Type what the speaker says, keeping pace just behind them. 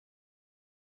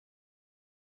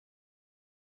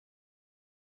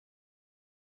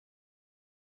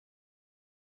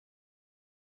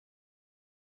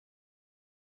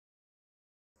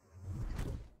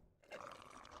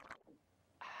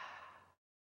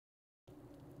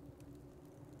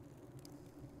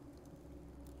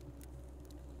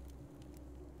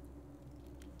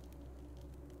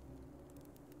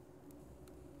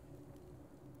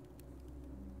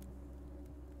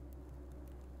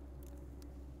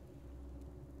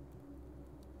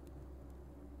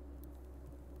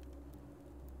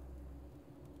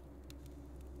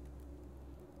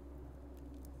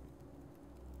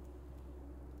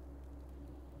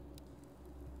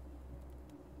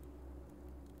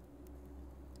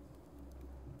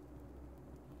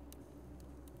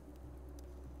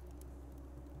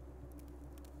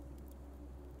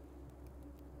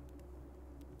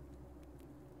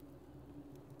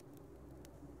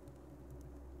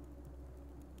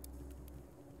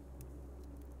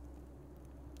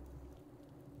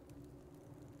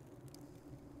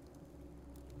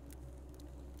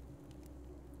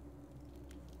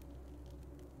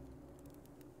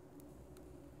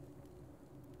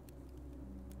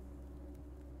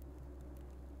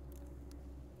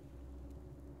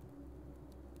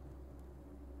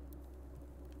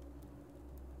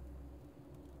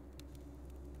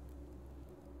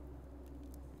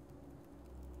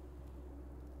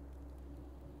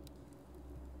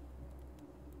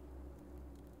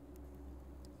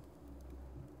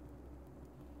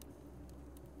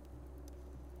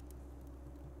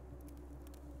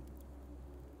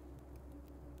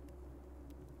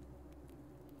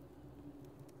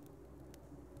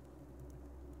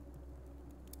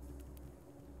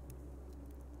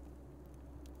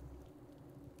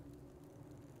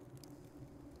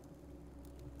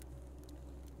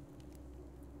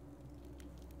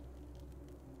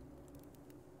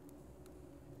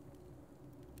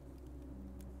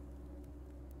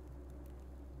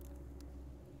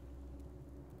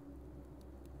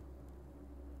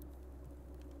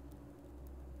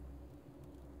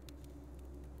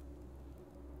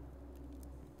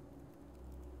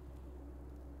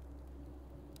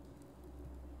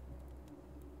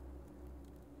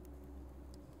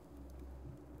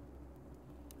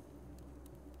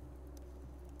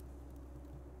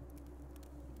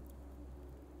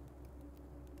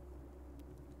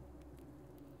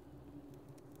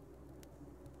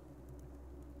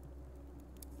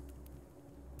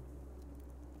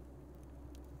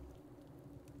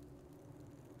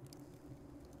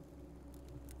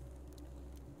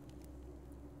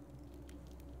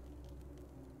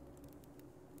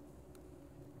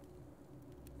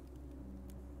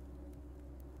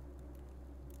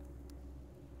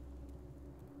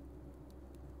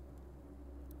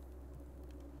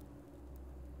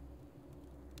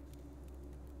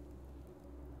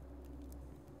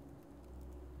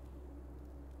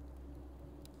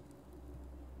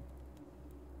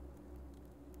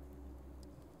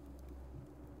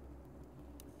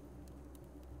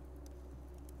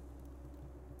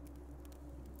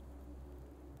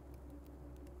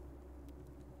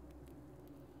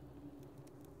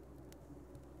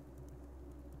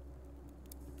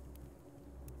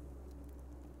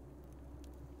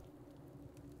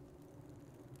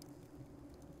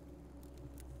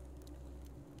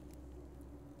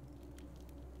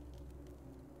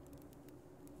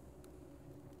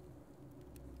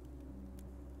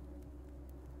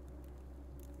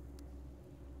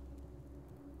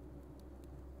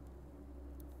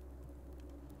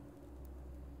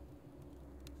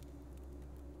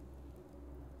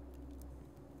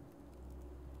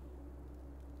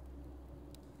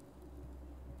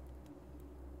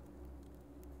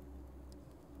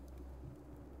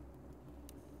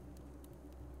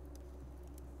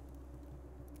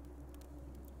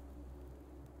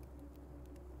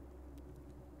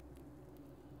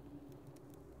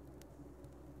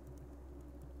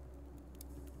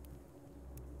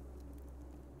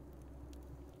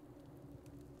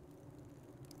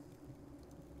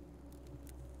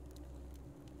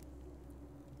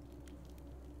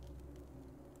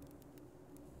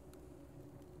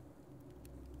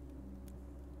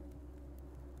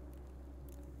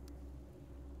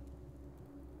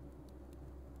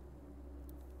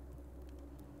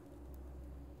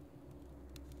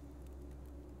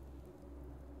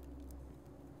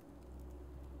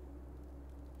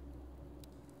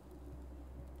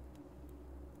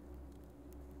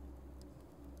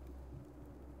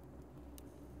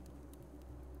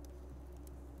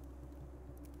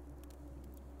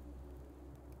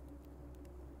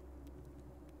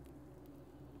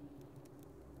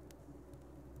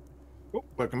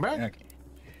Welcome back. Okay.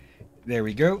 There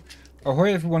we go.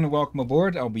 Ahoy everyone and welcome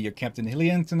aboard. I'll be your Captain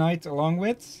Hillyan tonight along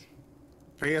with...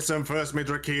 PSM First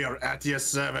Midrak here at your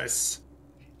service.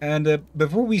 And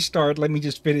before we start, let me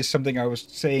just finish something I was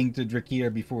saying to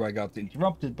Drakir before I got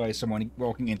interrupted by someone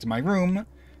walking into my room.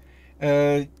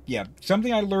 Yeah,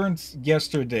 something I learned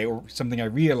yesterday, or something I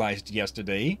realized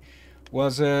yesterday,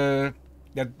 was that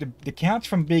the cat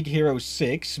from Big Hero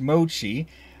 6, Mochi,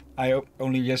 I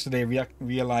only yesterday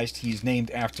realized he's named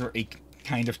after a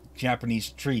kind of Japanese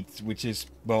treat, which is,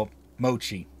 well,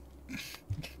 mochi.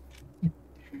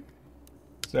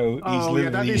 So he's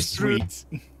literally sweet.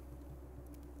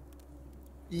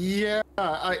 Yeah,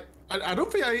 I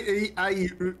don't think I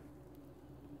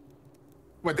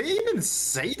what, they even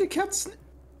say the cat's name?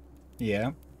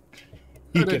 Yeah.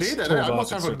 No, they did that. I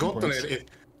must have forgotten it.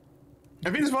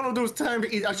 I think it's one of those times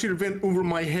it actually went over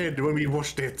my head when we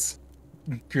watched it.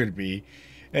 Could be.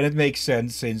 And it makes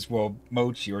sense since, well,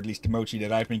 mochi, or at least the mochi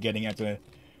that I've been getting at a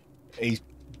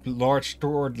large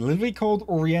store literally called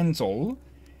Oriental.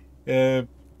 It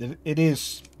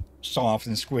is soft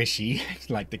and squishy,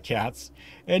 like the cats.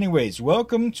 Anyways,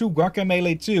 welcome to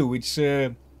Guacamelee 2, which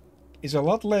is a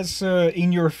lot less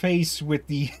in your face with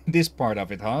this part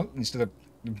of it, huh? Instead of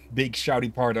the big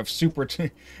shouty part of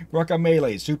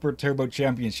Guacamelee Super Turbo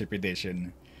Championship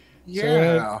Edition.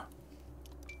 Yeah. So,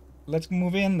 let's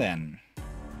move in then.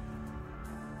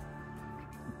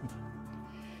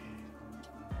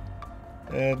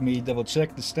 Let me double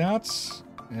check the stats.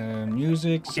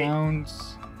 Music,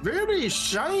 sounds. Very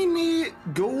shiny,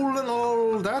 gold and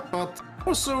all that, but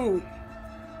also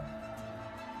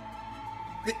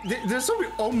there's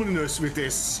something ominous with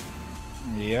this.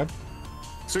 Yep.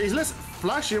 So it's less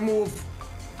flashy, more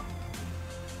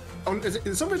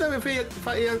it's something that a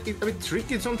bit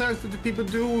tricky sometimes that people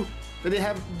do, that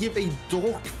they give a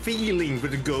dark feeling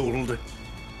with the gold.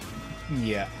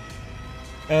 Yeah.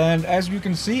 And as you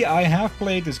can see, I have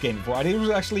played this game before. It was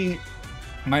actually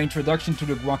my introduction to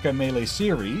the Guacamelee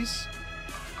series.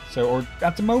 So, or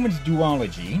at the moment,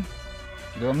 duology.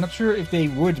 Though I'm not sure if they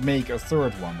would make a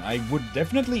third one. I would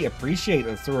definitely appreciate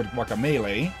a third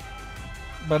Guacamelee.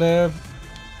 But,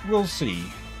 we'll see.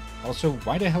 Also,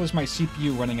 why the hell is my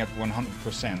CPU running at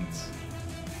 100%?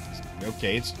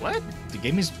 Okay, it's... What? The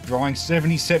game is drawing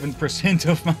 77%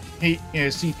 of my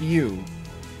CPU.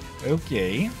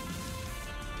 Okay.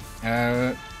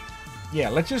 Yeah,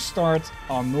 let's just start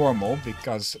on normal,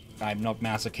 because I'm not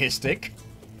masochistic.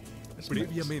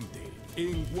 Previamente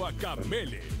en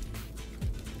Guacamelee.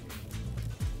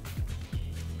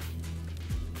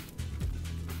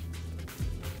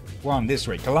 One this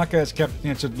way. Kalaka has kept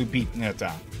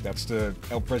Neta. That's the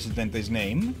El Presidente's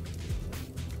name.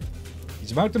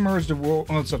 He's about to merge the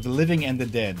worlds of the living and the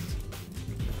dead.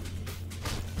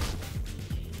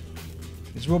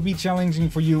 This will be challenging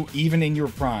for you even in your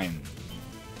prime.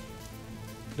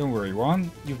 Don't worry,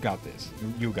 Juan. You've got this.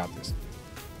 You got this.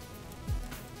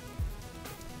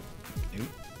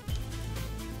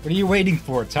 What are you waiting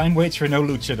for? Time waits for no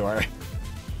luchador.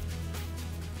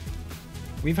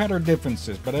 We've had our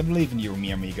differences, but I believe in you,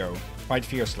 mi amigo. Fight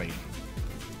fiercely.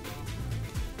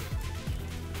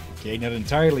 Okay, not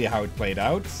entirely how it played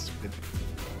out.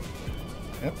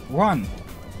 Juan!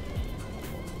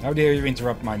 How dare you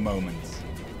interrupt my moments?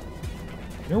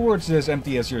 Your words are as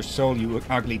empty as your soul, you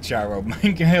ugly charo.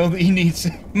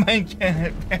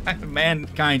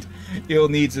 Mankind ill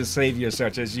needs a savior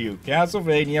such as you.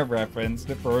 Castlevania reference,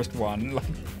 the first one, like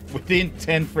within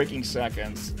 10 freaking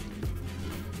seconds.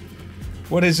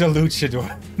 What is a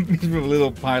luchador? With a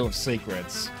little pile of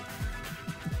secrets.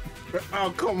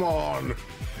 Oh, come on.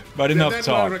 But enough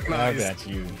talk. I bet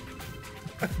you.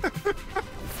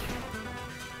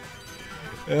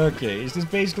 Okay, is this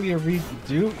basically a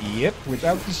redo? Yep,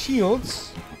 without the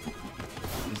shields.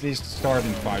 It is the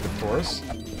starting fight, of course.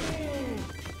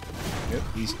 Yep,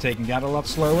 he's taking that a lot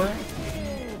slower.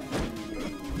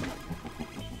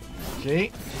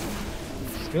 Okay.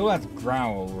 Still that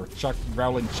growl, or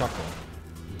growling chuckle.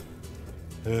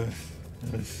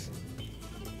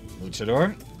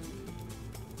 Luchador.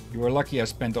 You were lucky I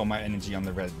spent all my energy on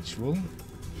the ritual.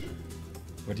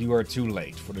 But you are too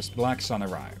late, for this black sun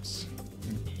arrives.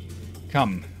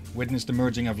 Come, witness the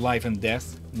merging of life and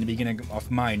death in the beginning of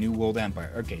my new world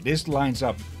empire. Okay, this lines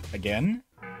up again.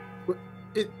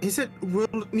 Is it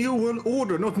New World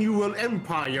Order, not New World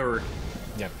Empire?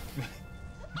 Yep.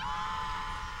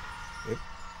 Yep.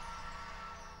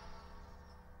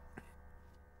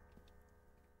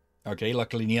 Okay,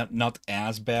 luckily not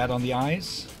as bad on the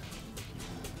eyes.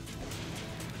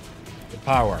 The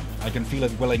power. I can feel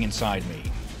it welling inside me.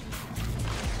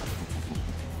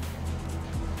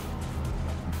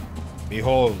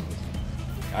 Behold,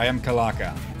 I am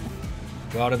Kalaka,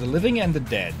 god of the living and the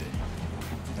dead.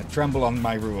 I tremble on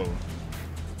my rule.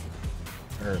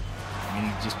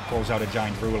 He just pulls out a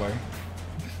giant ruler.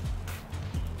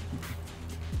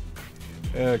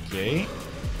 Okay.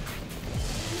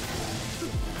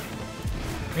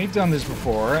 We've done this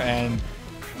before, and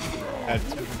at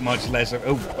much less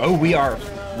of... Oh, we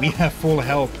have full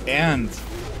health and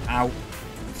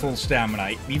full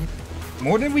stamina.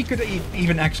 More than we could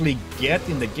even actually get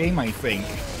in the game, I think.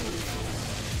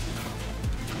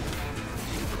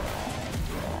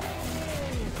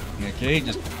 Okay,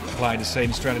 just apply the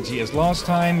same strategy as last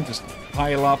time. Just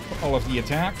pile up all of the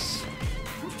attacks.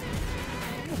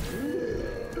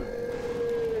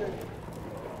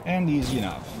 And easy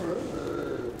enough.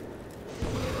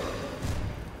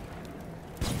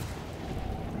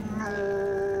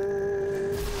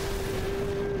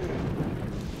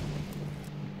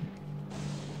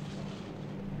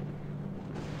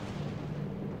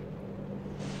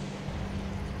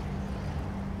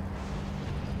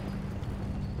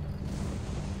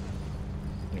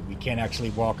 Can't actually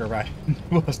walk around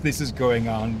whilst this is going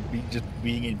on, just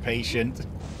being impatient.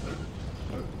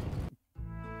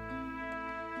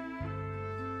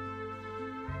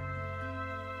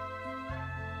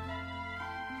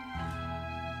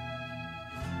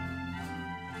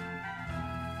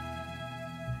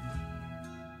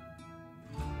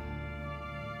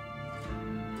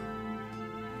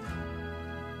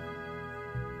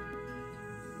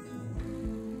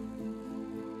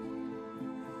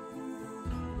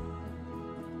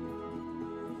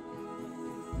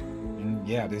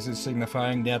 Yeah, this is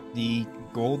signifying that the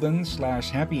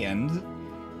golden/happy end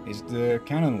is the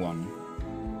canon one.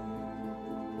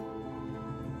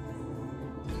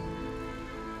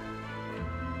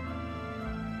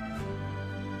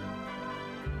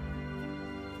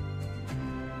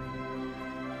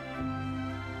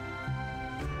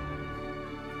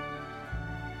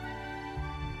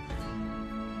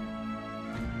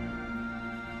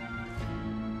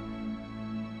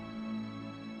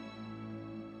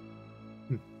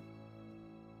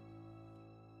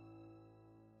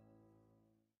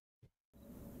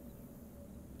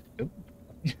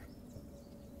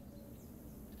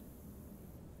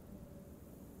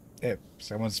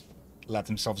 Someone's let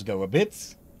themselves go a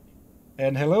bit.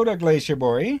 And hello there, Glacier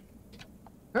Boy.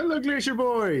 Hello, Glacier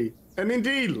Boy. And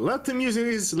indeed, Latin music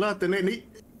is Latin.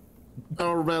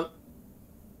 Or, well...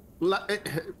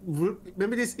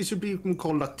 maybe it should be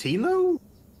called Latino?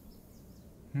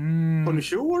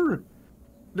 Unsure?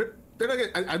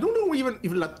 I don't know even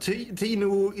if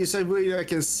Latino is a way I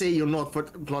can say or not,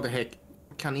 but what the heck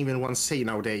can even one say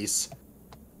nowadays?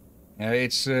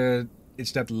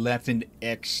 It's that Latin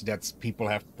X that people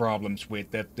have problems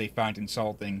with, that they find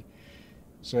insulting.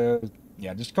 So,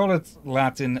 yeah, just call it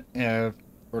Latin,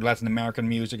 or Latin American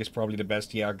music is probably the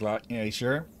best. Yeah,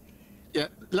 sure. Yeah,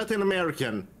 Latin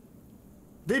American.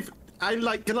 I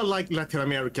kind of like Latin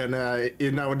American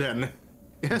now and then.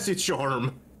 It has its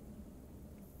charm.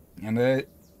 And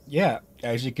yeah,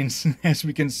 as we can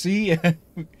see,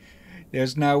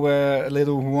 there's now a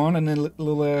little Juan and a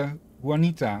little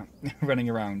Juanita running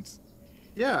around.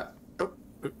 Yeah. Oh,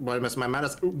 why must my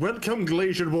manners? Welcome,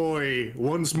 Glacier Boy,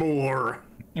 once more.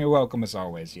 You're welcome as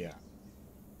always. Yeah.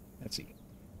 Let's see.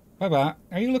 Baba,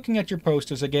 are you looking at your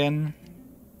posters again?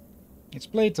 It's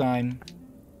playtime.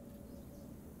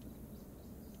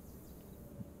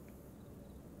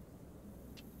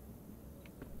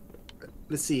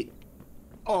 Let's see.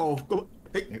 Oh,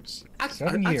 hey, I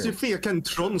actually think I can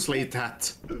translate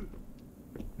that.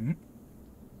 Hmm?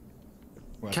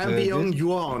 Champion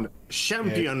Yuan.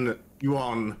 Champion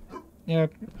Yuan. Yeah,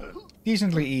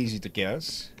 decently easy to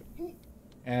guess.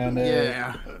 And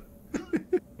yeah.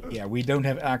 Yeah, we don't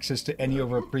have access to any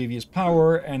of our previous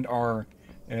power, and our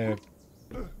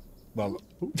well,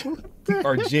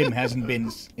 our gym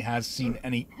hasn't seen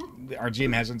any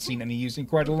use in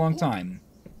quite a long time.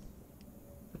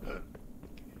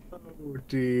 Oh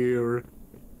dear.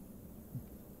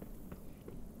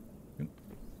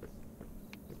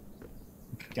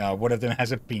 One of them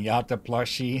has a piñata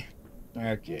plushie.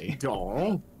 Okay.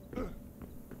 Ja.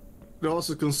 That's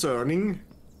also concerning.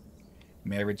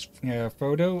 Marriage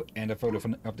photo, and a photo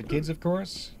of the kids, of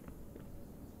course.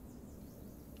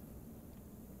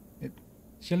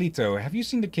 Shalito, have you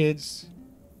seen the kids?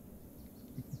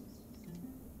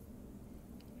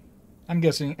 I'm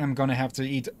guessing I'm gonna have to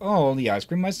eat all the ice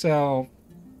cream myself.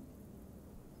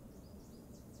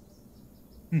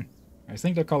 I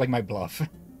think they're calling my bluff.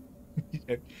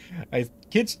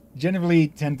 Kids generally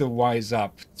tend to wise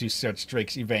up to such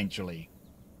tricks eventually.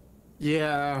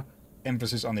 Yeah.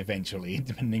 Emphasis on eventually,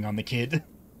 depending on the kid.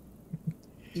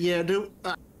 Yeah,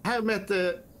 I have met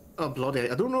bloody.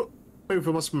 I don't know if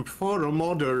it was my father or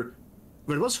mother,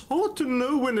 but it was hard to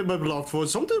know when they were bluffed.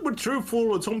 Sometimes were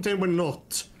truthful and sometimes were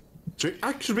not. So it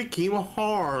actually became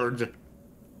hard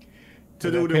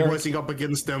to do the voicing up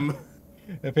against them.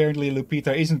 Apparently,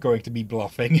 Lupita isn't going to be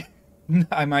bluffing.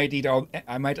 I might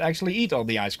actually eat all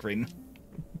the ice cream.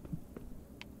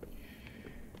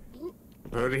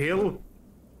 Bird Hill.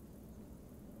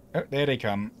 Oh, there they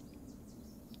come.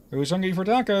 Who's hungry for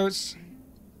tacos?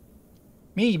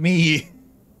 Me.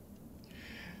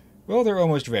 Well, they're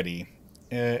almost ready.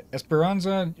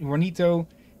 Esperanza, Juanito,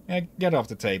 get off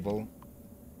the table.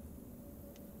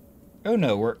 Oh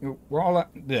no, we're all out.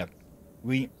 Yeah,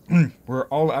 we're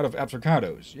all out of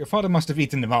avocados. Your father must have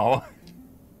eaten them all.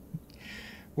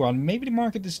 Well, maybe the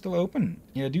market is still open.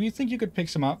 Yeah, do you think you could pick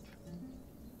some up?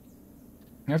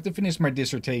 I have to finish my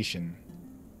dissertation.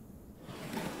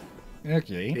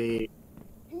 Okay.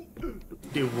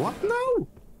 The what now?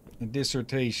 A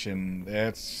dissertation.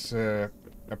 That's a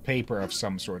paper of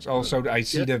some sorts. Also, I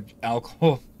see the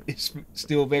alcohol is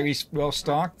still very well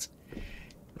stocked.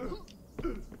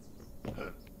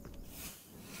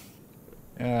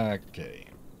 Okay.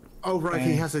 Oh, right,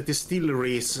 he has a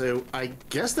distillery, so I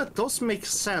guess that does make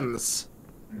sense.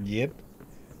 Yep.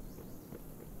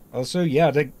 Also,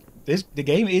 yeah, the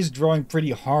game is drawing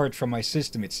pretty hard from my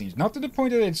system, it seems. Not to the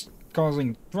point that it's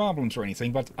causing problems or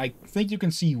anything, but I think you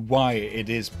can see why it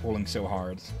is pulling so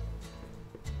hard.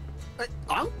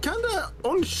 I'm kinda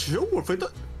unsure if it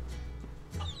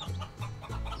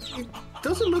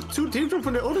doesn't look too different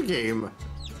from the other game.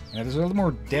 Yeah, there's a little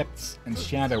more depth and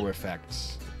shadow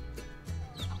effects.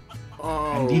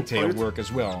 Oh, and detail work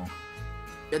as well.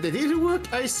 Yeah, the detail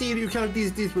work, I see you can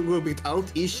this will work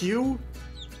without issue.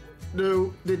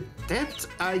 No, the depth,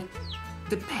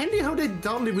 depending how they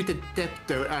done it with the depth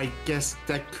though, I guess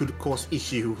that could cause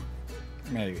issue.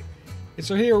 Maybe. It's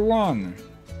a hero one.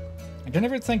 I can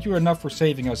never thank you enough for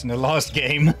saving us in the last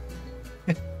game.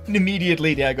 And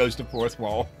immediately there goes the fourth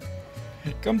wall.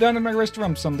 Come down to my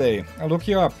restaurant someday. I'll look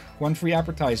you up. One free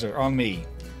appetizer on me.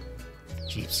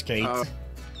 Cheapskate.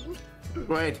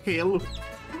 Right, Hill.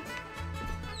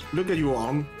 Look at you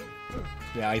on.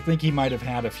 Yeah, I think he might have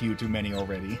had a few too many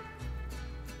already.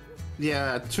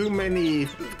 Yeah, too many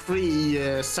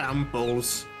free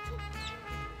samples.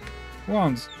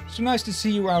 Wands, so nice to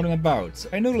see you out and about.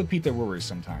 I know Lupita worries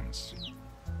sometimes.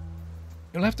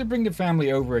 You'll have to bring the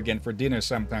family over again for dinner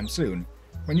sometime soon.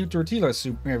 My new tortilla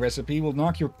soup recipe will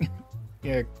knock your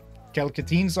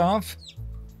calcatines off.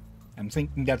 I'm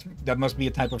thinking that must be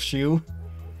a type of shoe.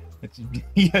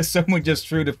 Yeah, someone just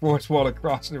threw the fourth wall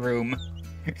across the room.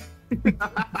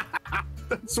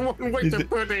 That's one way to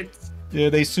put it. Yeah,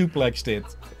 they suplexed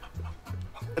it.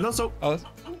 And also,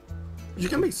 you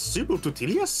can make soup of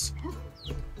tortillas?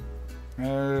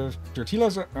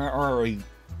 Tortillas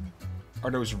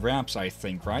are those wraps, I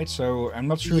think, right? So I'm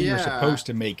not sure you're supposed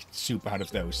to make soup out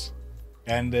of those.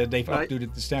 And they've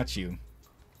updated the statue.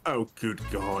 Oh, good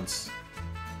gods.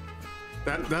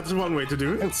 That's one way to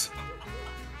do it.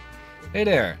 Hey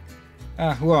there.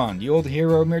 Juan, the old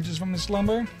hero emerges from his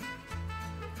slumber?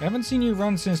 I haven't seen you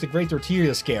run since the Great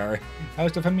Tortilla Scare.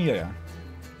 How's the familia?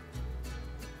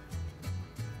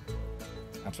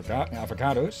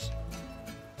 Avocados?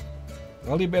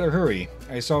 Well, you better hurry.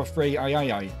 I saw Frey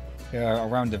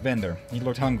around the vendor. He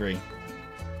looked hungry.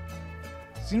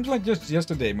 Seems like just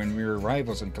yesterday when we were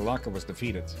rivals and Kalaka was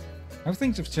defeated. How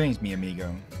things have changed, mi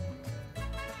amigo.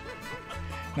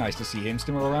 Nice to see him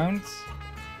still around.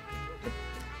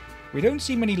 We don't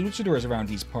see many luchadors around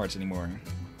these parts anymore.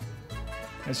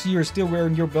 I see you're still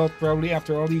wearing your belt probably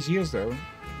after all these years, though.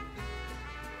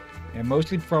 And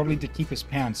mostly probably to keep his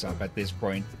pants up at this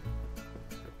point.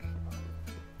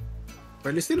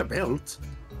 Well, it's still a belt.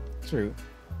 True.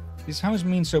 This house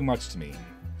means so much to me.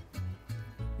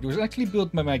 It was actually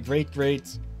built by my great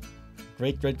friend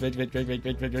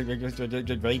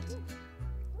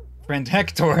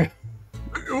Hector.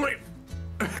 Wait.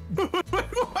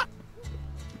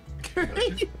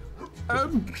 Okay.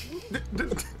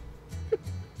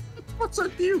 What's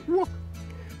that new one?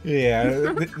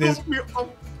 Yeah, this.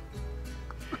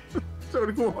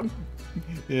 Sorry, go on.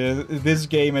 Yeah, this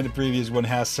game and the previous one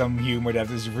has some humor that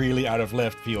is really out of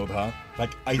left field, huh?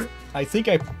 Like I think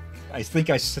I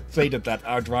stated that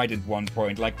outright at one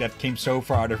point. Like that came so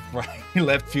far out of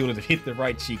left field it hit the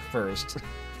right cheek first.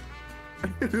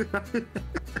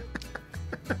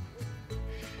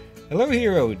 Hello,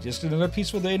 hero. Just another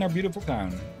peaceful day in our beautiful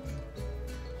town.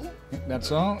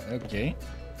 That's all? Okay.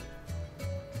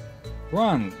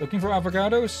 Juan, looking for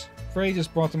avocados? Frey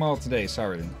just bought them all today,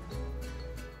 sorry.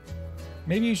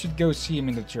 Maybe you should go see him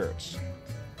in the church.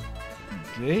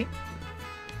 See?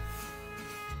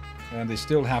 And they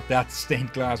still have that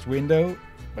stained glass window,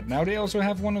 but now they also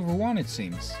have 1/1, it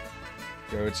seems.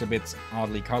 So it's a bit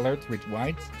oddly colored with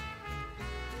white.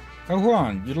 Oh,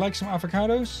 Juan, you'd like some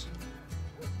avocados?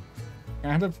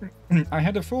 I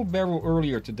had a full barrel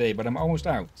earlier today, but I'm almost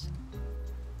out.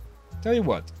 Tell you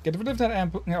what, get rid of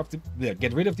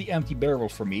the empty barrel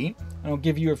for me, and I'll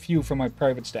give you a few from my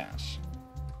private stash.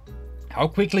 How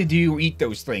quickly do you eat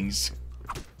those things?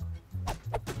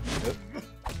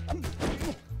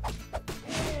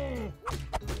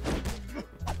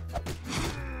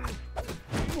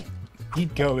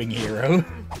 Keep going, hero.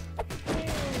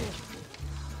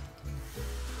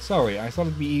 Sorry, I thought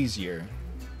it'd be easier.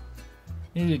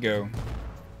 Here you go.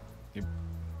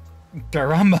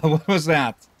 Caramba, what was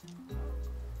that?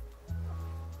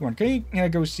 Come on, can you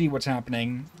go see what's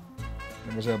happening?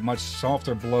 It was a much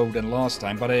softer blow than last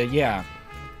time, but yeah.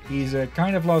 He's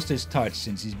kind of lost his touch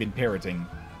since he's been parroting.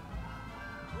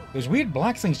 Those weird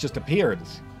black things just appeared.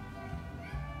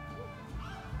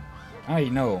 I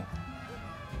know.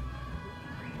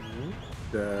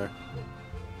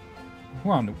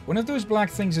 One of those black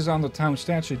things is on the town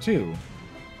statue too.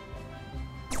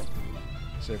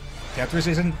 So Tetris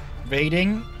isn't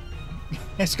invading.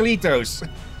 Escalitos.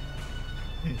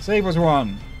 Save us,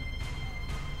 one.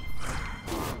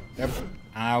 Yep.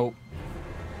 Ow.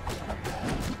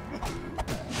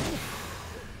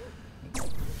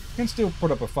 Can still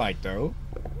put up a fight though.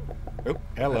 Oh,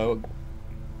 hello.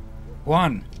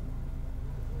 Juan.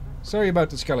 Sorry about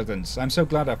the skeletons. I'm so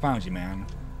glad I found you, man.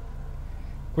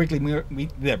 Quickly,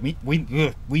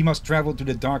 we must travel to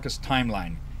the darkest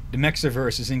timeline. The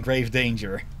Mexiverse is in grave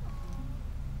danger.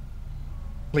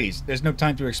 Please, there's no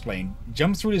time to explain.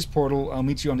 Jump through this portal, I'll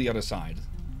meet you on the other side.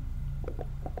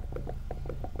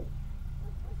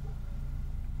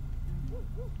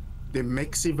 The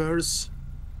Mexiverse?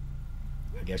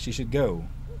 I guess you should go.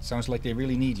 Sounds like they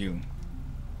really need you.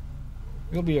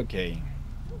 You'll be okay.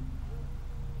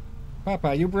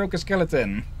 Papa, you broke a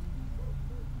skeleton.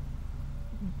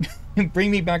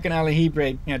 Bring me back an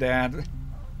aljibe, yeah, Dad.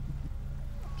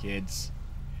 Kids.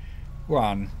 Go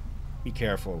on. Be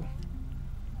careful.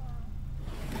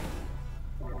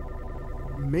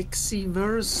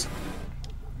 Mexiverse?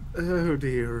 Oh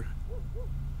dear.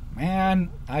 Man,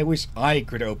 I wish I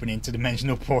could open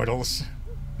interdimensional portals.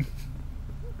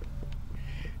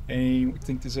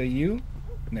 Anything to say, you?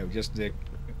 No, just the...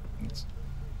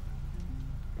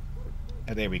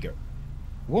 there we go.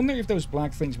 Wonder if those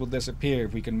black things will disappear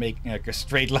if we can make like a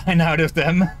straight line out of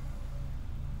them.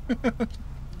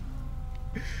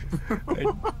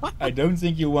 I don't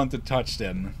think you want to touch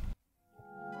them.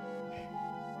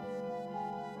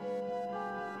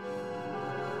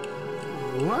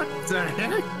 What the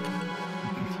heck?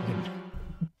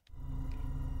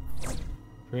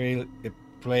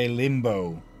 Play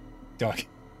Limbo. Duck.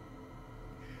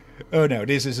 Oh no,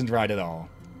 this isn't right at all.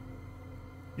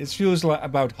 It feels like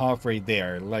about halfway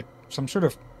there, like some sort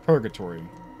of purgatory.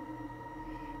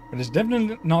 But it's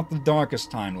definitely not the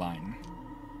darkest timeline.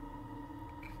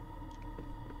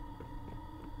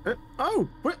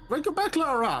 Welcome back,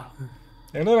 Clara!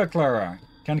 Hello, Clara.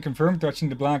 Can confirm touching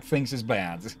the black things is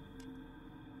bad.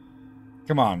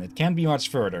 Come on, it can't be much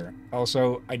further.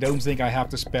 Also, I don't think I have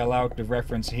to spell out the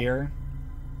reference here.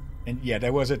 And yeah,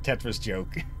 that was a Tetris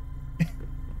joke.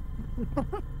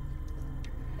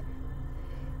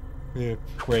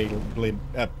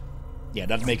 Yeah,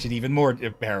 that makes it even more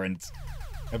apparent.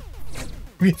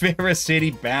 Rivera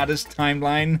City baddest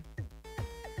timeline.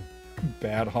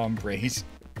 Bad hombres.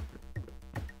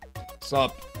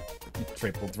 Sup?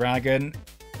 Triple Dragon.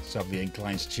 Sup the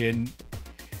Incline's Chin.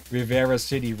 Rivera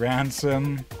City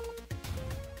Ransom.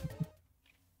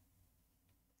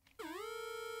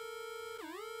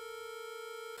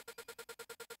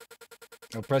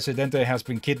 El Presidente has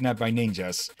been kidnapped by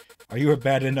ninjas. Are you a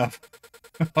bad enough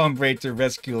hombre to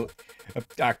rescue...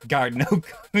 God, no.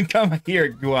 Come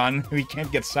here, Guan. We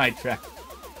can't get sidetracked.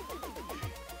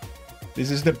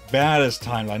 This is the baddest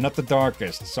timeline, not the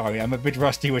darkest. Sorry, I'm a bit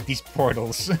rusty with these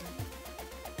portals.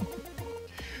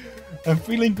 I'm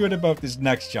feeling good about this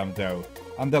next jump, though.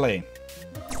 Andale.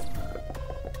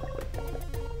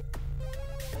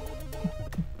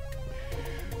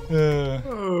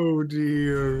 Oh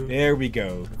dear. There we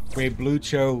go.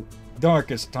 Pueblucho,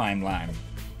 darkest timeline.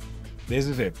 This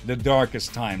is it, the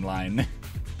darkest timeline.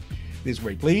 This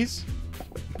way, please.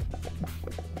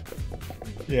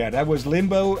 Yeah, that was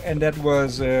Limbo, and that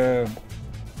was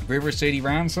River City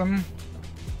Ransom.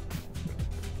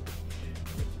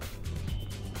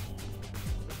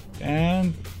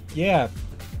 And yeah.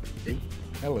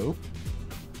 Hello.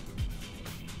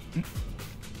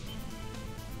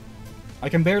 I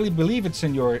can barely believe it,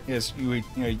 Senor Yui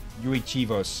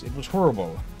Chivos. It was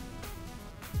horrible.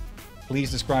 Please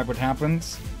describe what happened.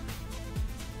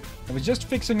 I was just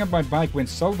fixing up my bike when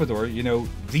Salvador, you know,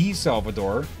 the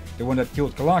Salvador, the one that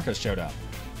killed Calaca, showed up.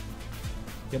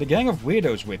 He had a gang of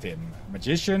weirdos with him. A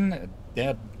magician, a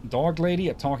dead dog lady,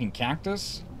 a talking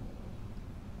cactus.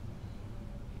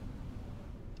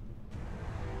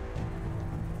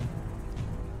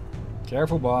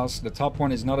 Careful, boss. The top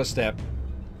one is not a step.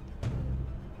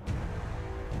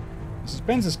 The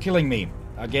suspense is killing me.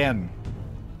 Again.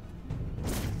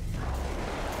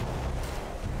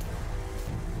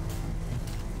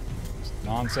 It's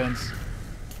nonsense.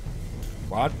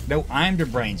 What? No, I'm the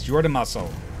brains. You're the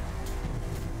muscle.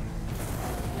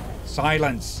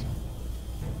 Silence.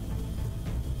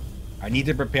 I need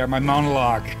to prepare my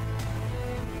monologue.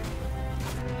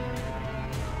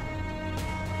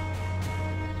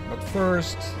 But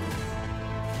first...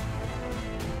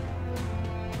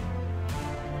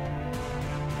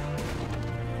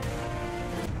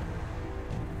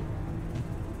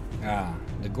 Ah,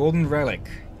 the golden relic.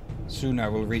 Soon I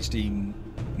will reach the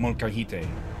Molcajete.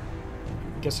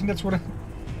 Guessing that's what I...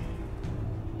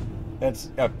 That's...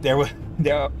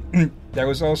 there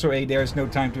was also a There's No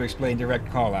Time to Explain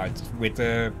direct call-out with...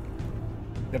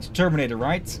 that's Terminator,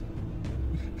 right?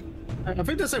 I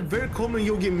think that's a very common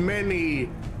you get many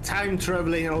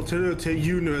time-traveling alternative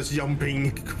universe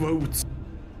jumping quotes.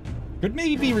 Could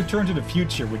maybe be Return to the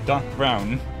Future with Doc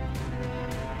Brown.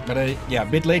 But yeah, a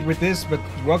bit late with this, but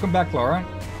welcome back, Laura.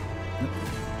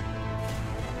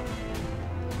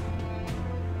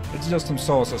 It's just some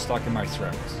salsa stuck in my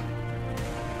throat.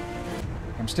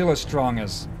 I'm still as strong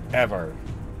as ever.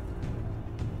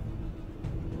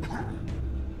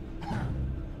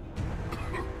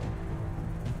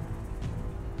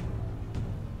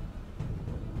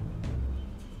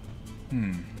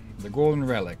 The golden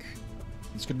relic.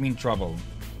 This could mean trouble.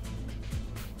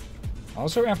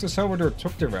 Also, after Salvador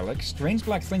took the relic, strange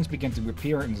black things began to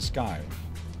appear in the sky.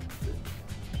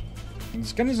 And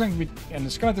the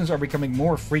skeletons are becoming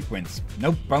more frequent.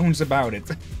 No bones about it.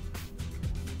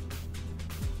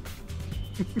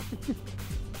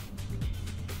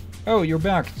 Oh, you're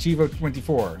back,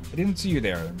 Chivo24. I didn't see you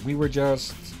there. We were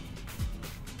just...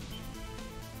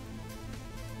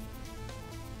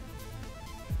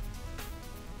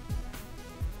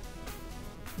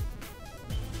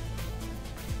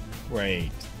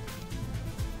 Wait.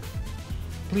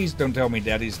 Please don't tell me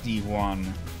that is the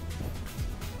one.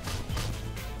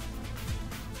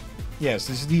 Yes,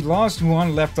 this is the last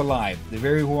Juan left alive. The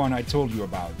very Juan I told you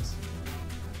about.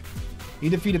 He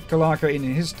defeated Calaca in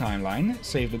his timeline,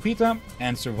 saved Lupita,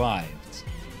 and survived.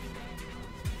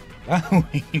 Oh,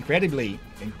 incredibly.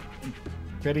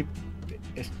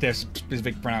 There's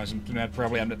specific pronouncement that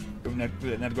probably I'm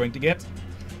not going to get.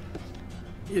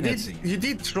 You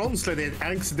did translate it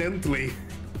accidentally.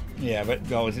 Yeah, but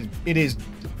no, it is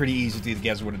pretty easy to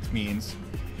guess what it means.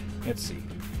 Let's see.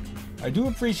 I do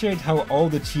appreciate how all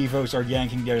the Chivos are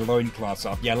yanking their loincloths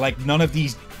up. Yeah, like none of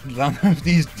these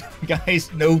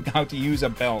guys know how to use a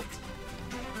belt.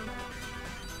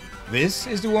 This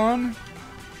is the one?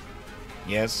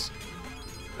 Yes.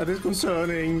 That is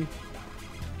concerning.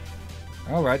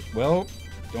 Alright, well,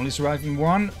 only surviving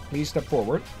one. Please step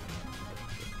forward.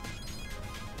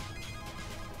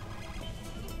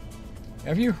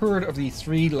 Have you heard of the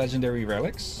 3 legendary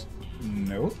relics?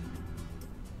 No.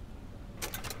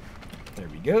 There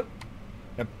we go.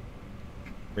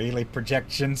 Relay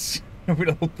projections with a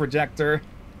little projector.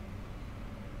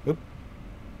 Oop.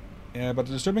 But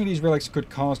disturbing these relics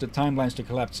could cause the timelines to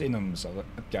collapse in on themselves.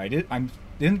 Okay, I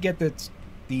didn't get that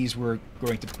these were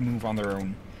going to move on their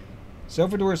own.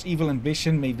 Salvador's evil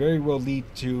ambition may very well lead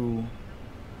to...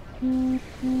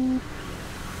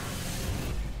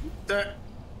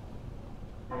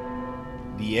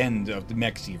 the end of the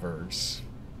Mexiverse.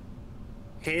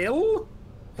 Hell?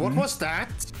 What was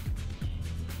that?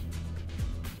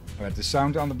 Alright, the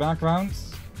sound on the background.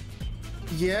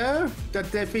 Yeah,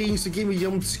 that definitely used to give me a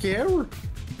jump scare.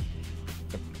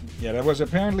 Yeah, there was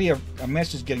apparently a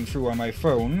message getting through on my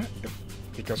phone,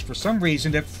 because for some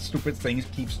reason that stupid thing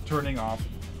keeps turning off.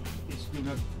 It's do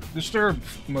not disturb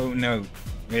mode. No.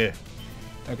 Yeah.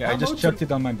 Okay, I just chucked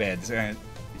it on my bed.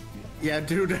 Yeah,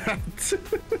 do that.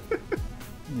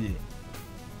 Yeah.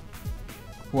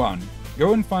 1.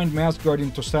 Go and find Masked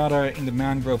Guardian Tostada in the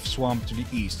mangrove swamp to the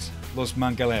east, Los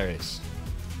Manglares.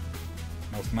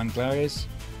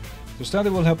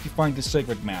 Tostada will help you find the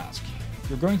sacred mask.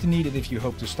 You're going to need it if you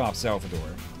hope to stop Salvador.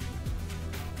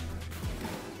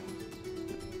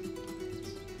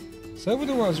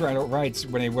 Salvador was right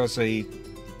when he was a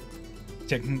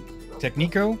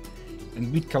Technico.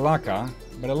 and beat Calaca,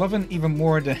 but I love him even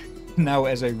more now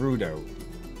as a Rudo.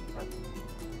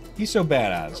 He's so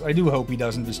badass. I do hope he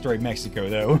doesn't destroy Mexico,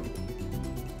 though.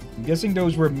 I'm guessing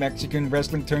those were Mexican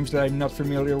wrestling terms that I'm not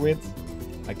familiar with.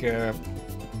 Like,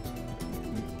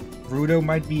 Rudo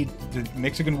might be the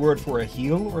Mexican word for a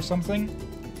heel or something?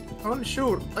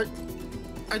 Unsure.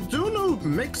 I do know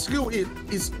Mexico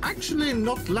is actually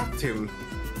not Latin.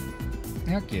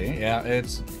 Okay, yeah,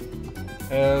 it's...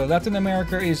 Latin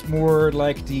America is more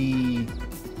like the...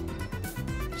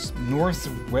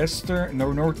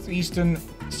 northeastern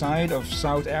side of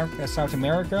South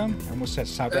America. I almost said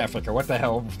South Africa. What the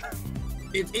hell?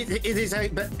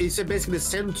 It's basically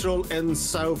Central and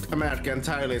South America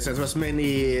entirely. So there was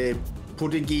many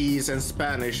Portuguese and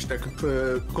Spanish that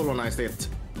colonized it.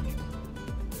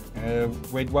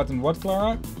 Wait, what and what,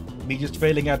 Clara? Me just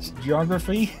failing at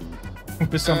geography?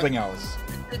 Or something else?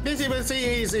 Basically, what I'm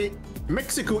saying is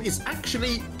Mexico is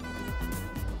actually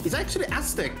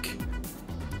Aztec.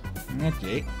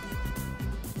 Okay.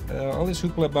 All this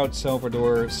hoopla about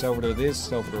Salvador this,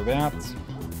 Salvador that.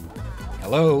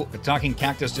 Hello, a talking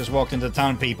cactus just walked into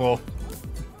town, people.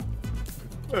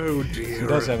 Oh dear. He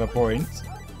does have a point.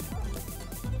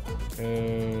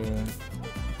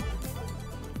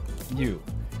 You.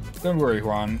 Don't worry,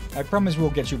 Juan. I promise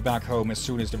we'll get you back home as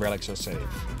soon as the relics are safe.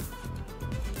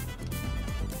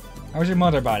 How's your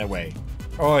mother, by the way?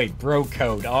 Oi, bro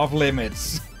code, off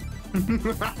limits.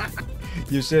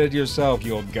 You said it yourself,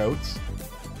 you old goats.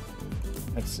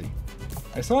 Let's see.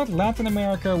 I thought Latin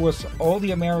America was all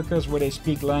the Americas where they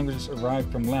speak languages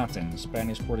derived from Latin,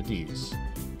 Spanish, Portuguese.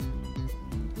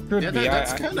 Could be,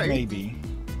 that's kinda... maybe.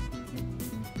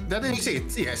 That is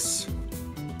it, yes.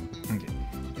 Okay.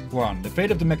 One, the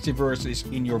fate of the Mexiverse is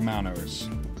in your manners.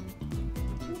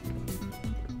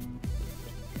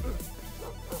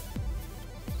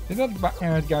 Did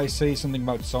that guy say something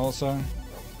about salsa?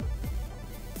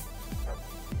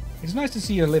 It's nice to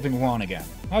see a living Juan again.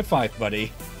 High five,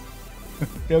 buddy.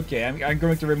 Okay, I'm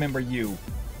going to remember you.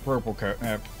 Purple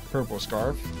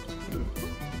scarf.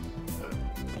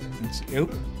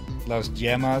 Oop. Los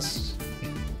Gemas.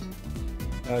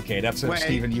 Okay, that's a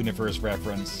Steven Universe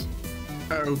reference.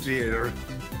 Oh dear.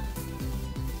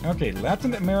 Okay,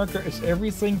 Latin America is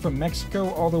everything from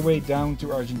Mexico all the way down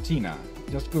to Argentina.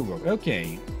 Just Google.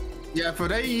 Okay. Yeah, I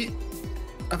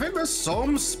think there's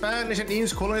some Spanish and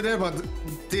English colony there, but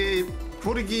the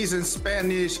Portuguese and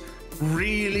Spanish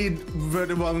really were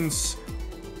the ones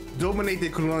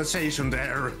dominating colonization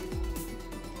there.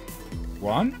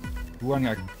 Juan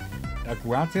Aguacate?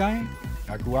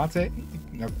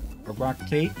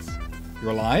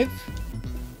 You're alive?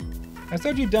 I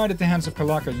thought you died at the hands of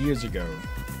Calaca years ago.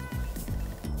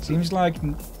 Seems like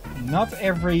not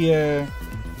every, or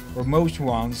most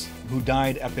ones who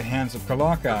died at the hands of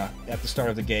Calaca at the start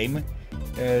of the game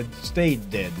stayed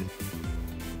dead.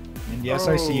 And yes,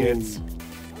 I see it.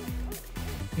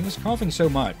 He was coughing so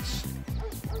much.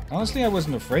 Honestly, I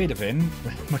wasn't afraid of him,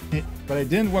 but I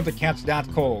didn't want to catch that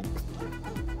cold.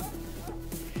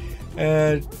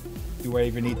 Do I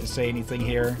even need to say anything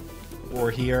here?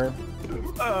 Or here?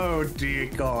 Oh dear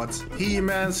God.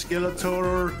 He-Man,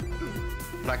 Skeletor,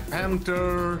 Black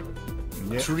Panther,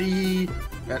 Tree...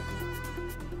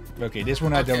 Okay, this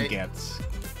one I don't get.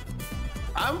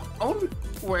 I'm on...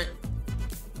 Wait...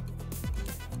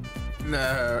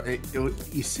 No,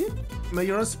 is it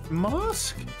Majora's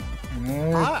Mask?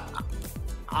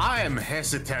 I am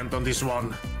hesitant on this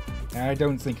one. I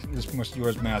don't think this was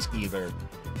Majora's Mask either.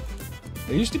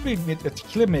 There used to be a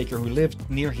clipmaker who lived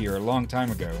near here a long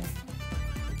time ago.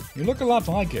 You look a lot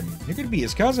like him. You could be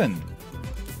his cousin.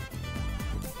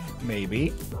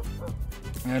 Maybe.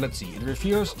 Let's see. It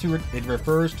refers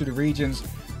to the regions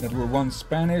that were once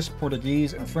Spanish,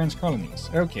 Portuguese, and French colonies.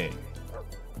 Okay.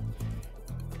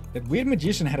 That weird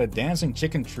magician had a dancing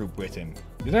chicken troupe with him.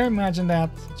 Did I imagine that?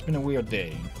 It's been a weird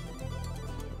day.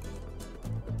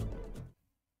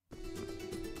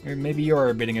 Or maybe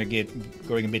you're going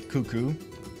a bit cuckoo.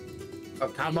 Oh,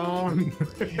 come on!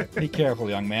 Be careful,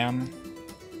 young man.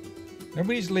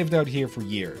 Nobody's lived out here for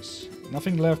years.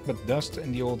 Nothing left but dust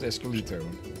and the old Escalito.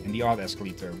 And the odd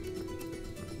Escalito.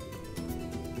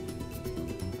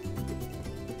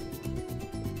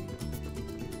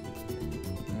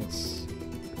 Let's...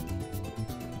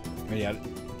 Oh yeah.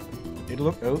 It'll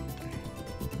look... Oh.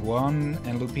 Juan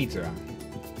and Lupita.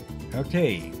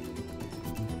 Okay.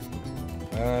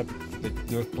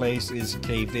 The place is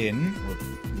caved in. Or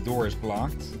the door is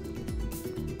blocked.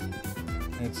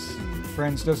 Let's see.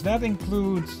 Friends, does that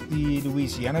include the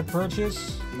Louisiana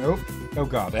Purchase? Nope. Oh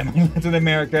god, I'm in Latin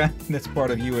America. That's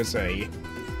part of USA.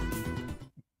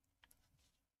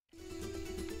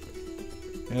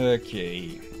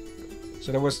 Okay.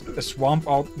 So there was a swamp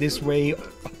out this way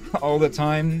all the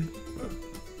time.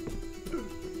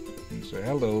 So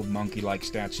hello, monkey-like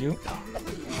statue.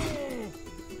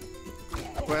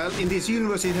 Well, in this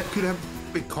universe, it could have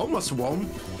become a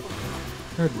swamp.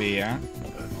 Could be, yeah.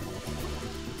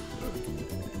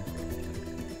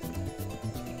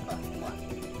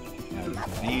 And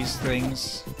these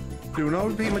things. Do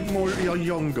not be more your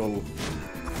jungle.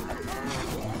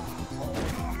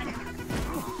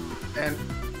 And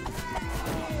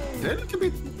they're a little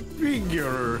bit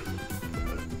bigger.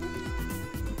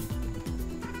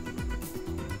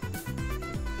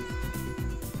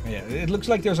 Yeah, it looks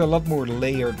like there's a lot more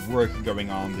layered work going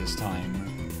on this time.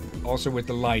 Also with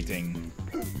the lighting.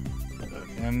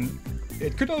 And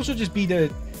it could also just be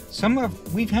that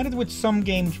we've had it with some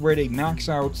games where they max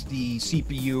out the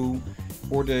CPU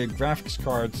or the graphics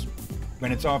cards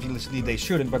when it's obviously they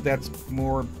shouldn't, but that's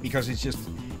more because it's just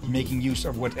making use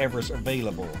of whatever's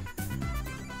available.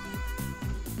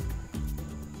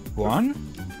 One?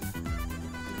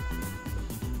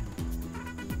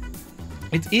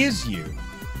 It is you.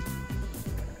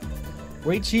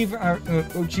 Wait,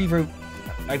 Chiva,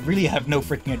 I really have no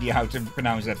freaking idea how to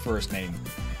pronounce that first name.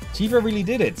 Chiva really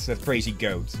did it, that crazy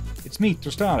goat. It's me,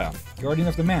 Tostada, Guardian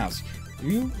of the Mask. Do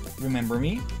you remember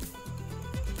me?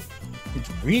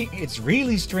 It's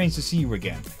really strange to see you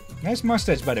again. Nice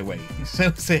mustache, by the way.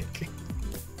 So sick.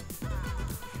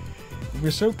 We're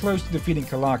so close to defeating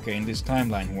Kalaka in this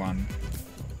timeline, Juan.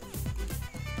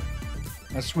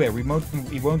 I swear, we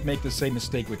won't make the same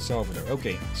mistake with Salvador.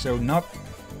 Okay, so not...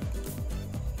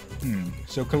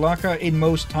 So Kalaka in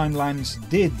most timelines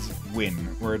did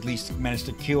win, or at least managed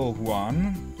to kill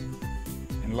Juan,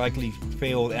 and likely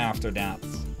failed after that.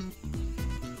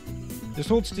 Just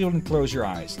hold still and close your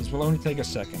eyes. This will only take a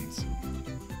second.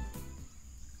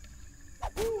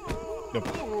 Nope.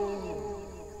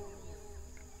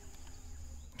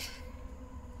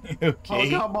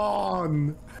 Okay. Oh, come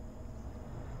on!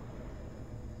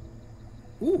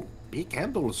 Ooh, big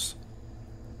candles.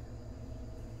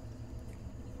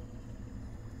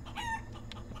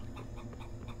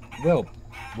 Well,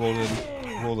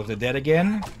 World of the Dead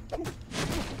again.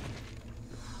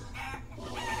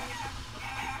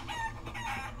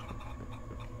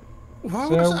 Why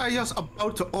was I just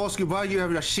about to ask you why you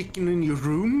have a chicken in your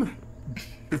room?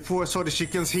 Before I saw the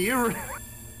chickens here?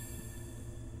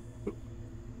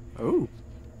 Oh.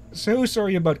 So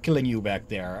sorry about killing you back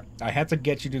there. I had to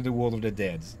get you to the World of the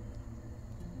Dead.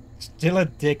 Still a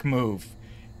dick move.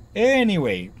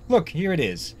 Anyway, look, here it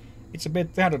is. It's a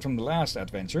bit tattered from the last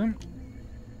adventure.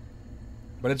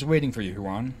 But it's waiting for you,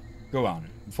 Juan. Go on,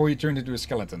 before you turn into a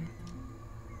skeleton.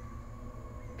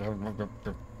 I'm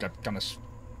gonna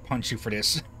punch you for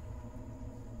this.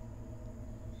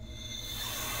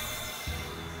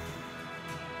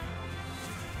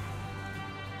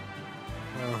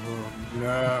 Oh,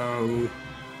 no.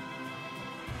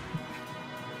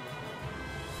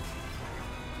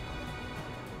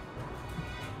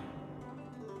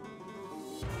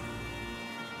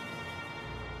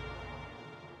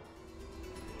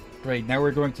 Great, now we're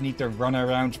going to need to run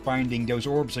around finding those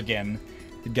orbs again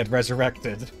to get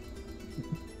resurrected.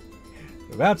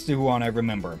 That's the one I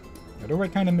remember. Although I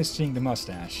kinda miss seeing the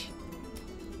mustache.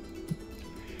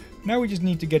 Now we just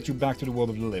need to get you back to the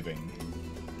world of the living.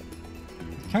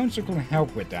 The council can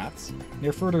help with that.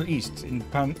 They're further east in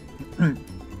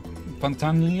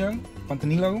Pantanilo?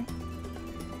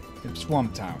 The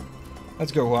Swamp Town.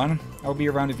 Let's go, Juan. I'll be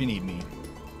around if you need me.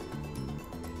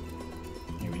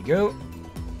 Here we go.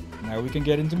 Now we can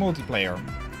get into multiplayer.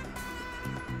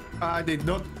 I did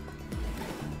not.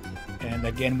 And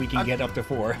again, we can get up to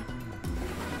 4.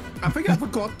 I think I've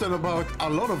forgotten about a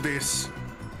lot of this.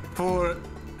 I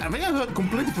think I've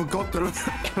completely forgotten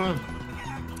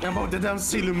about the damn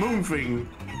Sailor Moon thing.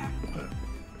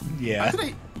 Yeah.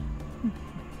 Actually,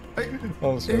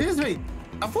 Also,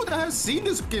 I thought I had seen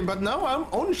this game, but now I'm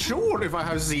unsure if I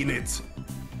have seen it.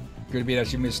 could be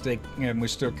that you mistook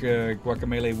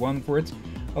Guacamelee 1 for it.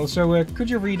 Also, could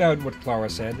you read out what Clara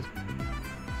said?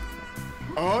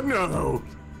 Oh no!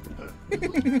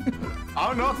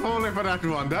 I'm not falling for that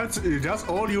one. That's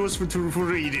all yours for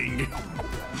reading.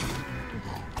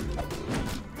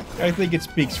 I think it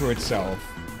speaks for itself.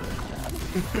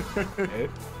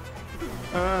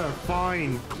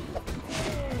 Fine.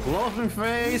 Laughing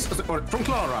face, or from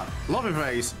Clara. Laughing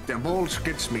face. The bulge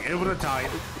gets me every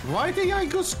time. Why did I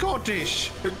go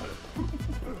Scottish?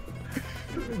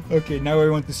 Okay, now I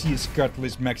want to see a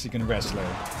Scottish Mexican wrestler.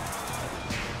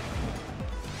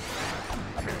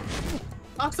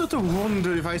 I start to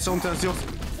wonder if I sometimes just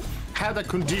had a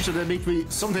condition that makes me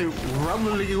sometimes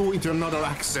randomly go into another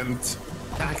accent.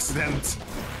 Accident.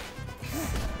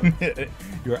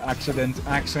 Your accent.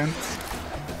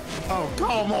 Oh,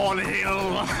 come on,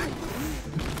 Hill.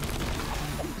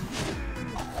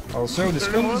 Also, the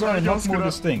spins are a lot more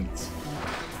distinct.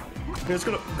 Just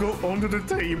gonna go onto the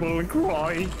table and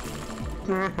cry.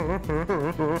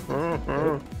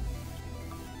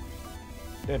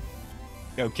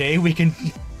 Okay, we can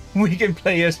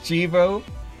play as Chivo.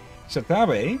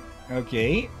 Satabe.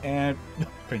 Okay, and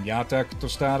Pinata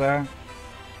Tostada.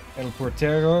 El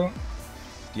Portero.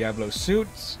 Diablo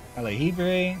Suit.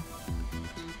 Alejibre.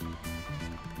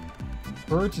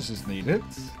 Purchase is needed.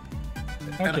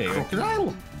 Okay. And a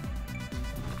crocodile.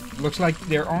 Looks like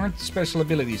there aren't special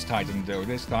abilities tightened though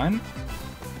this time.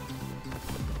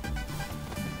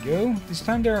 There we go. This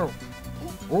time they're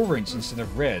orange instead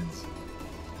of red.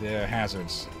 The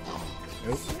hazards.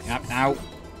 Oh, ow.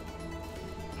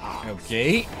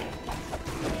 Okay.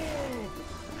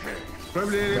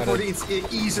 Probably it's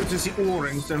easier to see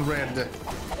orange than red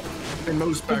in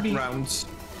most backgrounds.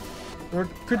 Or it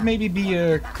could maybe be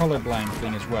a colorblind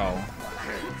thing as well.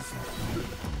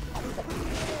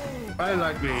 I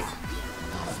like me.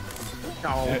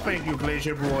 Oh, thank you,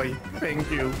 Glacier Boy. Thank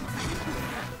you.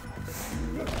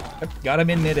 Got him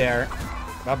in midair.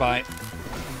 Bye-bye.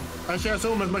 I share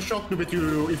so much my shot with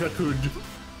you if I could.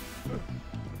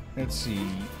 Let's see.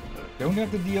 Don't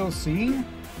have the DLC?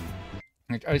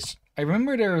 Like I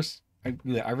remember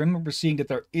I remember seeing that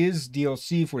there is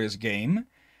DLC for this game,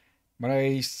 but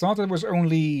I thought it was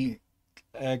only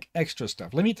extra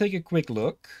stuff. Let me take a quick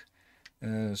look.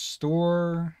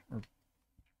 Store,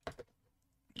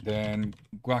 then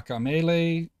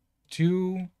Guacamelee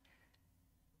 2.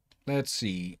 Let's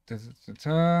see.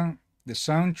 The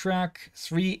soundtrack,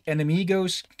 3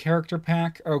 Enemigos character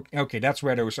pack. Oh, okay, that's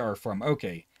where those are from.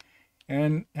 Okay.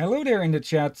 And hello there in the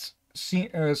chat,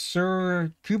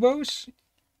 Sir Kubos.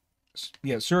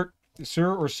 Yeah, Sir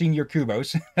or Senior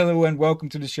Kubos. Hello and welcome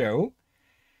to the show.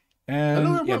 And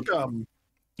hello and welcome.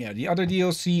 Yeah, the other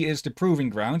DLC is the Proving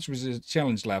Grounds, which is a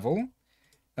challenge level.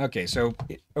 Okay, so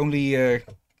only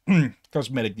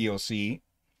cosmetic DLC.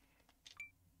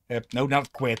 No,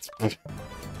 not quit.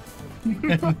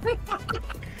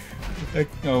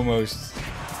 Almost.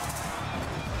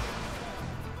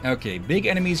 Okay, big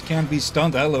enemies can't be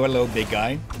stunned. Hello, big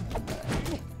guy.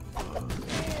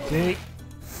 Okay.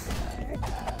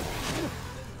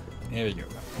 There we go.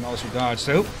 Can also dodge,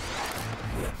 so.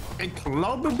 A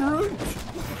club brute.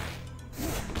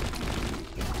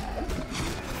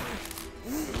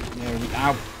 There we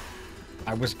ow.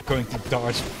 I was going to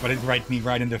dodge, but it right me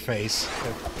right in the face.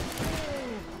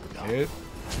 Good.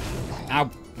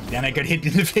 Ow. Then I got hit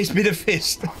in the face with a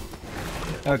fist.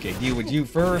 Okay, deal with you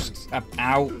first. Up,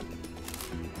 ow.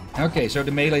 Okay, so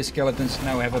the melee skeletons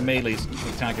now have a melee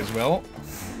attack as well.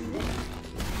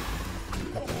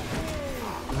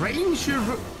 Ranger.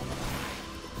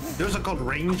 Those are called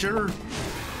Ranger.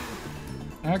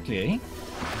 Okay.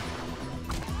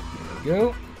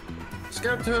 Go.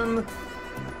 Skeleton,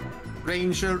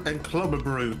 Ranger, and Club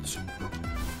Brute.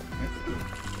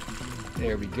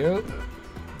 There we go.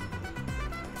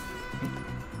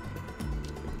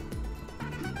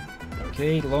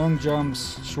 Okay, long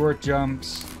jumps, short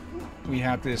jumps. We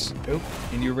had this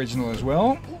in the original as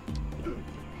well.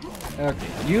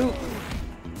 Okay, you.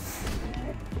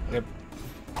 Yep.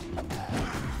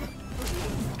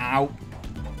 Ow.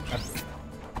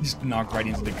 Just knocked right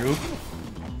into the group.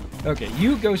 Okay,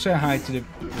 you go say hi to the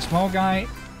small guy.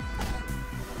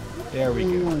 There we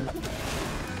go.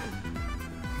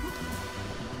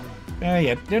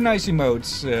 Yeah, they're nice emotes,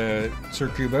 Sir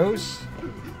Kubos.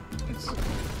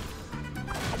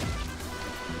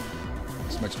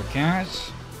 It's much for cash.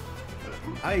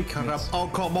 I can't have. Oh,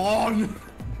 come on!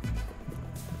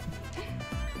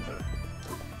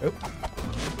 Oh.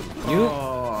 You?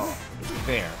 Oh.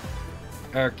 There.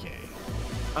 Okay.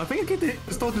 I think I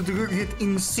started to get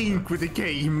in sync with the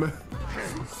game.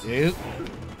 You.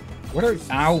 What are...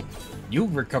 Ow. You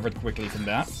recovered quickly from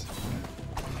that.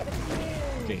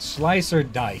 Okay, slicer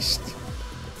diced.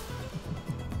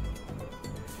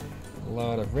 A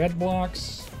lot of red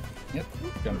blocks. Yep,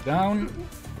 jump down.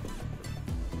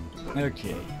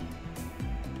 Okay.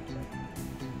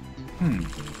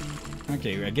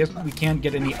 Okay, I guess we can't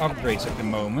get any upgrades at the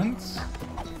moment.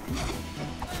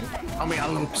 I mean, I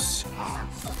looks.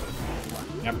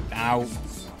 Yep, ow.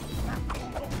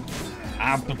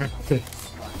 Ow.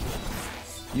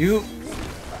 You.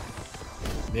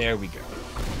 There we go.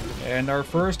 And our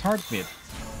first heartbeat.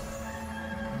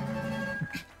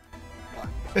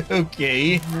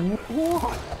 Okay.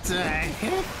 What the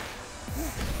heck?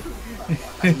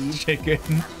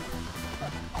 Chicken.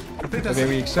 A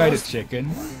very excited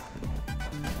chicken.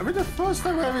 I mean, the first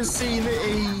time I've ever seen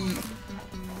a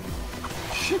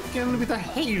chicken with a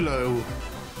halo.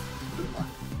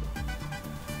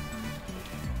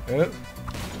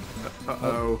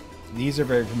 Uh-oh. These are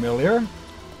very familiar.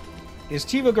 Is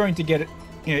Chivo going to get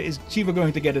is Chivo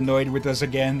going to get annoyed with us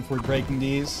again for breaking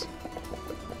these?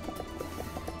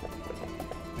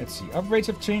 Let's see. Upgrades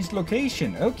have changed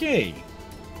location. Okay.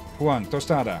 Juan,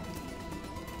 tostada.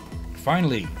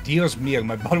 Finally. Dios mío,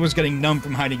 my body was getting numb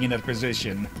from hiding in that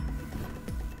position.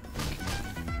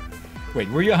 Wait,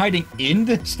 were you hiding in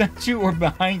the statue or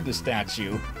behind the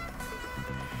statue?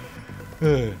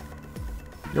 You're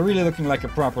really looking like a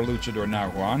proper luchador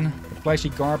now, Juan. The flashy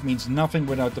garb means nothing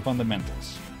without the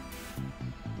fundamentals.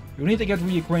 You need to get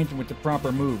reacquainted with the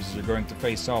proper moves as you're going to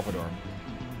face Salvador.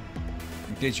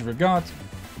 In case you forgot,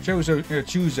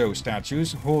 Chuzo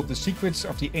statues hold the secrets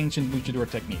of the ancient luchador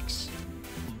techniques.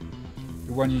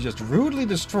 The one you just rudely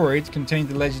destroyed contained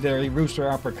the legendary Rooster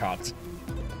Uppercut.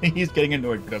 He's getting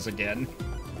annoyed with us again.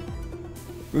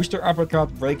 Rooster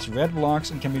Uppercut breaks red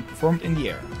blocks and can be performed in the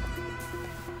air.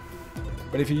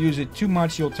 But if you use it too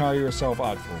much, you'll tire yourself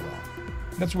out for a while.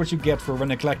 That's what you get for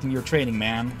neglecting your training,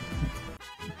 man.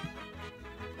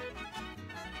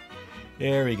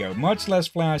 There we go. Much less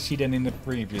flashy than in the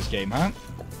previous game, huh?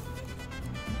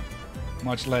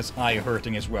 Much less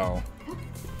eye-hurting as well.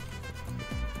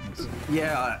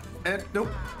 Yeah, no.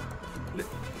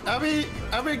 I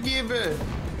will give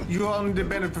you on the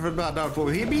benefit of the doubt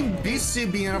for he been busy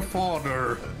being a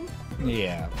father.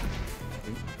 Yeah.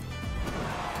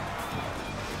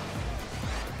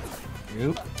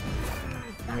 Oop.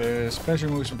 Special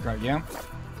moves from card, yeah.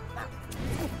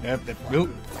 Yep, oop.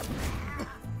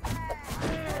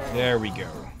 There we go.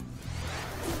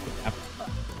 Okay,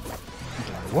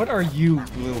 what are you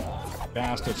little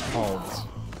bastards called?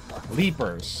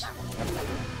 Leapers.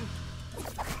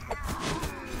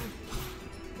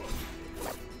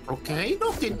 Okay,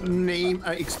 not the name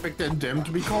I expected them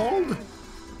to be called.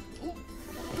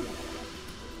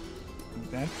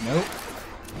 That, nope.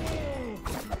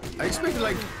 I expected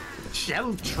like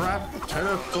shell trap,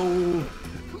 turtle,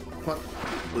 but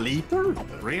leaper?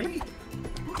 Really?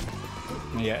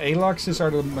 Yeah, Aloxes are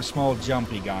the small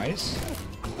jumpy guys.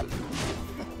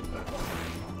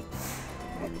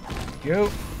 Go.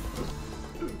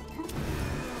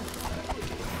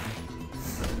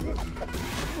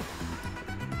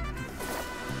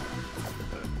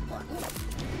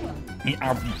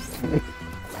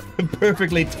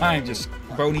 Perfectly timed, just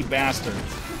bony bastard.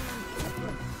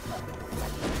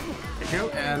 Thank you,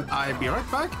 and I'll be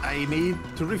right back. I need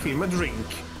to refill my drink.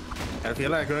 I feel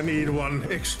like I need one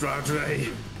extra today.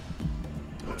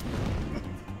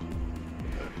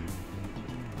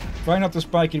 Try not to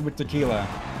spike it with tequila.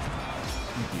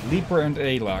 Leaper and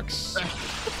Alox.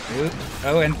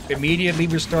 Oh, and immediately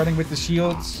we're starting with the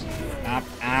shields.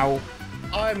 Ow.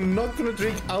 I'm not gonna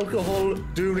drink alcohol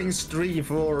during stream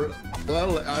for,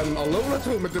 well, I'm alone at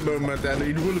home at the moment and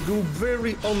it will go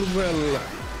very unwell.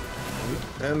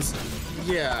 And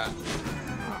yeah,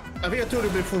 I think I told you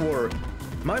before,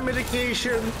 my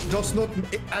medication does not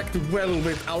act well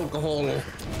with alcohol.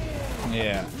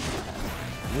 Yeah.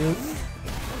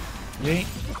 Okay.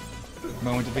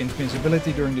 Moment of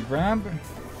invincibility during the grab.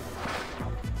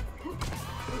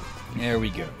 There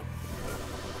we go.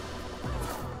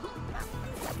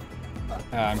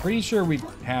 I'm pretty sure we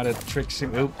had a trick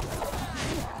sim. Oh.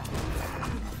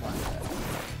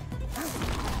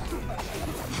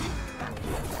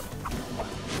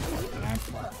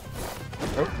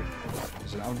 Oh,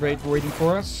 there's an upgrade waiting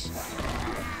for us.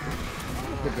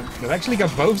 They've actually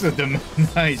got both of them.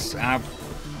 Nice.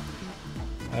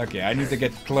 Okay, I need to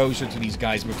get closer to these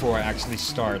guys before I actually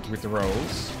start with the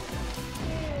rolls.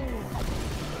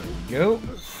 Go.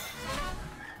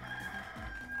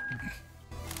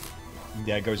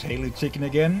 There goes Haley Chicken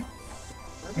again.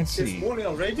 Let's see. It's morning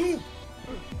already?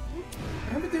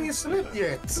 Everything is slept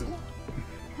yet.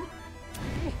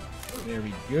 There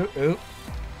we go. Oh.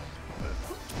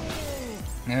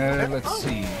 Let's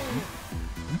see.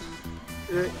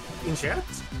 In chat?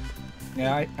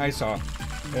 Yeah, I saw.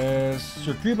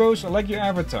 Sir Kubos, I like your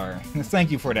avatar.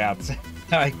 Thank you for that.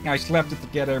 I slapped it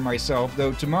together myself,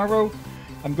 though tomorrow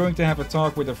I'm going to have a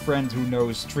talk with a friend who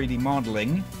knows 3D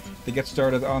modeling to get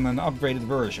started on an upgraded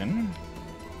version.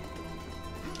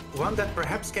 One that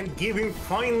perhaps can give him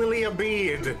finally a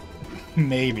beard.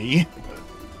 Maybe.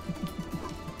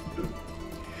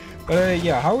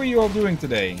 Yeah, how are you all doing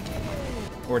today?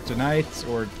 Or tonight,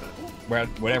 or well,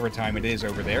 whatever time it is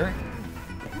over there.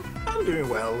 I'm doing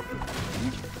well.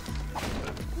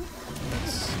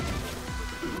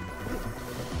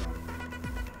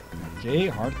 Okay,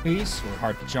 heart piece, or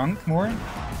heart chunk more.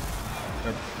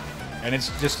 And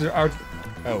it's just our...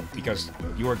 Oh, because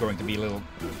you are going to be a little...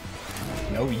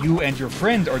 No, you and your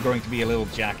friend are going to be a little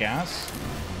jackass.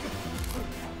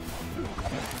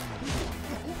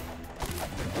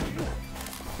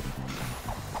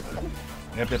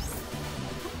 Yep. There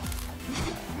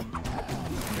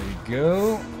we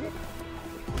go.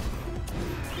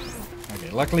 Okay,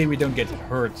 luckily we don't get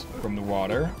hurt from the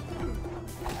water.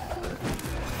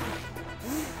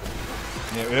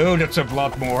 Yeah, oh, that's a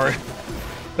lot more.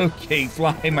 Okay,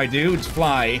 fly, my dudes,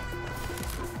 fly.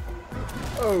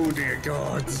 Oh dear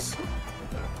gods.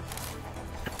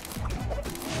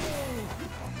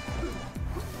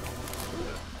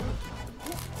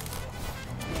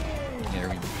 There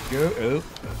we go. Oh.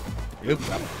 Oop.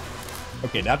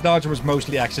 Okay, that dodge was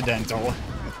mostly accidental.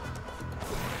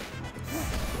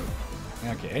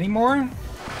 Okay, any more?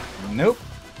 Nope.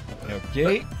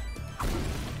 Okay.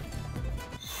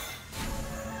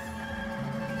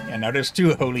 And now there's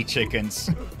 2 holy chickens.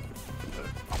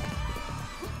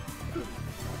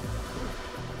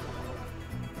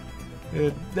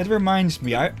 That reminds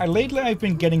me, lately I've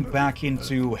been getting back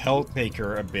into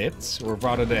Helltaker a bit, or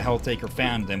rather the Helltaker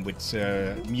fandom with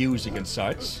music and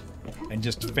such, and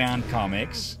just fan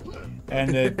comics.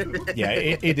 And yeah,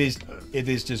 it is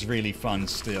just really fun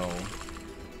still.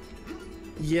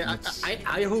 Yeah,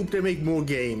 I hope they make more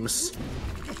games.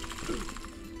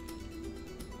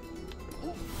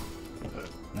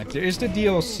 Like, there is the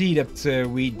DLC that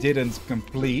we didn't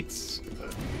complete,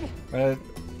 but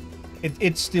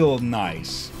it's still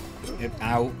nice.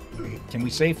 Ow. Can we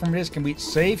save from this? Can we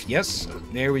save? Yes.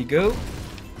 There we go.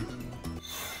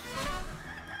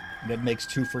 That makes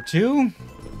 2 for 2.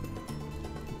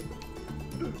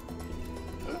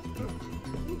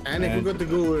 And if you got to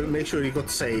go, make sure you got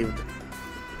saved.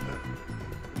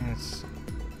 Yes.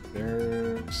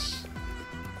 There's...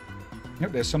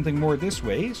 Yep, there's something more this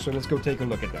way, so let's go take a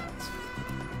look at that.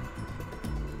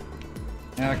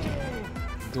 Okay.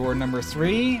 Door number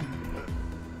 3.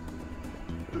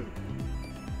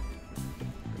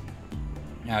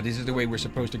 Now, this is the way we're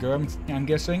supposed to go, I'm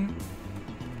guessing.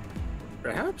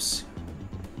 Perhaps?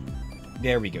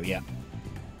 There we go, yeah.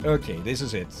 Okay, this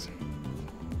is it.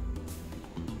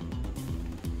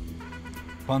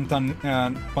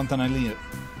 Pantanillo.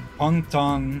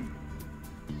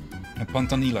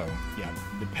 Pantanillo. Yeah,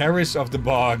 the Paris of the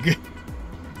Bog.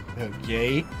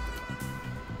 Okay.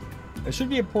 There should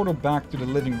be a portal back to the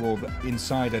living world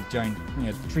inside that giant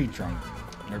tree trunk.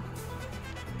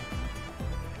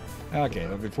 Okay,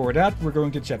 but before that, we're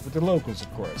going to chat with the locals,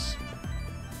 of course.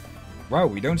 Wow,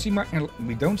 we don't see a lot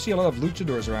of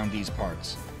luchadors around these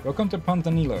parts. Welcome to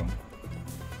Pantanillo.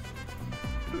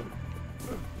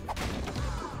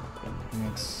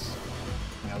 That's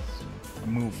a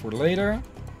move for later.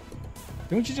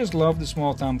 Don't you just love the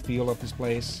small town feel of this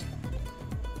place?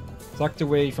 Tucked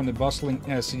away from the bustling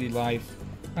city life.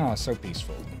 Ah, so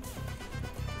peaceful.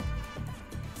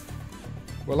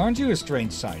 Well, aren't you a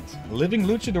strange sight? A living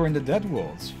luchador in the dead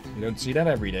world. You don't see that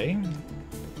every day.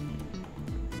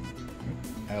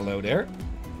 Hello there.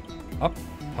 Up,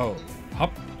 ho,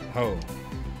 hop, ho.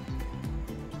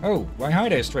 Oh, why hi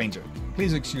there, stranger.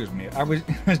 Please excuse me. I was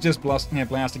just blasting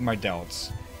my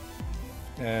delts.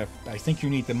 I think you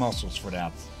need the muscles for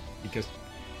that, because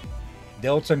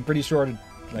delts, I'm pretty sure, are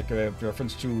like a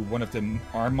reference to one of the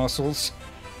arm muscles.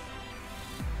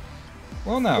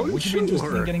 Well, now, would you be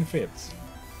interested in getting fit?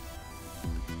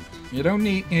 You don't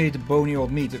need bony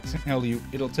old me to tell you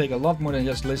it'll take a lot more than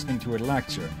just listening to a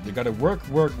lecture. You gotta work,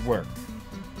 work, work.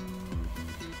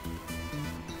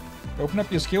 Open up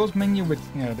your skills menu with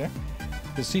there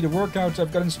to see the workouts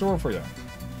I've got in store for you.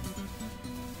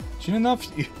 Soon enough,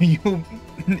 you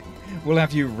will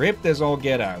have you ripped as all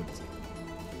get out.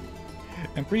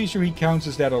 I'm pretty sure he counts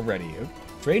as that already.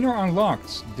 Trainer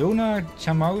unlocked. Dona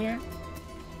Chamoya?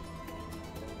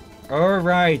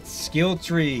 Alright, skill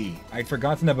tree. I'd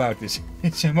forgotten about this.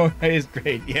 Chamoya is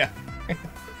great, yeah.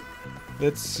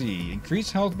 Let's see.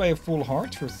 Increase health by a full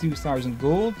heart for 2,000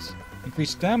 gold.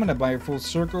 Increase stamina by a full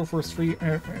circle for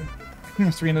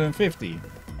 350.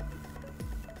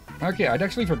 Okay, I'd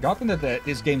actually forgotten that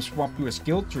this game swapped to a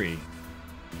skill tree.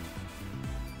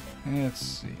 Let's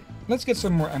see. Let's get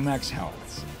some more max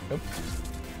health. Oh.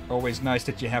 Always nice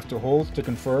that you have to hold to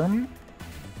confirm.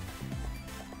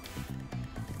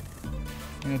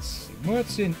 Let's see.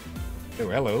 What's in... Oh,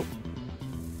 hello.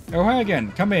 Oh, hi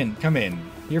again. Come in, come in.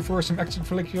 Here for some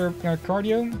extracurricular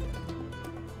cardio?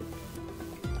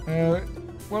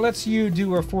 Well, let's you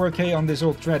do a 4K on this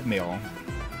old treadmill.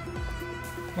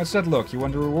 What's that look? You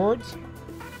want a reward?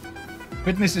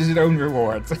 Fitness is its own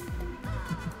reward.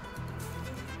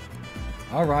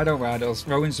 Alright, I'll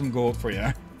throw in some gold for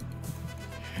you.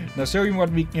 Now show me what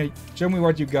show me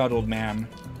what you got, old man.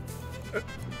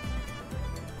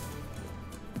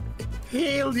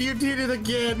 Hell, you did it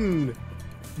again!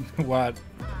 What?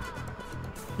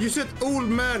 You said old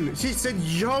man, she said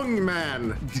young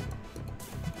man!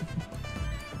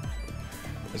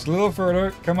 Just a little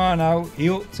further. Come on now.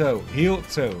 Heel toe. Heel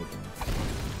toe.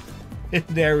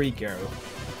 There we go.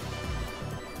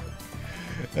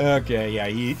 Okay,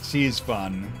 yeah, she's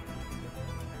fun.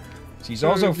 She's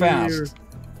also fast.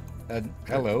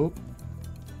 Hello.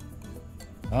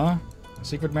 Huh?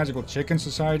 Secret Magical Chicken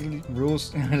Society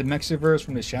rules the Mexiverse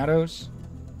from the shadows?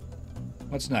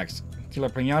 What's next? Killer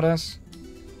Piñatas?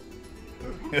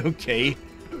 Okay.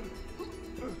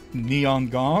 Neon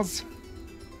gauze?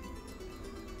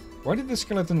 Why did the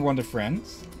skeleton want a friend?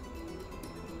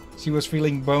 She was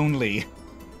feeling bonely.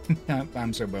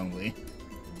 I'm so bonely.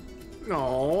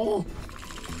 No.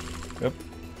 Yep.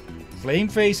 Flame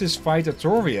Faces fight a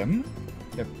Torium?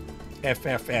 Yep.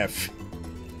 FFF.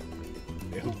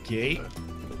 Okay.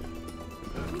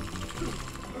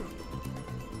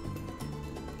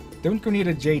 Don't go near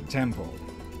the Jade Temple.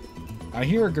 I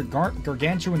hear a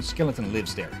gargantuan skeleton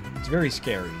lives there. It's very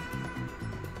scary.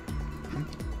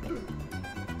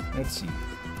 Let's see.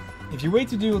 If you wait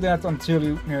to do that until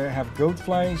you have goat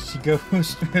fly, she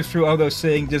goes through all those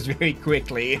saying just very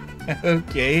quickly.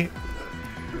 Okay.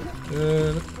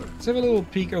 Let's have a little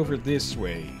peek over this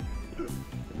way.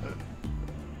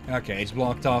 Okay, it's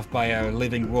blocked off by a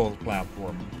living world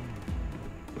platform.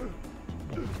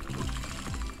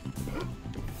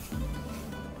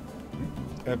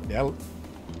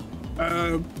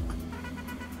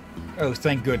 Oh,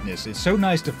 thank goodness. It's so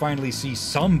nice to finally see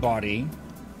somebody.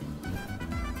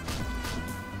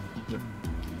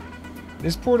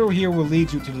 This portal here will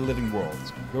lead you to the living world.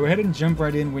 Go ahead and jump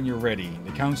right in when you're ready.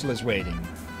 The council is waiting.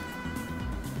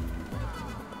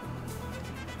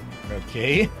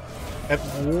 Okay.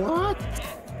 What?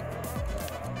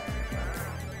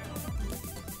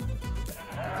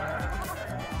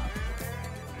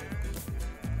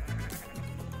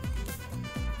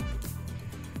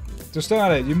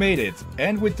 Tostada, you made it.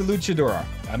 And with the luchador.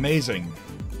 Amazing.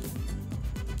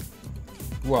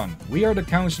 1. We are the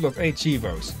Council of 8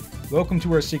 Chivos. Welcome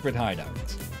to our secret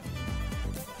hideout.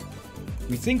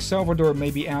 We think Salvador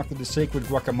may be after the sacred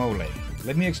guacamole.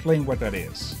 Let me explain what that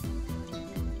is.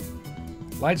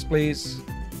 Lights, please.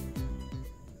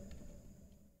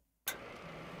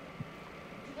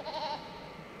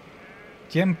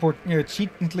 Tiempo,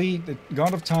 the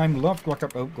god of time, loved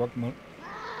guacamole.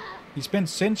 He spent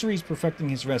centuries perfecting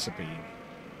his recipe.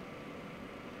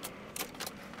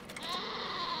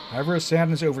 However,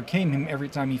 sadness overcame him every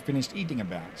time he finished eating a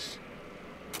batch.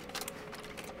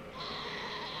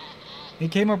 He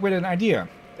came up with an idea,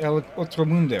 El Otro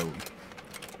Mundo. I'm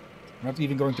not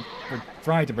even going to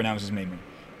try to pronounce his name.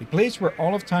 The place where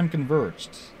all of time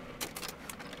converged.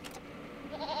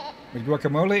 With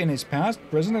guacamole in his past,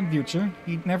 present and future,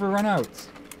 he'd never run out.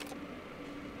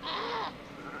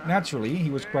 Naturally,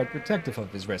 he was quite protective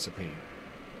of his recipe.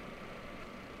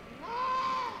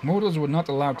 Mortals were not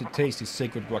allowed to taste his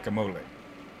sacred guacamole.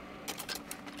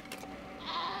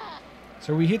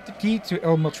 So we hid the key to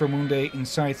El Motromunde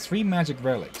inside 3 magic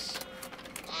relics.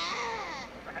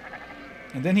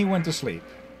 And then he went to sleep.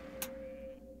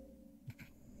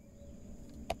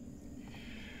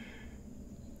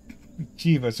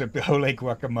 Chivas of the holy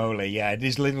guacamole. Yeah, it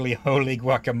is literally holy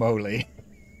guacamole.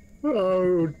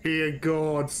 Oh dear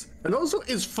gods. And also,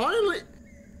 it's finally...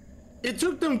 It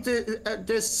took them to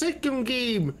the second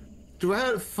game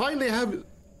to finally have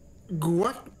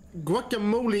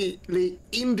guacamole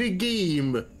in the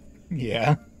game.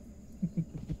 Yeah.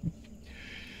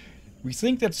 We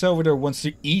think that Salvador wants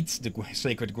to eat the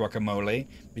sacred guacamole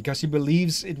because he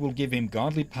believes it will give him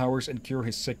godly powers and cure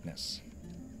his sickness.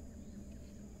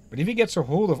 But if he gets a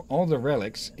hold of all the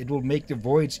relics, it will make the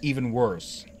voids even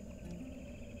worse.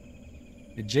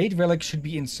 The Jade relic should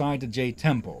be inside the Jade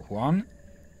Temple. Juan,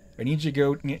 I need you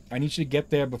to get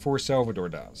there before Salvador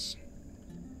does.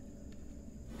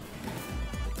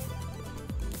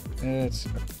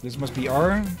 This must be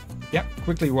R. Yep,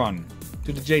 quickly run.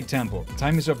 To the Jade Temple.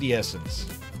 Time is of the essence.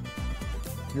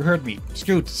 You heard me.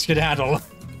 Skedaddle.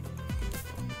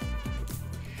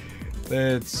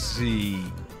 Let's see.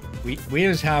 We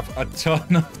just have a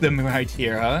ton of them right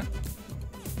here, huh?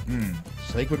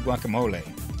 Sacred guacamole.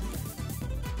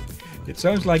 It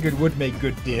sounds like it would make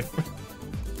good dip.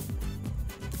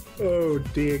 Oh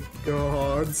dear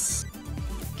gods.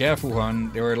 Careful,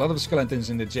 hon. There are a lot of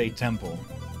skeletons in the Jade Temple.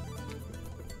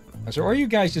 So are you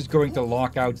guys just going to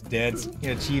lock out dead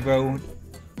Chivo?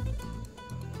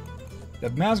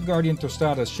 That masked guardian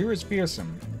Tostada sure is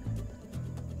fearsome.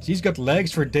 She's got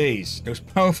legs for days. Those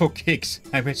powerful kicks.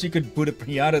 I bet she could put a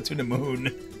pinata to the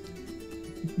moon.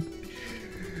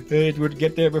 It would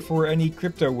get there before any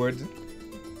crypto would.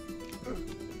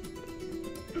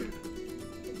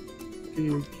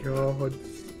 Oh god.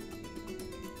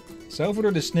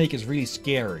 Salvador the Snake is really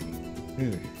scary.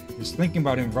 Ugh. Just thinking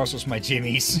about him rustles my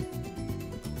jimmies.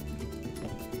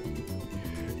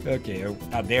 Okay,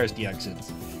 there's the exit.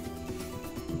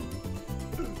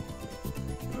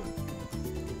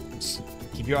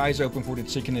 Keep your eyes open for the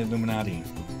chicken Illuminati.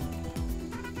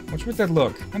 What's with that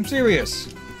look? I'm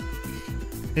serious!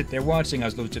 They're watching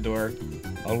us, Luchador.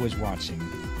 Always watching.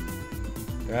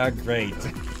 Ah, great.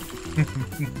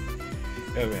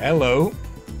 Oh, hello.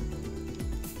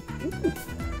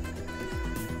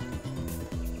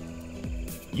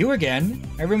 You again?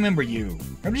 I remember you.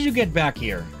 How did you get back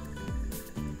here?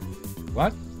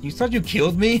 What? You thought you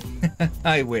killed me?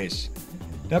 I wish.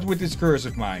 Not with this curse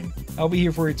of mine. I'll be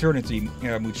here for eternity,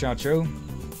 muchacho.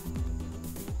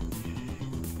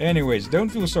 Anyways, don't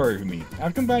feel sorry for me.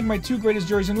 I've combined my two greatest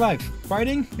joys in life.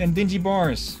 Fighting and dingy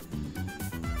bars.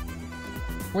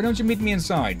 Why don't you meet me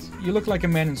inside? You look like a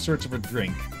man in search of a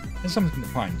drink. And something to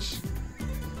punch.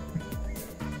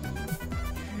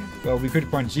 Well, we could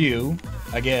punch you.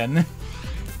 Again.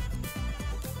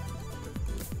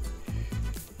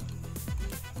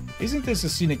 Isn't this a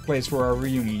scenic place for our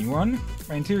reunion, Yuan?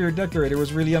 My interior decorator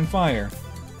was really on fire.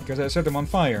 Because I set him on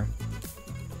fire.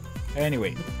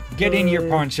 Anyway, get in your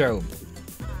poncho.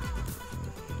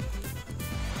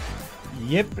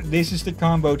 Yep, this is the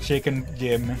combo chicken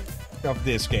gym of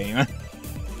this game.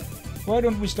 Why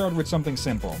don't we start with something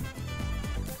simple?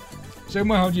 Show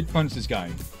me how you'd punch this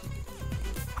guy.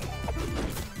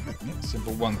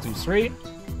 Simple 1, 2, 3.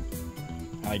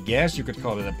 I guess you could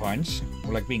call it a punch.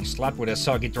 More like being slapped with a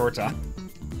soggy torta.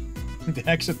 The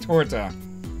hexa torta.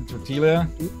 Tortilla.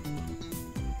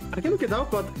 I can look it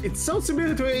up, but it sounds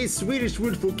similar to a Swedish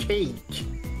word for cake.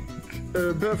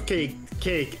 Birth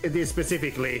cake, this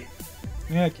specifically.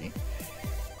 Okay.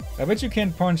 I bet you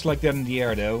can't punch like that in the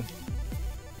air, though.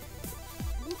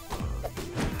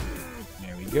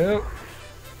 There we go.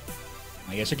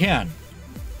 I guess you can.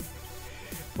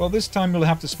 Well, this time you'll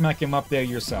have to smack him up there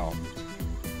yourself.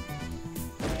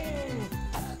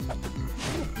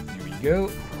 There we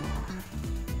go.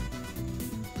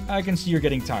 I can see you're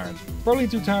getting tired. Probably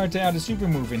too tired to add a super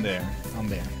move in there. On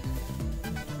there.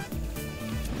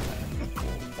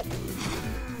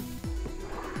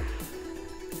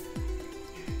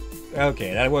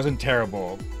 Okay, that wasn't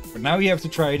terrible. But now you have to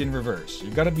try it in reverse.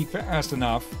 You've got to be fast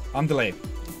enough. On delay.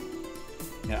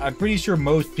 Yeah, I'm pretty sure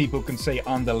most people can say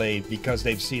on delay because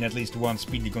they've seen at least one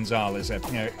Speedy Gonzales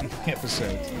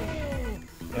episode.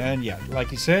 And yeah,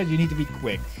 like you said, you need to be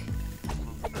quick.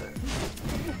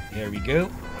 There we go.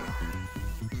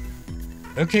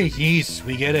 Okay, jeez,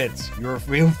 we get it. You're a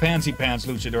real fancy pants,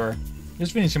 Luchador.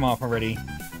 Just finish him off already.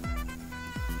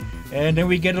 And then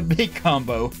we get a big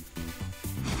combo.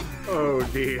 Oh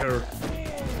dear.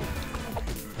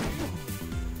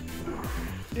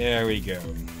 There we go.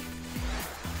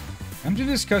 I'm too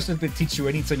disgusted to teach you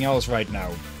anything else right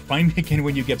now. Find again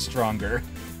when you get stronger.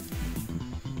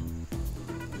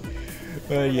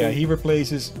 But yeah, he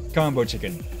replaces combo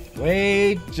chicken.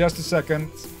 Wait just a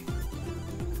second.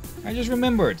 I just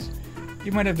remembered.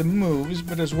 You might have the moves,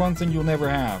 but there's one thing you'll never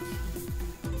have.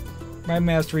 My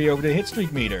mastery over the hit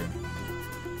streak meter.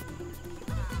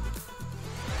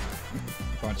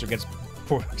 Poncho gets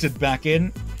forced back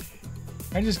in.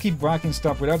 I just keep rocking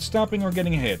stuff without stopping or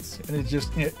getting hits, and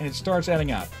it starts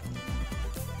adding up.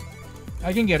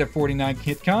 I can get a 49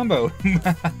 hit combo.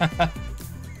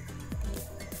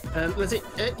 Let's see.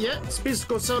 Yeah, Speedy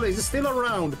Gonzales is still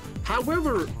around.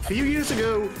 However, a few years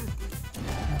ago,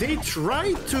 they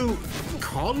tried to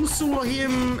console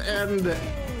him and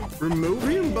remove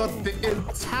him, but the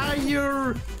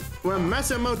entire, well,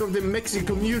 massive amount of the Mexican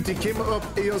community came up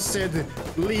and just said,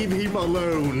 "Leave him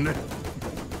alone."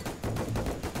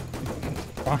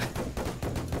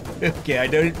 Okay, I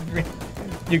don't...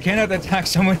 You cannot attack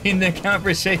someone in the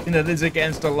conversation that is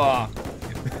against the law.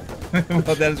 Well,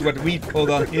 that is what we pulled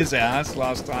on his ass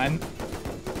last time.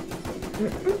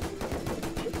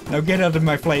 Now get out of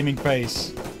my flaming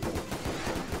face.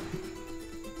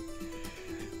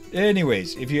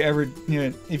 Anyways, if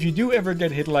you do ever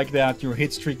get hit like that, your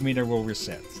hit streak meter will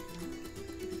reset.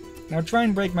 Now try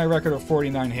and break my record of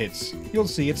 49 hits. You'll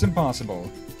see it's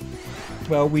impossible.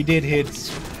 Well, we did hit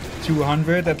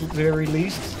 200 at the very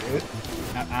least.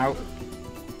 Ow.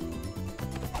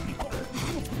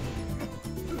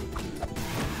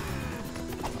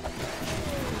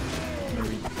 There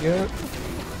we go.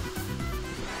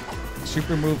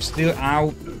 super move still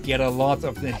get a lot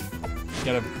of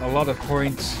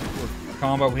points for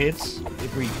combo hits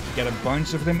if we get a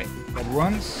bunch of them at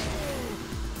once.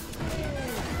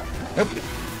 Nope.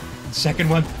 The second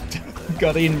one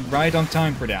got in right on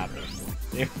time for that.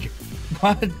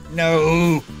 What?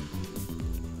 No!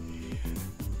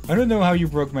 I don't know how you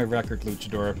broke my record,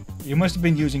 Luchador. You must have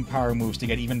been using power moves to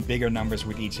get even bigger numbers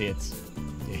with each hit.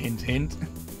 Hint, hint.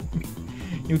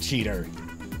 You cheater.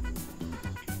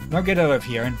 Now get out of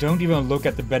here and don't even look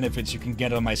at the benefits you can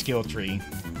get on my skill tree.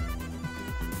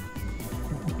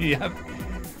 Yep.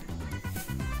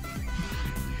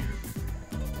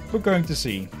 We're going to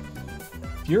see.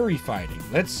 Fury fighting.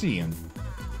 Let's see him.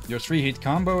 Your 3-hit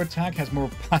combo attack has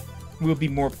will be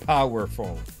more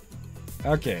powerful.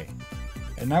 Okay.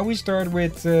 And now we start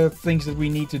with things that we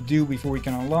need to do before we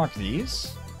can unlock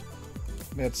these.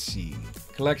 Let's see.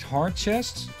 Collect heart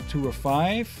chests, 2 of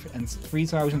 5, and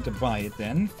 3,000 to buy it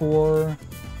then. For...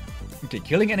 Okay,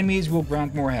 killing enemies will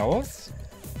grant more health.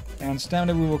 And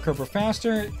stamina we will cover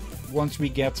faster once we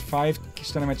get 5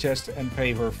 stamina chests and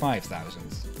pay her 5,000.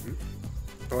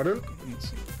 Pardon?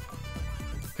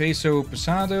 Peso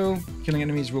Pesado. Killing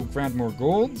enemies will grant more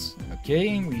gold.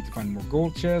 Okay, we need to find more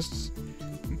gold chests.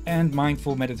 And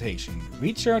mindful meditation.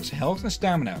 Recharge health and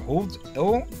stamina. Hold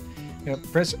L.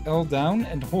 Press L down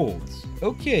and hold.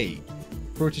 Okay.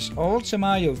 Purchase all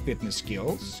Chamayo fitness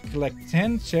skills. Collect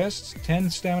 10 chests, 10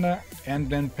 stamina, and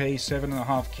then pay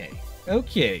 7.5k.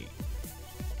 Okay.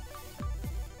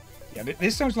 Yeah,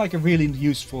 this sounds like a really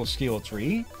useful skill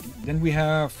tree. Then we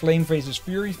have Flame Phases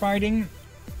Fury Fighting.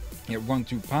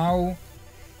 1-2 POW.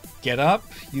 Get up.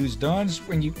 Use dodge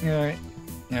when you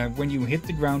hit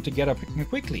the ground to get up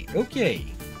quickly. Okay.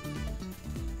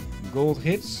 Gold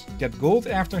hits. Get gold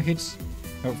after hits.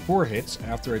 4 hits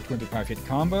after a 25-hit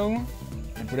combo.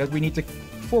 And for that we need to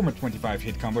form a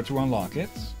 25-hit combo to unlock it.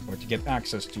 Or to get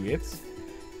access to it.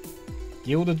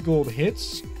 Gilded gold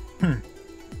hits.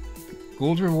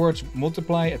 Gold rewards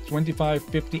multiply at 25,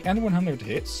 50 and 100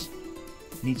 hits.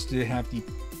 Needs to have the...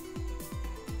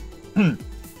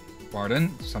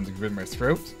 Pardon, something with my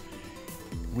throat.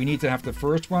 We need to have the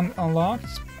first one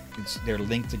unlocked. They're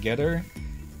linked together.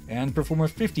 And perform a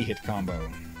 50-hit combo.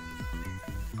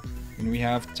 And we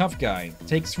have Tough Guy.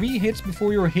 Take 3 hits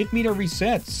before your hit meter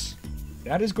resets.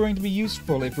 That is going to be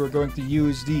useful if we're going to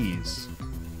use these.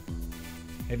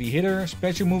 Heavy Hitter.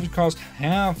 Special moves cost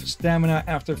half stamina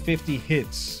after 50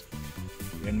 hits.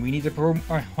 And we need to perform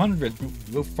 5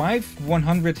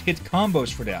 100 hit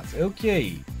combos for that.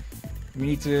 Okay. We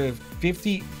need to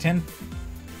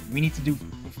we need to do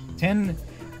 10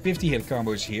 50-hit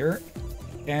combos here.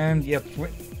 And yeah,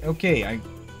 okay,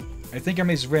 I think I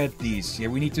misread these. Yeah,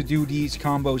 we need to do these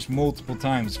combos multiple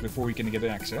times before we can get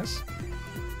access.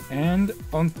 And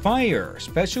on fire,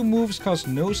 special moves cost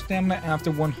no stamina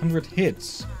after 100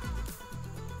 hits.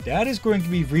 That is going to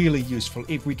be really useful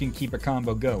if we can keep a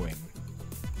combo going.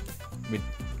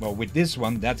 With this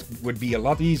one, that would be a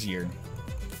lot easier.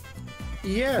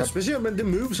 Yeah, especially when the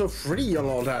moves are free and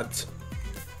all that.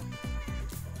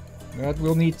 But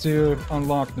we'll need to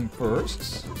unlock them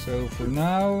first. So for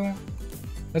now,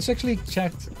 let's actually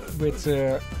chat with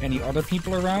any other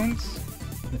people around.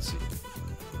 Let's see.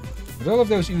 With all of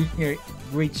those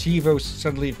great Chivos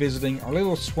suddenly visiting, our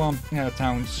little swamp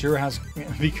town sure has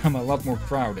become a lot more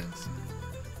crowded.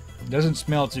 It doesn't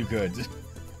smell too good.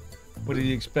 What did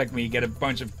you expect when you get a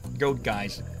bunch of goat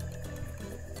guys?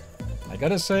 I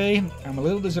gotta say, I'm a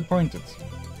little disappointed.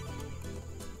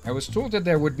 I was told that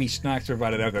there would be snacks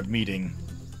provided at that meeting.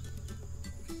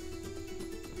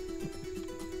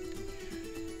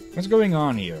 What's going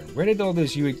on here? Where did all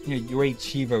those great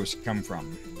Chivos come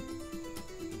from?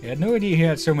 I had no idea he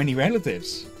had so many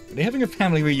relatives. Are they having a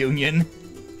family reunion?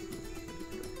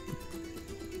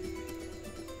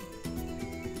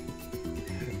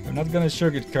 I'm not gonna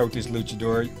sugarcoat this,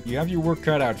 Luchador. You have your work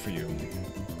cut out for you.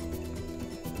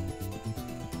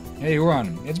 Hey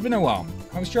Juan, it's been a while.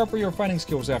 How sharp are your fighting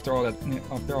skills after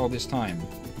all this time?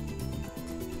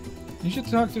 You should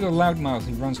talk to the loudmouth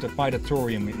who runs the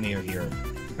fightatorium near here.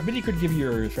 I bet he could give you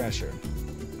a refresher.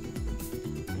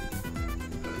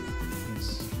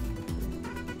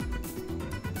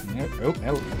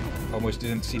 Oh, almost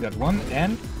didn't see that one.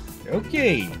 And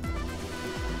okay,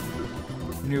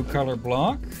 new color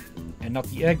block, and not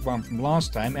the egg bomb from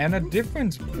last time, and a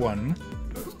different one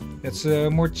that's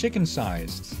more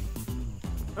chicken-sized.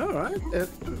 Alright,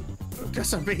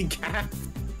 that's a big cat.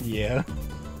 Yeah.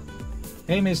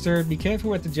 Hey mister, be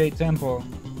careful at the Jade Temple.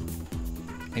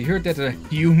 I heard that a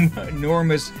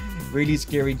enormous, really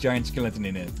scary giant skeleton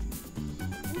in it.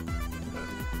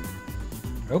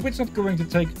 I hope it's not going to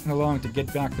take long to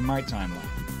get back to my timeline.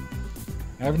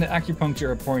 I have an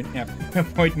acupuncture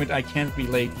appointment I can't be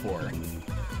late for.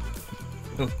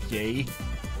 Okay.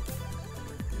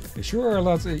 There sure are a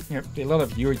lot of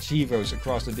Chivos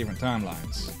across the different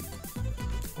timelines.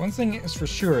 One thing is for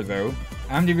sure, though.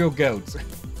 I'm the real goat.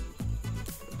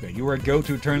 Okay, you are a goat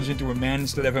who turns into a man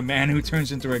instead of a man who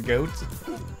turns into a goat?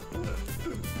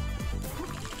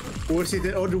 Or is it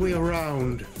the other way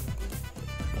around?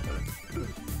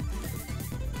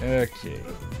 Okay.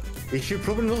 We should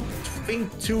probably not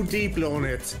think too deeply on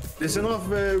it. There's enough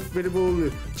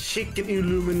available chicken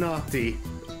Illuminati.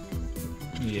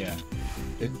 Yeah.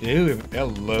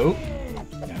 Hello.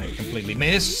 I completely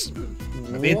miss.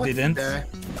 But it didn't. A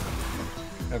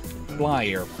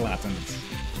flyer flattened.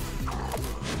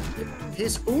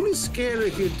 He's only scary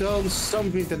if you've done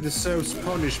something that deserves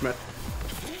punishment.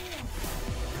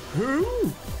 Who?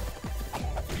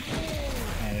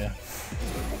 Yeah.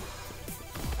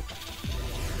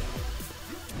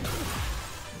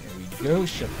 There we go.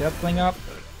 Shut that thing up.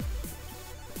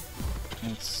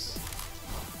 Let's...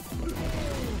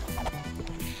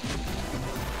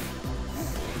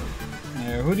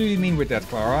 who do you mean with that,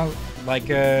 Clara? Like,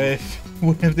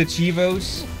 one of the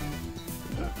Chivos?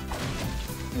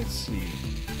 Let's see.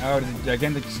 Oh, the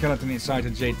gigantic skeleton inside the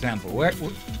Jade Temple.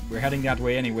 We're heading that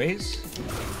way anyways.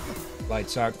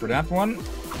 Lights out for that one.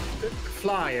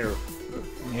 Flyer.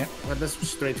 Yeah. Well, that's a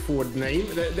straightforward name.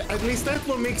 At least that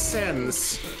one makes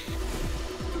sense.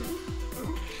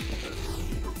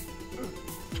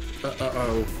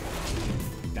 Uh-oh.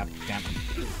 Damn.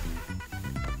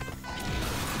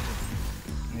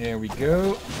 There we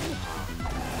go.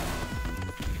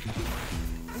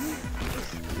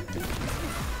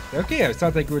 Okay, I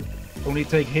thought they could only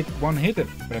take one hit,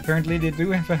 but apparently they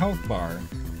do have a health bar.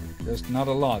 There's not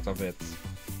a lot of it.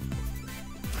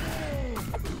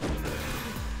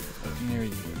 There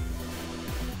you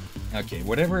go. Okay,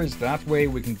 whatever is that way,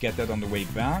 we can get that on the way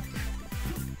back.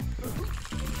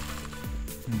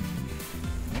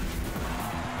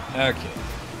 Okay.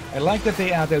 I like that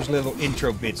they add those little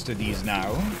intro bits to these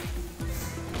now.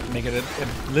 Make it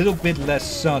a little bit less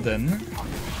sudden.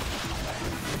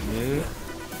 Yeah.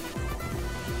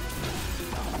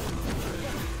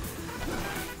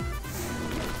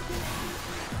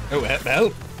 Oh,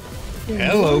 hello.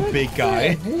 Hello, big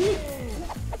guy.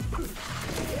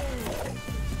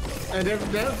 And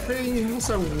that thing has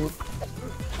a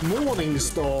morning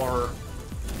star.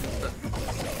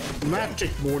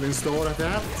 Magic morning star at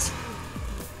that.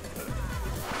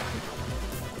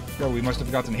 Well, we must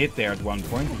have gotten hit there at one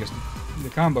point because the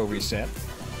combo reset.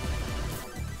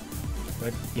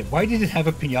 But yeah, why did it have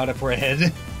a pinata for a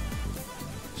head?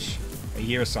 Shh, I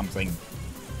hear something.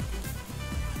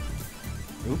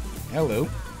 Oop, hello.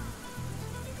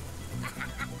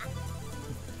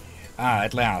 Ah,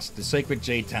 at last, the Sacred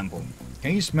Jade Temple.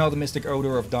 Can you smell the mystic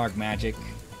odor of dark magic?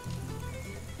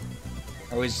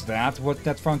 Oh, is that what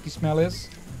that funky smell is?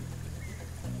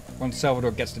 Once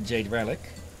Salvador gets the Jade Relic.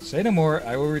 Say no more,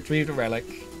 I will retrieve the relic.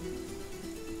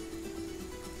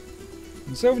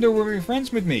 And Salvador will be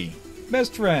friends with me.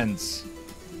 Best friends.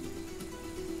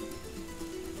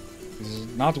 This is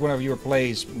not one of your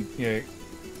plays,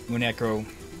 Muneko.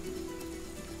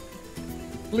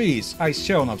 Please, I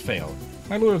shall not fail.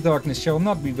 My Lord of Darkness shall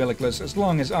not be relicless as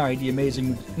long as I, the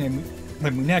amazing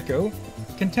Muneko,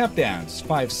 can tap dance.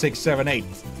 5, 6, 7, 8.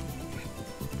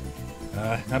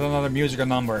 Not another musical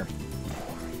number.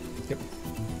 Yep.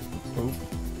 Oof.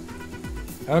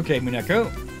 Okay,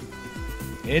 Muneko.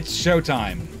 It's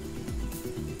showtime.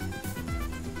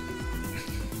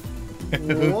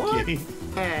 Okay.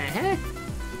 What?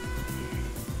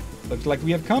 Looks like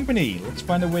we have company. Let's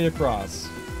find a way across.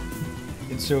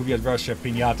 In Soviet Russia,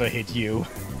 piñata hit you.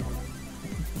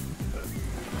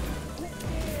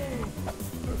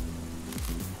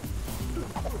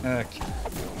 Okay.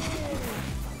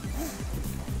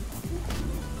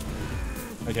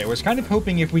 Okay, I was kind of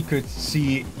hoping if we could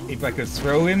see if I could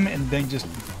throw him and then just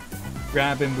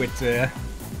grab him with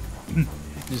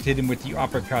just hit him with the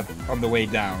uppercut on the way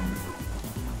down.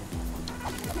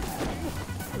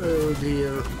 Oh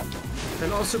dear.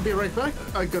 And also be right back.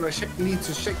 I'm gonna need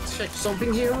to check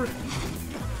something here.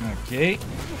 Okay.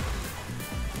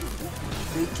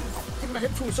 Need to get my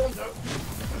headphones on.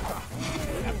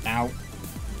 Ow.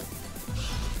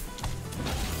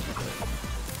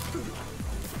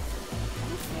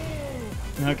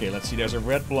 Okay, let's see. There's a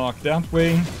red block that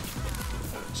way.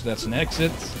 So that's an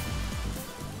exit.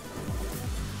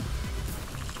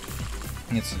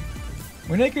 Let's see.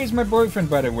 Muneko is my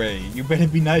boyfriend, by the way. You better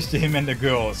be nice to him and the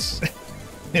girls.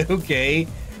 Okay.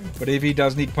 But if he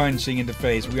does need punching in the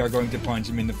face, we are going to punch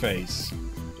him in the face.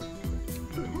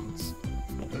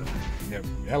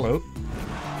 Hello.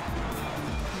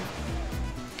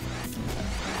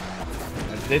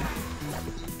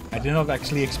 I did not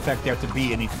actually expect there to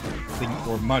be anything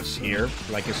or much here,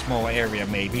 like a small area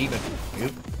maybe, but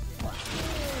oop.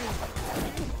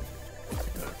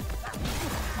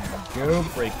 There we go,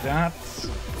 break that.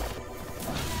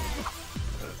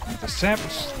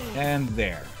 Intercept, and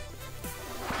there.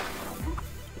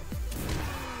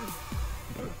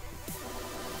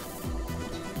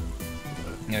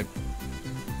 No.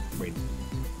 Wait.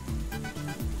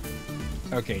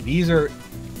 Okay,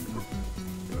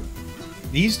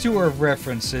 these two are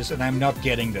references, and I'm not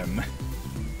getting them.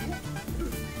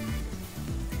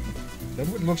 That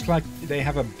looks like they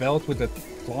have a belt with a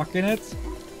clock in it.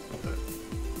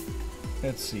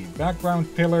 Let's see.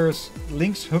 Background pillars,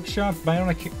 Link's hookshot,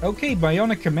 Bionic... Okay,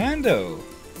 Bionic Commando!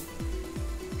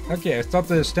 Okay, I thought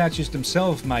the statues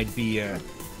themselves might be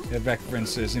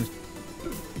references.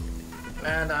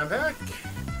 And I'm back.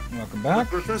 Welcome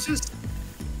back. References?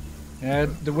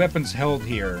 The weapons held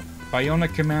here.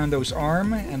 Bionic Commando's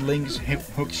arm and Link's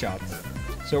hookshot.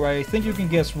 So I think you can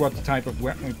guess what type of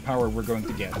weapon power we're going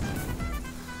to get.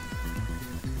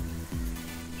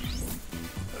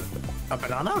 A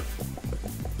banana?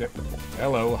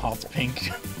 Hello, hot pink.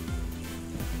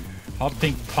 Hot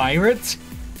pink pirate?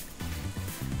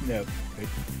 No. Wait.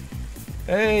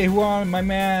 Hey, Juan, my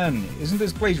man! Isn't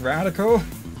this place radical?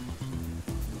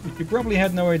 You probably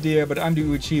had no idea, but I'm the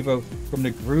Uchivo from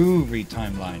the Groovy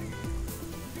timeline.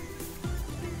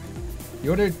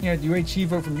 The other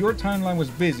Uchivo from your timeline was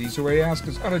busy, so I asked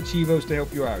us other Chivos to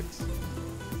help you out.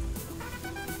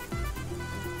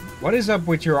 What is up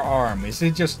with your arm? Is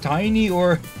it just tiny,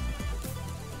 or...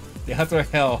 The other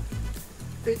hell?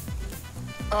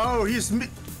 Oh, he's...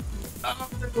 Oh,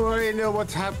 I know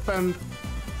what happened.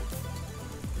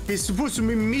 He's supposed to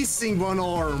be missing one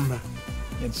arm.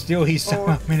 And still he's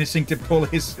somehow managing to pull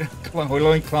his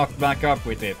loincloth back up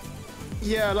with it.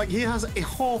 Yeah, like he has a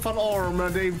half an arm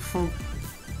and they...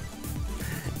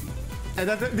 And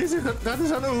that is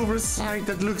an oversight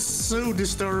that looks so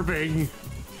disturbing.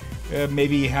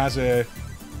 Maybe he has a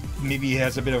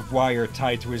bit of wire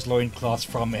tied to his loincloth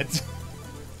from it.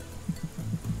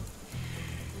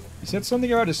 He said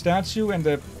something about a statue and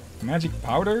the magic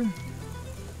powder?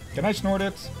 Can I snort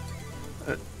it?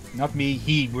 Not me,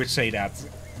 he would say that.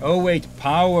 Oh wait,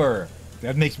 power!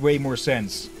 That makes way more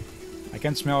sense. I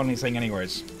can't smell anything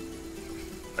anyways.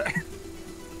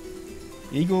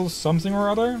 Eagles something or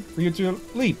other? For you to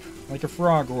leap, like a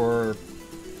frog or...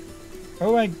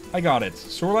 Oh, I got it.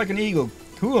 Soar like an eagle.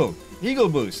 Cool. Eagle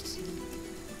boost.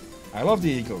 I love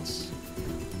the eagles.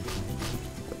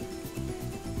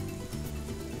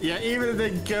 Yeah, even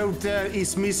the goat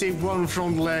is missing one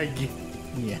front leg.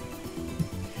 Yeah.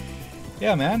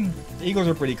 Yeah, man. The eagles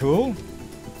are pretty cool.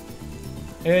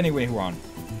 Anyway, Juan.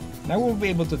 Now we'll be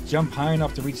able to jump high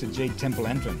enough to reach the Jade Temple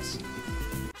entrance.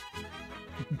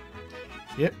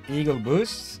 Yep, eagle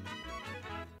boosts.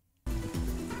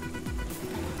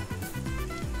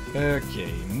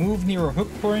 Okay, move near a hook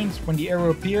point. When the arrow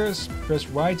appears, press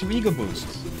Y to eagle boost.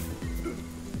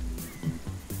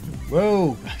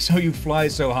 Whoa, so you fly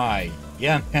so high.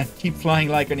 Yeah, man, keep flying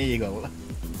like an eagle.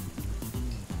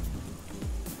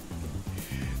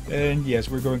 And yes,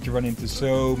 we're going to run into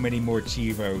so many more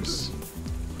Chivos.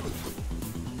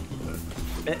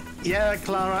 Yeah,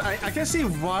 Clara, I can see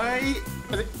why.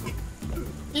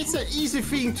 It's an easy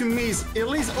thing to miss, at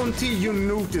least until you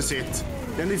notice it.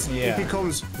 Then it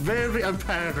becomes very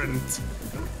apparent.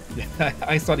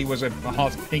 I thought he was a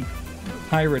hot pink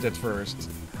pirate at first.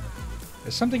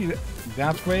 There's something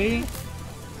that way.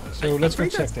 So let's go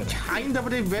check that out. Kind of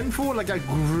what they went for, like a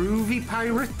groovy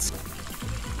pirate.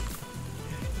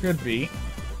 Could be.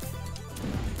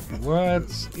 What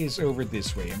is over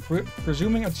this way? I'm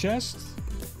presuming a chest?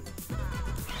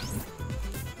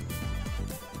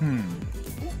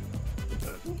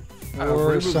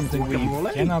 Or something we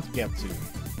cannot get to.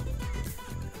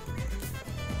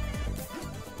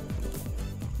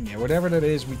 Yeah, whatever that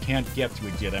is, we can't get to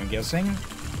it yet, I'm guessing.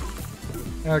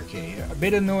 Okay, a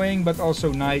bit annoying, but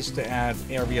also nice to add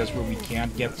areas where we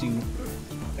can't get to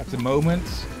at the moment.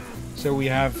 So we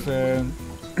have a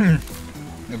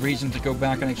reason to go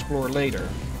back and explore later.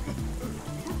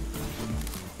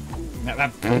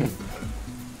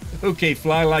 Okay,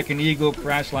 fly like an eagle,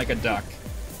 crash like a duck.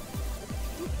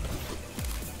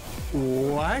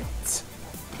 What?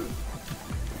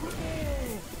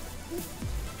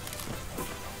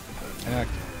 Okay,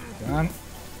 done.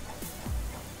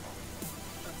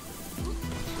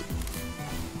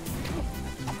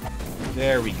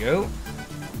 There we go.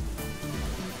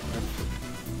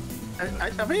 I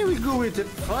think we go with it.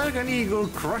 Fly like an eagle,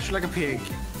 crush like a pig.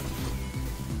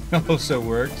 Also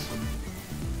works.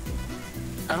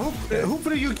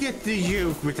 Hopefully you get the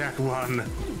yoke with that one.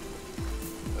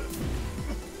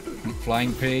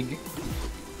 Flying pig.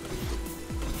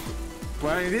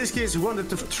 Well, in this case, we wanted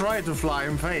to try to fly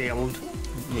and failed.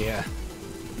 Yeah.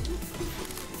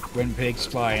 When pigs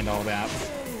fly and all that.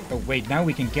 Oh wait, now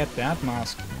we can get that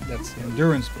mask. That's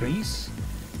endurance, please.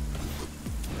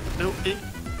 No,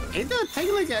 ain't that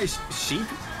thing like a sheep?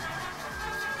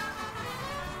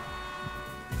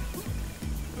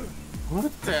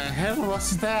 What the hell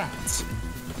was that?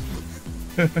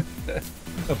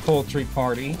 A poultry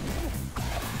party.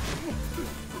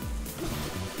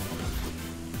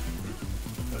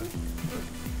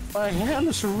 My hand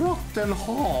is rocked in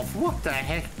half. What the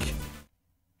heck?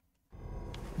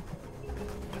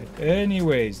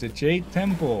 Anyways, the Jade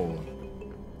Temple.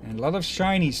 And a lot of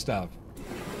shiny stuff.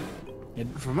 It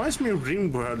reminds me of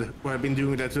Ringworld, where I've been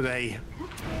doing that today.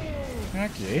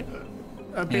 Okay.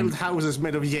 I built houses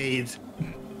made of jade.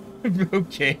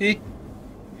 Okay.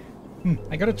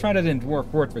 I gotta try that in Dwarf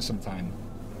Fortress sometime.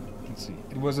 Let's see.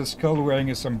 It was a skull wearing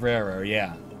a sombrero,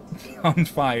 yeah. On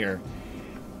fire.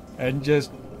 And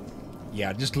just...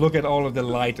 yeah, just look at all of the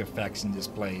light effects in this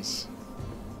place.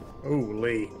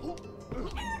 Holy.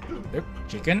 Yep,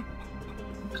 chicken.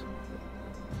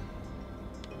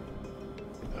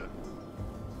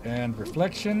 And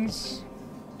reflections.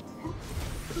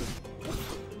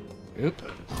 Oop.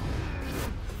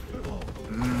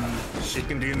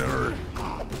 Chicken dinner.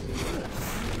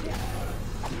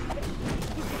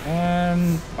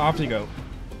 And off you go.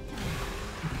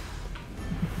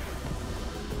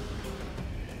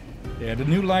 Yeah, the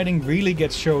new lighting really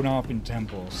gets shown off in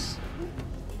temples.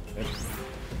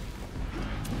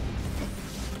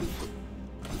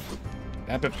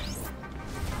 Yep.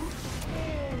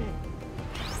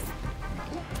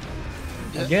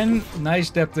 Again, nice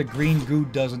that the green goo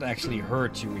doesn't actually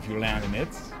hurt you if you land in it.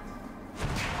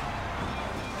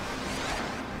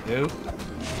 Nope.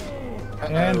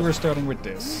 And we're starting with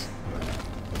this.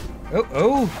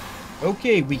 Oh!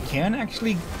 Okay, we can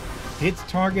actually hit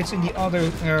targets in the other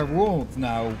world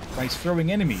now by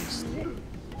throwing enemies.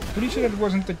 Pretty sure that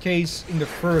wasn't the case in the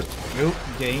first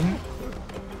game.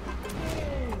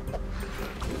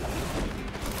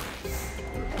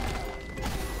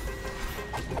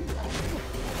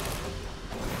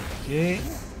 Okay.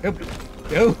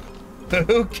 Oh!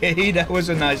 Okay, that was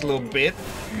a nice little bit.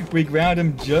 We grabbed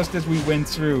him just as we went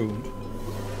through.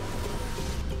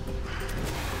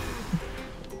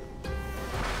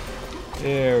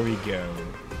 There we go.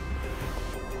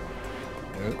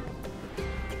 Oh.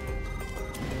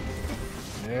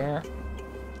 There.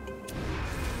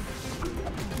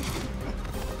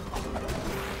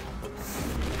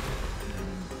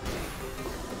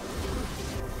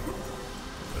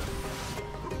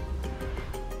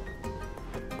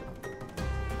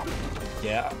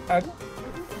 Yeah,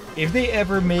 if they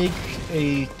ever make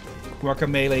a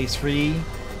Guacamelee 3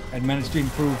 and manage to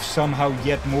improve somehow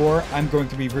yet more, I'm going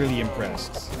to be really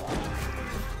impressed.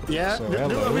 Yeah, So,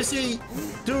 obviously,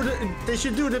 they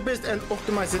should do the best and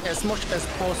optimize it as much as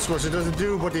possible so it doesn't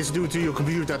do what it's doing to your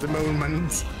computer at the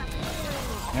moment.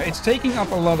 Now, it's taking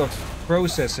up a lot of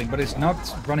processing, but it's not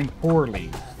running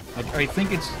poorly. I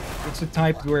think it's the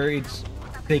type where it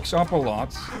takes up a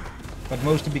lot, but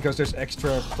mostly because there's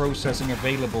extra processing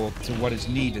available to what is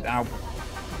needed out.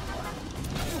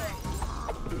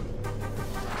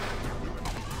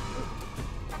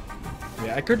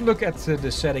 Yeah, I could look at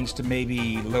the settings to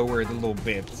maybe lower it a little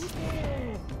bit.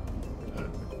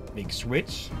 Big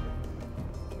switch.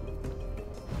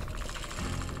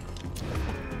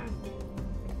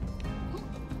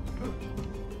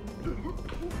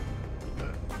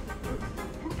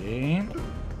 Okay.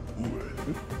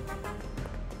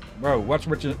 Bro, watch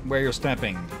where you're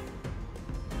stepping.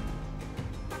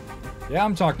 Yeah,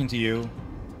 I'm talking to you.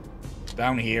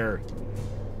 Down here.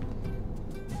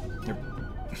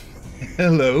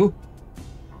 Hello?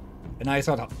 And I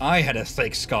thought I had a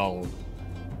thick skull.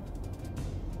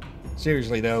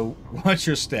 Seriously though, watch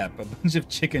your step. A bunch of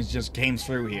chickens just came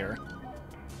through here.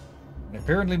 And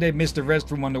apparently they missed the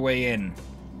restroom on the way in.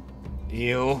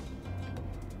 Ew.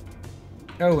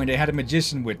 Oh, and they had a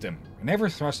magician with them. I never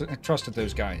trusted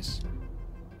those guys.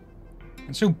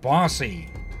 And so bossy.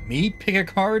 Me pick a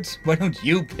card? Why don't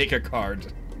you pick a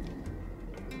card?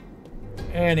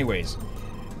 Anyways,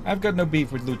 I've got no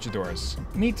beef with luchadors.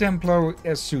 Mi templo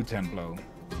es su templo.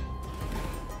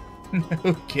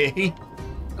 Okay.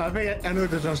 I think I know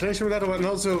the translation of that one.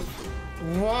 Also,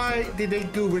 why did they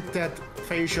go with that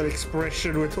facial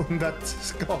expression on that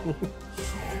skull?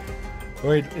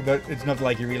 Well, it's not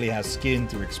like he really has skin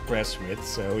to express with,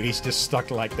 so he's just stuck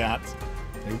like that.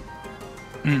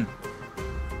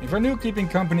 If I knew keeping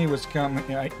company was coming,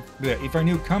 if I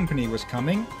knew company was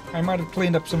coming, I might have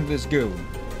cleaned up some of this goo.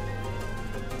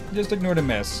 Just ignore the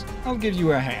mess. I'll give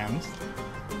you a hand.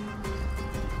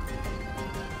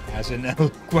 As in a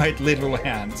quite literal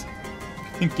hand.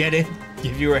 Get it?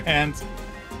 Give you a hand.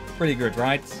 Pretty good,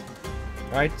 right?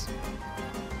 Right?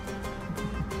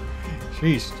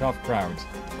 Jeez, tough crowd.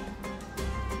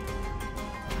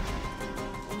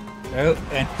 Oh,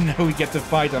 and now we get to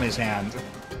fight on his hand.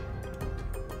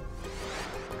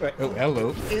 Oh,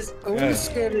 hello. It's only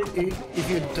scary if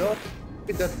you don't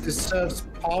that deserves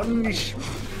punishment.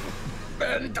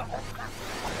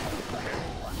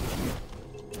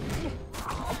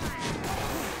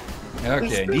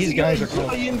 Okay, these guys are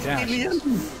called Dashers.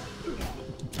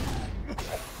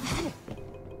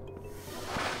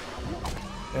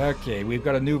 Okay, we've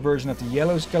got a new version of the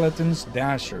yellow skeletons,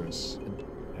 Dashers.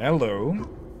 Hello.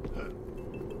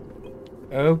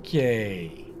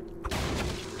 Okay.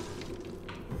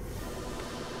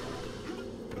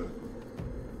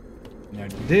 Now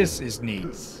this is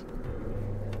neat.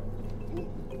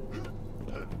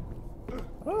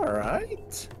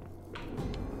 Alright.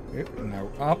 Now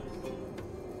up.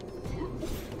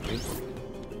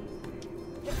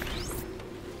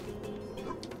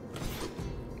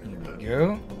 Here we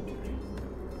go.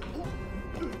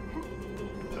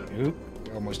 Oop,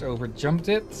 almost over jumped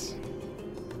it.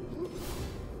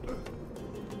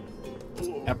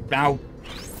 Up now.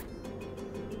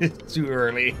 It's too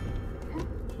early.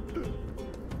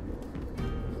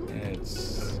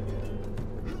 It's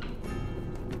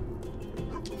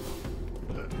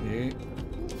okay.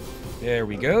 There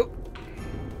we go.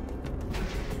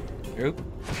 Oop.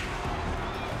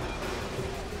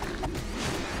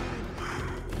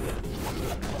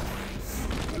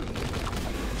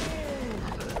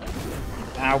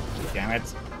 Ow, damn it.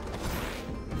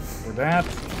 For that.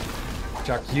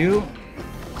 Chuck you.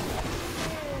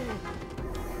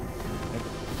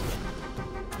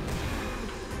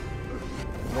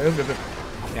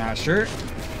 Yeah, sure.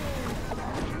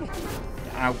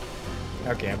 Ow.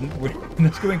 Okay, I'm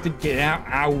not going to get out.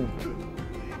 Ow.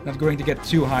 Not going to get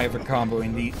too high of a combo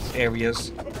in these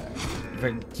areas. If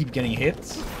I keep getting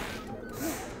hit.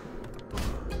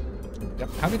 Yep,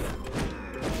 how did...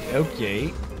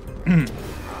 Okay.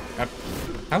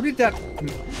 How did that...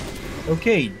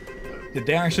 Okay. The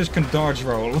Dashers can dodge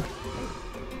roll.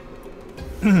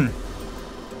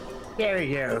 There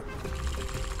you go.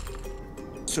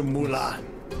 Sumula.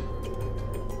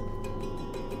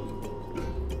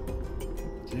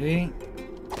 Okay.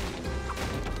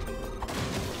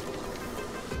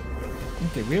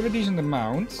 Okay, we have a decent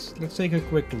amount. Let's take a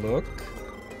quick look.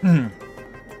 We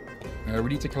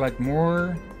need to collect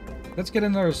more. Let's get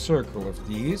another circle of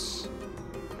these.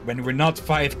 When we're not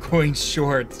 5 coins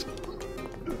short.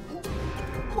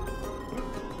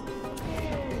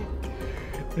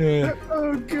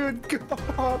 Oh, good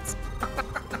God.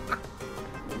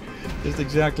 Just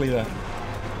exactly that.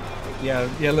 Yeah,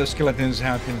 yellow skeletons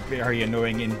have been very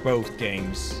annoying in both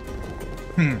games.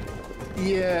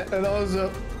 Yeah, and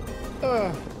also,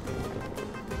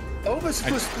 always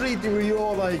frustrating when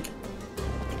you're like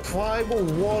 5 or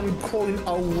 1 coin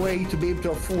away to be able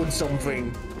to afford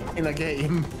something in a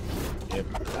game. Yep.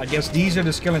 I guess these are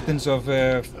the skeletons of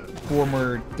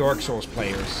former Dark Souls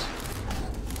players.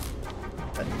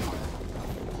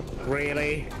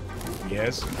 Really?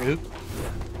 Yes. Oop.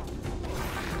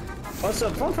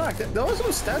 Also, fun fact, there are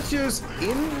some statues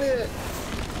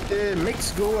in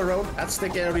Mexico around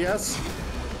Aztec areas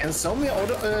and some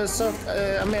other South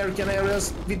American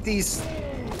areas with these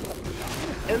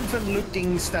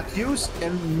elephant-looking statues,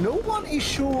 and no one is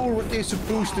sure what they're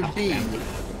supposed to be.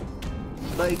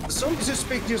 Like, some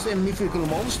suspect just a mythical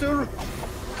monster,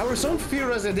 however some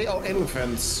theorize that they are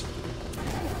elephants.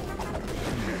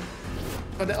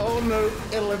 But there are no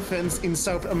elephants in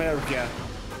South America.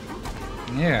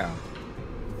 Yeah.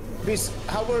 This,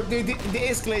 however, they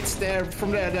escalates there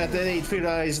from there that they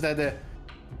theorize that,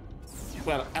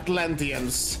 well,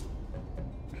 Atlanteans.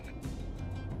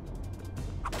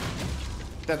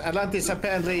 That Atlantis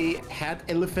apparently had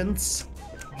elephants.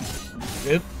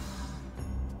 Yep.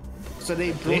 So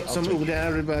they brought some over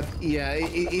there, but yeah,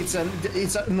 it's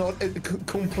not a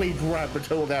complete rabbit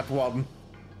hole, that one.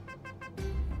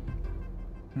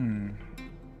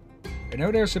 I know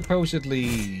there's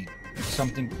supposedly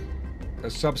something, a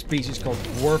subspecies called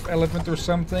dwarf elephant or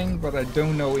something, but I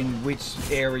don't know in which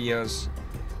areas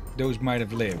those might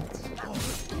have lived.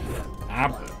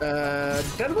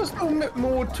 That was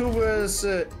more towards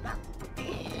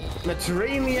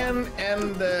Mediterranean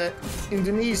and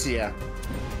Indonesia.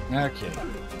 Okay.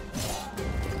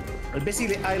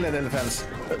 Basically island elephants.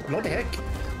 What the heck?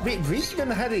 we even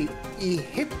had a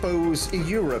hippos in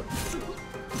Europe.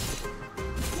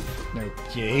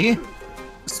 Okay.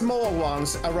 Small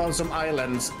ones around some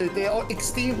islands. They are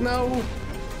extinct now,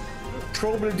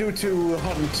 probably due to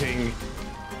hunting.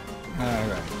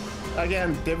 Alright.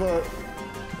 Again, they were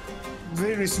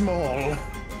very small.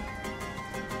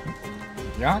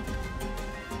 Yak.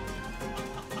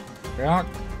 Yak.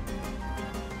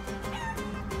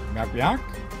 Yak, yak.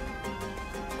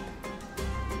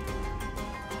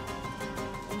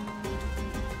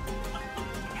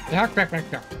 Yak, yak,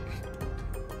 yak, yak.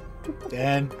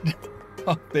 And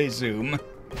off they zoom.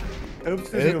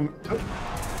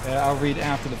 I'll read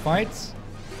after the fights.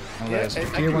 Unless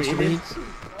Fear wants to read.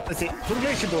 Let's see,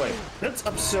 Glacier Boy, that's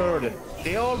absurd.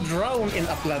 They all drown in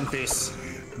Atlantis.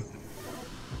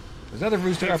 Is that a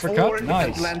rooster uppercut?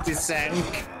 Nice. Atlantis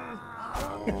sank.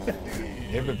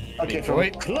 Okay, from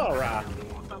boy. Clara.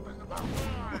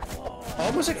 I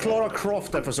almost said Clara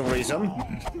Croft there for some reason.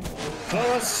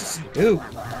 Clara's... Ooh.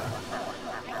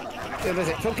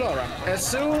 From Clara. As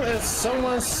soon as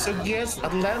someone suggests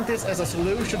Atlantis as a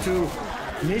solution to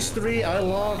mystery, I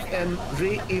love and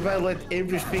re-evaluate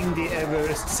everything they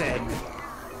ever said.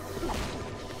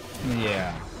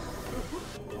 Yeah.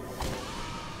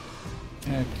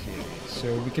 Okay,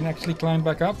 so we can actually climb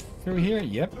back up through here?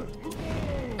 Yep.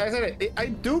 I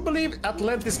do believe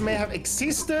Atlantis may have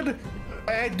existed.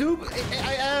 I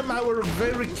am, however,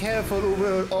 very careful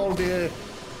over all the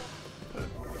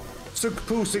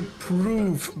supposed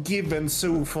proof given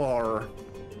so far.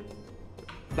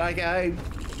 Like, I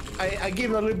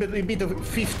give a bit of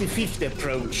 50-50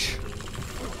 approach.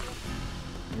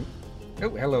 Oh,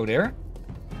 hello there.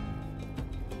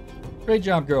 Great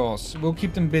job, girls. We'll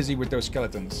keep them busy with those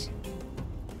skeletons.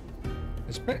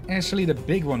 Especially the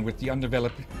big one with the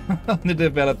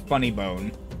underdeveloped funny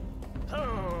bone.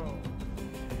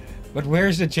 But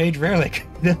where's the jade relic?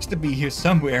 It has to be here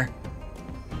somewhere.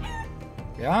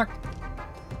 Yeah.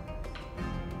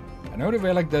 I know the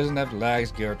relic doesn't have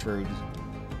legs, Gertrude.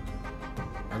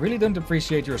 I really don't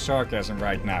appreciate your sarcasm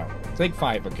right now. Take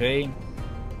 5, okay?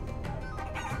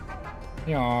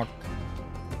 Yuck.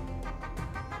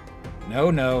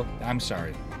 No, I'm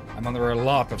sorry. I'm under a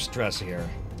lot of stress here.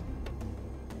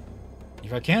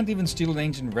 If I can't even steal an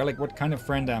ancient relic, what kind of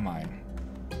friend am I?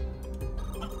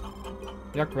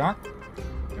 Yuck, yuck.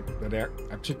 There.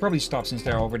 I should probably stop since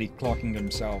they're already clocking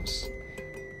themselves.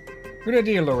 Good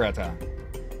idea, Loretta.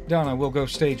 Donna, we'll go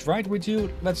stage right with you.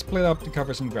 Let's split up to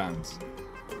cover some ground.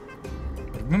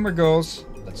 But remember, girls,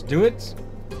 let's do it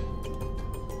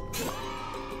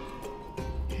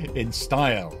in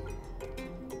style.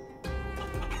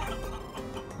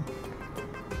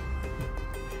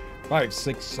 Five,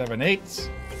 6, 7, 8.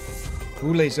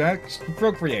 Who lays eggs to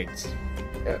procreate?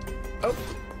 Oh,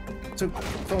 so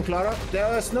from Clara,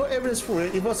 there is no evidence for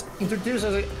it. It was introduced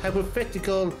as a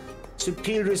hypothetical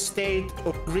superior state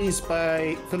of Greece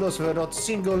by philosopher. Not a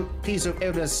single piece of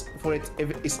evidence for it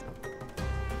is.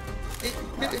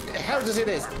 How does it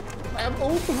is? I'm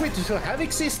open for it to have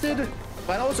existed,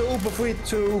 but also open for it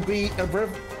to be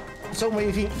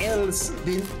something else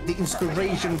than the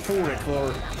inspiration for it.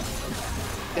 For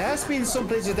there has been some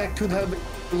places that could have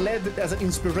led as an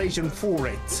inspiration for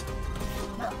it.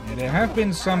 Yeah, there have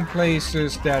been some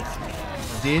places that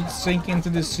did sink into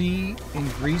the sea in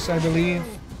Greece, I believe.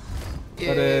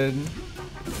 But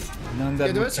none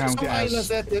that would count some as... islands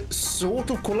that sort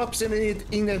of collapsed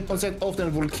in the concept of the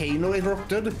volcano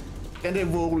erupted, and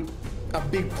a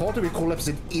big part of it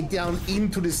collapsed down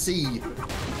into the sea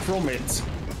from it.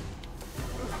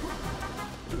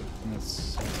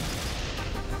 Let's...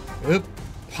 Oop.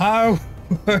 Power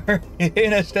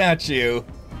in a statue.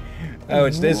 Oh,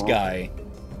 it's this guy.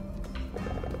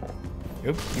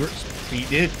 Oop, you're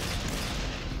speeded.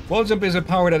 Wall jump is a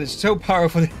power that is so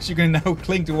powerful that you can now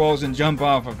cling to walls and jump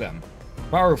off of them.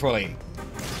 Powerfully.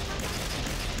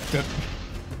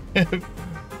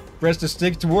 Press the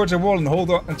stick towards a wall and hold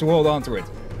on to it.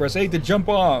 Press A to jump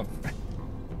off.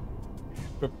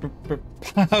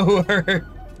 Power.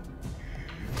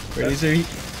 Wait,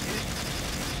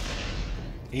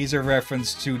 he's a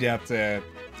reference to that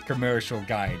commercial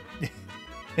guide,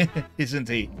 isn't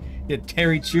he? Yeah,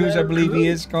 Terry Chews, I believe he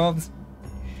is called.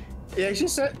 Yeah, she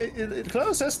said.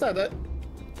 Clara says that.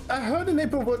 I heard the name,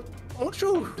 but I'm not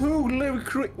sure who lived.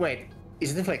 Wait,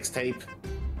 is it the flex tape?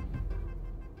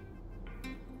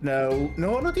 No,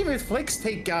 not even the flex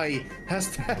tape guy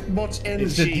has that much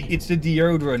energy. It's the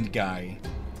deodorant guy.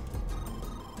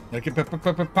 Like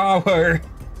a power.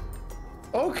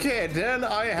 Okay, then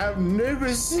I have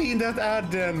never seen that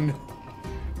ad then.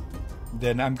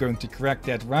 Then I'm going to correct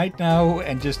that right now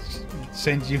and just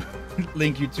send you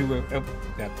link you to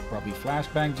that probably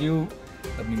flashbanged you.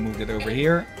 Let me move it over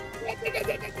here.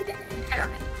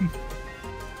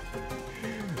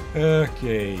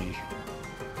 Okay.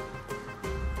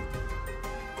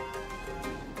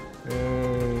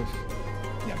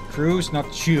 Yeah, cruise,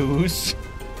 not choose.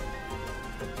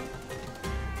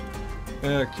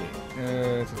 Okay.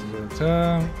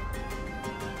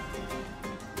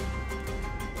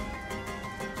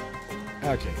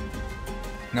 Okay.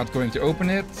 Not going to open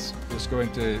it. Just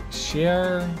going to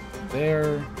share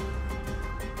there.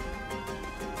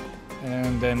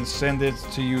 And then send it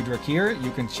to you, Drakir.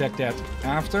 You can check that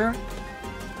after.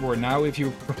 Or now if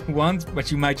you want,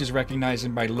 but you might just recognize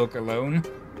him by look alone.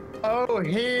 Oh,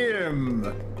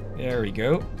 him! There we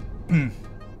go.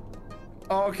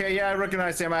 Okay, yeah, I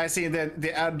recognize him. I seen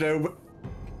the other.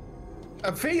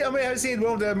 I think I may have seen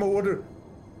one of the more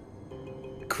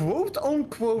quote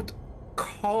unquote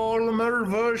calmer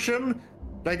version.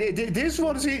 Like this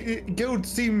one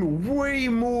seem way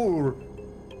more.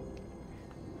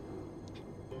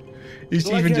 He's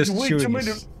like even just chewing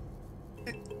his...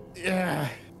 Yeah.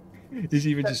 He's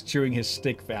even just chewing his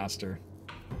stick faster.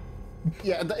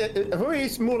 Yeah,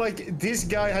 it's more like this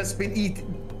guy has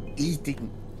been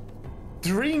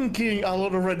drinking a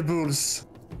lot of Red Bulls.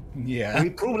 Yeah. And he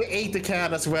probably ate the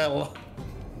can as well.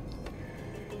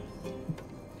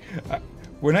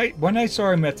 When I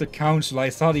saw him at the council, I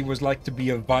thought he was like to be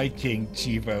a Viking,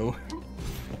 Chivo.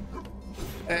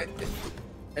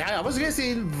 Yeah, I was gonna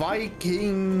say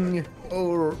Viking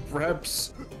or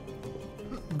perhaps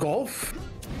golf.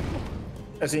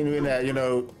 As in, you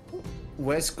know,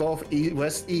 West golf,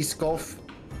 West East golf.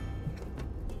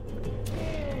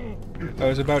 I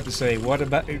was about to say, what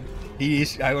about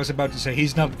I was about to say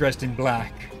he's not dressed in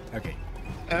black. Okay.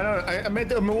 I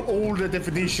meant a more older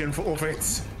definition of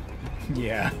it.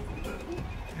 Yeah.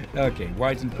 Okay,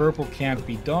 white and purple can't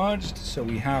be dodged, so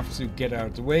we have to get out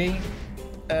of the way.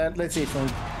 Let's see, from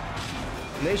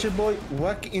Glacier Boy,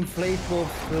 Wack Inflatable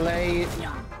Play.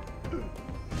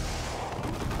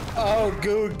 Oh,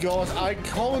 good God, I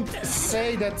can't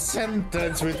say that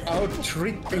sentence without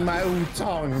tripping my own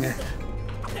tongue.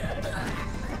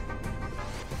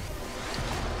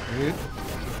 Good.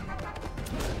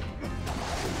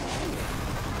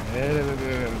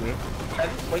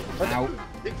 Wait, what? Ow.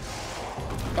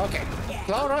 Okay,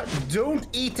 Clara, don't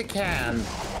eat a can.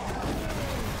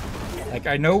 Like,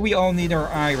 I know we all need our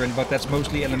iron, but that's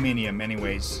mostly aluminium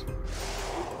anyways.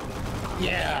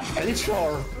 Yeah, and it's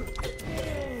sure.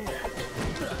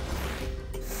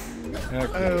 Okay.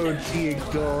 Oh dear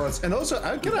God. And also,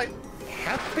 I'm kind of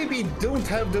happy we don't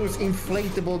have those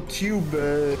inflatable tube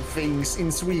things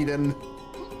in Sweden.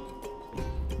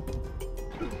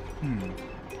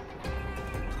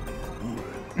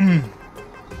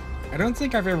 I don't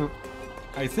think I've ever...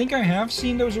 I think I have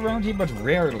seen those around here, but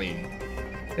rarely.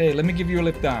 Hey, let me give you a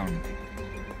lift down.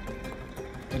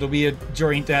 It'll be a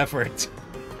joint effort.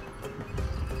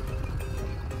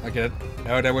 Okay.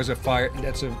 Oh, that was a fire...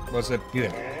 was a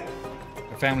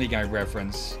Family Guy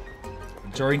reference.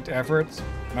 A joint effort?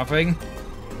 Nothing?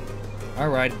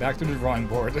 Alright, back to the drawing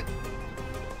board.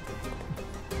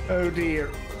 Oh dear.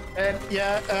 And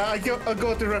yeah, I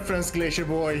got the reference, Glacier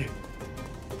Boy.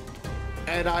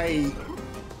 And I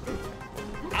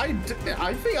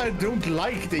think I don't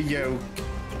like the yoke,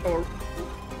 or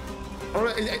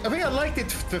I think I liked it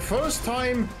the first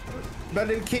time, but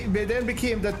it then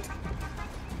became that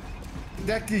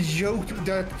yoke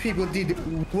that people did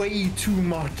way too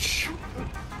much.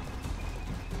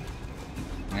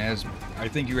 Yes, I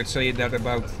think you would say that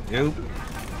about you.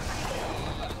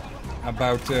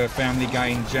 About Family Guy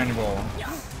in general.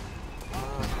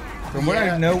 From what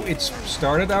I know, it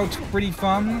started out pretty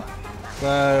fun,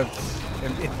 but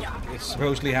it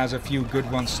supposedly has a few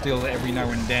good ones still every now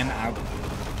and then out.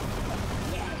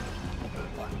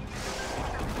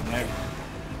 Yeah.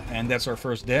 And that's our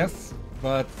first death,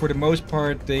 but for the most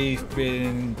part they've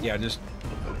been, just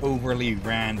overly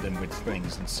random with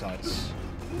things and such.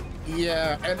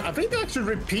 Yeah, and I think they actually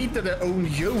repeated their own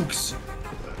jokes,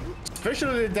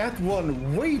 especially that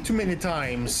one way too many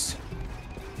times.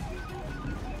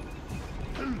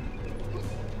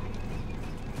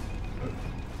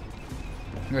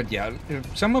 But yeah,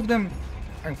 some of them,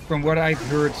 from what I've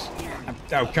heard...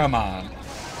 Oh, come on.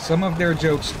 Some of their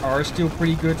jokes are still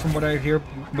pretty good from what I hear.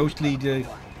 Mostly the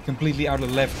completely out of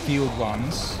left field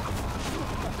ones.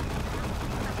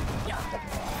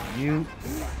 You...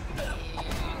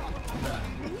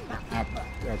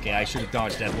 Okay, I should have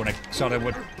dodged that one. I saw that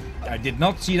one. I did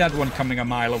not see that one coming a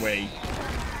mile away.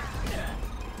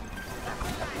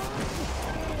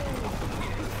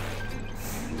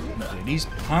 These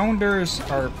pounders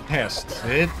are pests.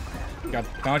 got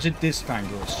dodge it this time,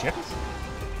 little shit.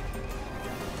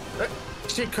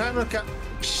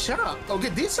 Sha. Okay,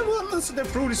 these are ones that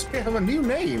probably have a new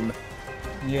name.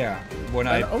 Yeah, one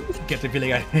I get the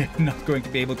feeling I'm not going to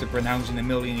be able to pronounce in a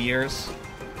million years.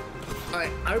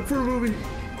 I probably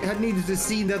had needed to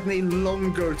see that name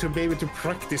longer to be able to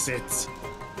practice it.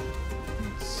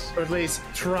 Or at least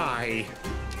try.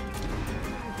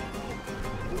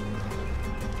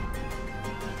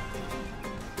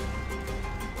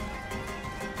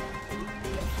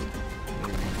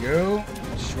 There we go.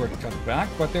 Shortcut back,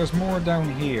 but there's more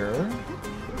down here.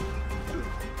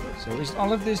 So is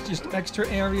all of this just extra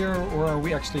area, or are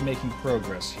we actually making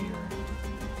progress here?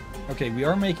 Okay, we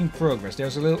are making progress.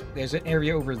 There's an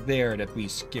area over there that we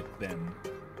skipped then.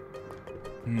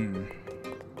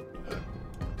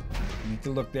 Need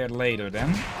to look there later then.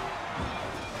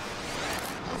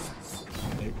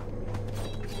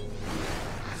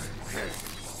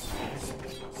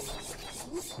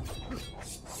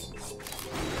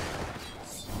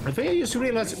 I think I just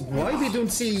realized why we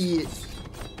don't see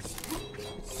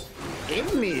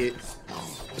any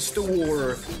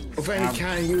store of any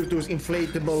kind use those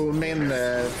inflatable men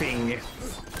thing.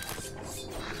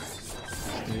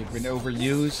 They've been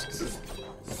overused.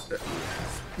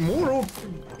 More of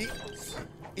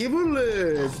even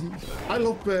I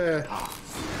love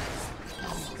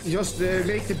just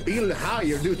make the bill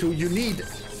higher due to you need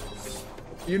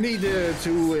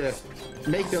to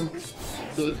make them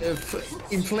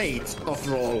inflate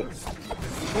after all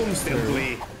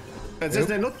constantly. And since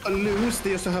they're not loose,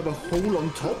 they just have a hole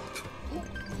on top.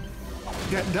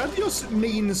 That just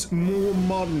means more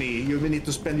money you will need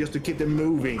to spend just to keep them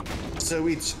moving. So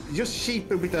it's just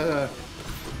cheaper with a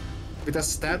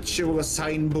statue or a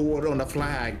signboard on a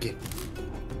flag.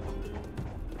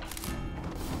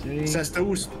 Okay. Since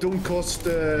those don't cost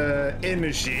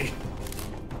energy.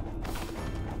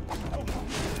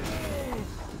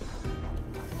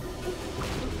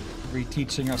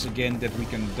 Reteaching us again that we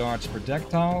can dodge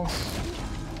projectiles.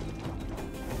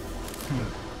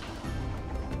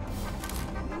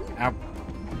 Ow.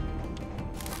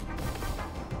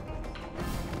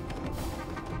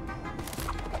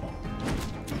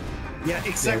 Yeah,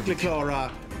 exactly,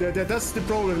 Clara. That's the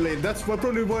problem. That's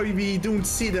probably why we don't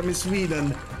see them in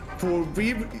Sweden.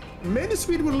 Many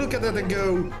Swedes will look at that and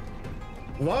go,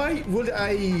 why would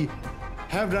I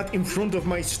have that in front of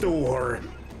my store?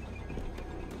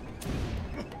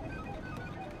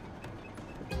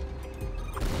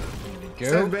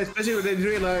 So, especially when they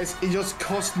realize it just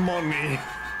costs money.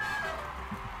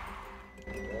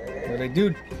 Well, they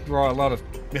do draw a lot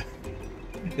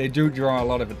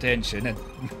of attention, and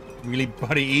really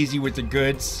buddy easy with the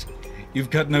goods.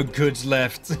 You've got no goods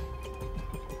left.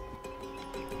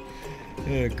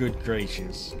 Good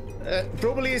gracious.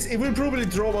 It will probably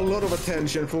draw a lot of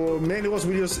attention for many of us.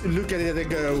 We just look at it and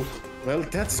go, well,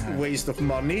 that's a waste of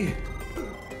money.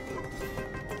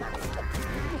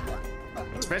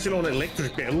 Especially on an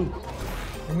electric bill.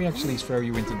 Can we actually throw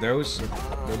you into those?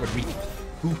 But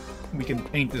we can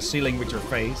paint the ceiling with your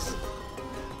face.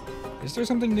 Is there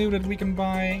something new that we can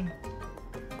buy?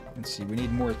 Let's see, we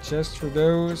need more chests for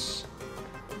those.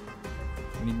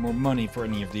 We need more money for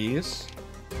any of these.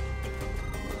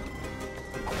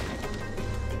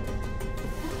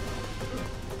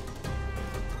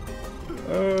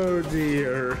 Oh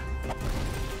dear.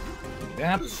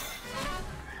 That.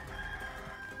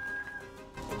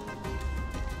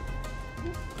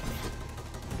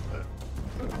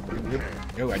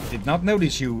 Oh, I did not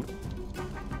notice you.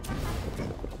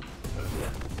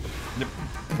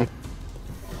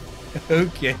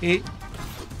 Okay.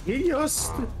 He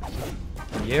just...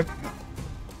 Yep.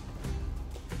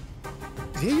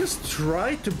 He just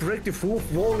tried to break the fourth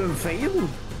wall and failed?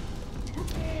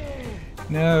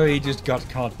 No, he just got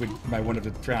caught by one of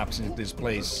the traps in this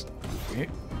place. Okay,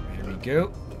 here we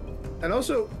go. And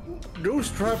also, those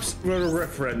traps were a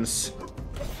reference.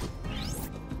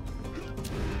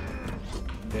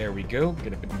 There we go.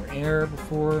 Get a bit more air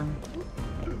before.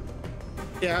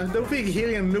 Yeah, I don't think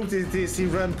Hillyan noticed this. He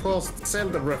ran past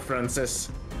Zelda references.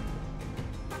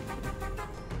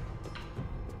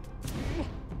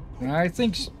 I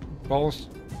think balls.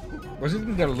 Was it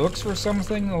in their looks or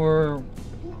something, or?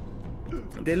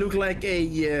 They look like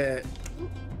a.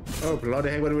 Oh bloody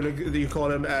hell! What do you call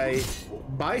them? A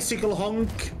bicycle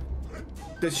honk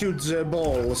that shoots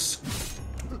balls.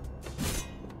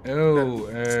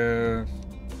 Oh,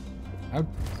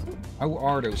 how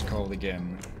are those called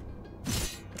again?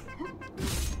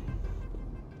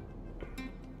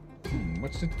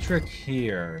 What's the trick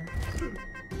here?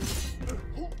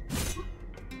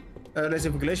 Let's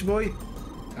have a Glacier Boy.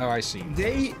 Oh, I see.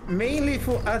 They mainly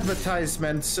for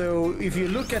advertisement, so if you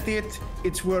look at it,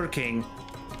 it's working.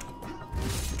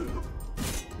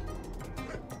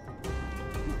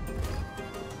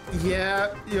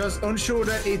 Yeah, just unsure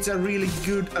that it's a really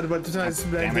good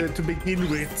advertisement to begin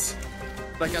with.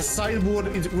 Like a sideboard,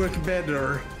 it works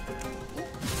better.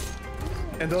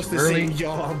 And does the same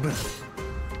job.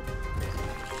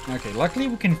 Okay, luckily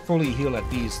we can fully heal at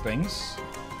these things.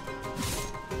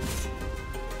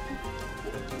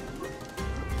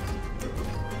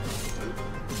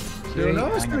 You're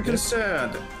not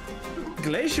concerned.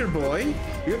 Glacier Boy,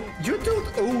 you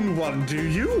don't own one, do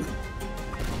you?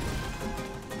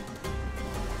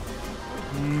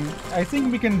 I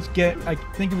think we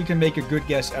can make a good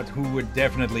guess at who would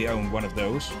definitely own one of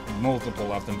those.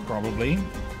 Multiple of them, probably.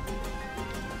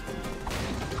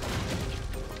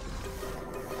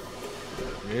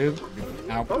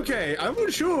 Ow. Okay, I'm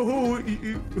not sure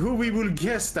who we will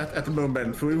guess that at the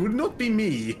moment. It would not be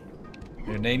me.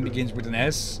 Your name begins with an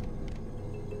S.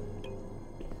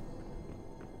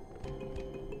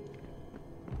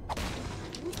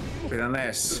 With an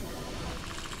S.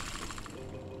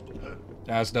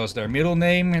 As does their middle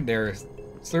name, their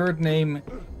third name,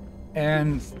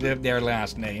 and their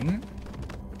last name.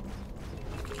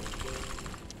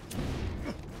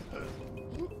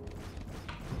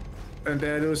 And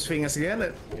there are those fingers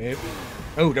again. Yep.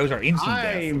 Oh, those are instant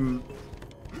death.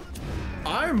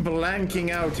 I'm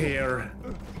blanking out here.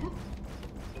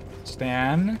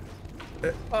 Stan.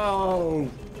 Oh.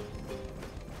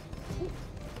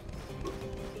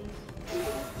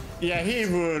 Yeah, he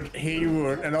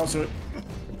would, and also,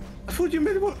 I thought you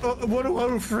meant one of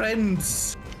our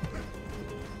friends.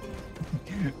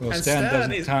 Well, Stan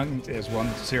doesn't count as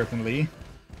one, certainly.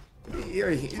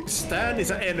 Yeah, Stan is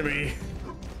an enemy.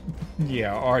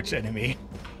 Yeah, arch enemy.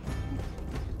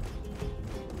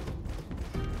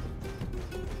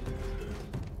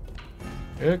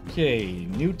 Okay,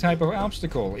 new type of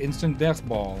obstacle, instant death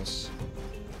balls.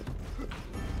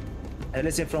 And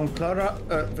listen from Clara.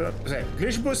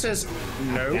 Glitchbush says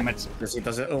no. Damn it. Because he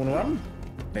doesn't own one.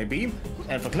 Maybe.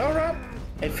 And for Clara,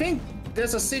 I think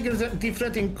there's a significant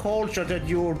difference in culture that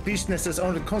your businesses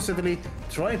are constantly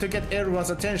trying to get everyone's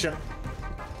attention.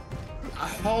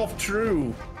 Half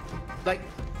true. Like,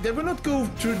 they will not go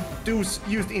to use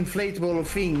inflatable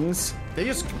things. They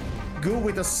just go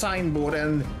with a signboard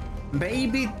and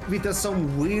maybe with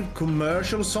some weird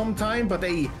commercial sometime, but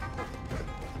they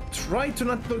try to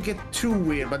not get too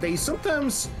weird, but they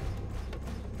sometimes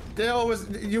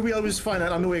you will always find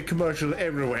an annoying commercial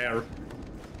everywhere.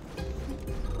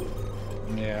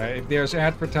 Yeah, if there's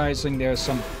advertising, there's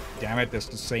some... Damn it, that's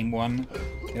the same one.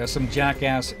 There's some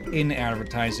jackass in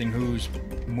advertising who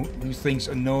thinks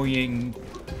annoying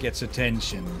gets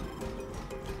attention.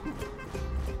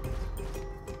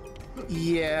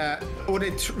 Yeah, or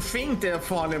they think they're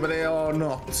funny, but they are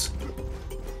not.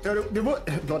 What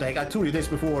heck, I told you this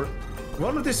before.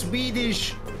 One of the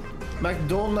Swedish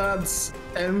McDonald's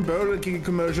and Burger King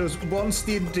commercials once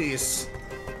did this.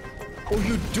 Oh,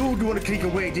 you do want to click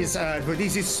away this ad, but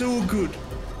this is so good.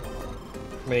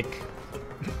 Click.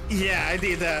 Yeah, I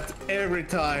did that every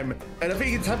time. And I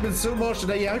think it happened so much that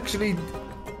they actually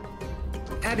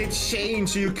had it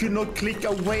changed so you could not click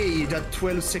away that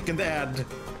 12-second ad.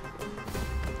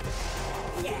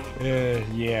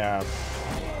 Yeah.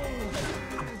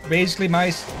 Basically,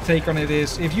 my take on it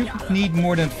is, if you need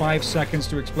more than 5 seconds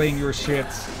to explain your shit,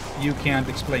 you can't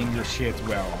explain your shit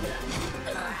well.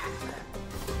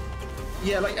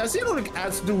 Yeah, like, I see like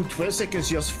ads do 12 seconds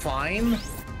just fine.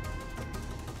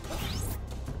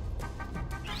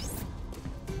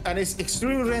 And it's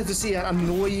extremely rare to see an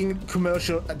annoying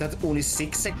commercial that's only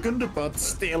 6 seconds, but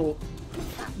still,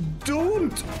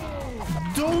 don't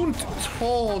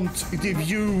taunt the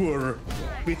viewer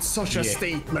with such a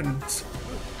statement.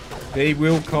 They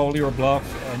will call your bluff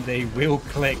and they will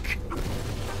click.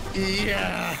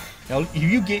 Yeah. Now,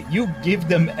 you give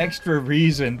them extra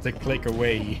reason to click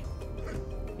away.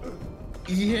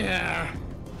 Yeah.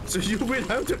 So you will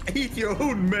have to eat your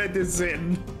own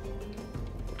medicine.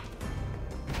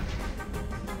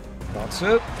 That's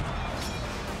it.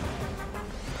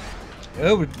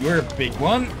 Oh, you're a big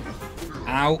one.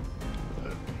 Ow.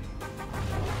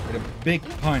 With a big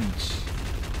punch.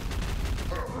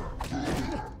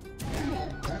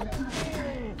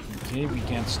 Okay, we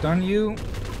can't stun you.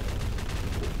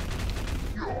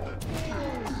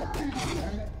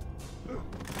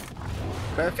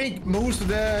 But I think most of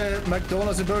the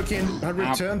McDonald's and Burger King have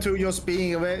returned to just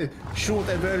being very short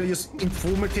and very just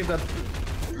informative that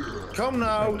come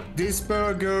now, this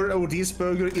burger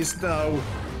is now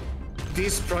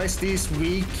this price this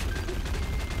week.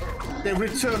 They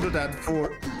return to that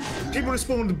for people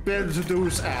respond better to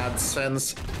those ads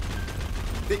since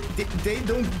they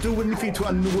don't do anything to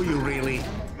annoy you, really.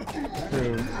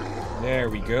 So, there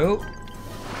we go.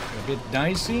 A bit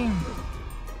dicey.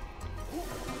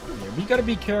 Yeah, we gotta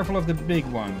be careful of the big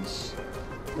ones.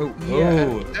 Oh, Yeah,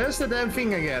 oh. there's the damn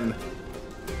thing again.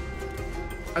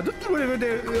 I don't know whether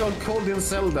they're called in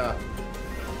Zelda.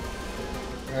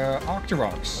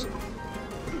 Octoroks.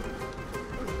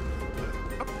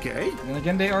 Okay. And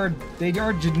again, they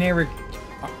are generic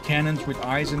cannons with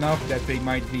eyes enough that they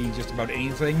might be just about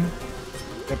anything.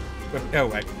 But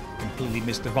oh, I completely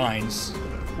missed the vines.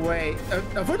 Wait,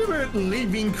 I thought they were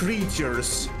living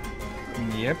creatures.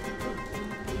 Yep.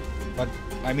 But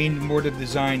I mean more the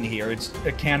design here. It's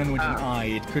a cannon with an eye.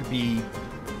 It could be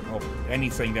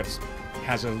anything that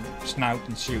has a snout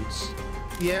and shoots.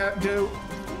 Yeah, though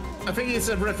I think it's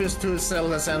a reference to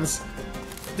Zelda sense.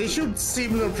 They shoot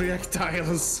similar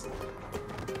projectiles.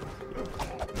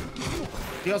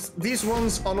 Because these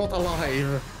ones are not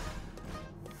alive.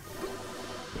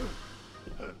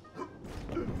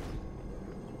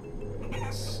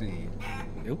 Let's see.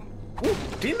 Nope. Ooh,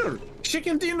 dinner!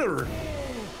 Chicken dinner!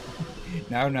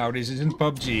 Now, this isn't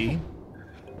PUBG.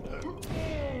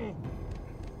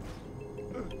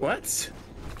 What?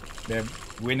 The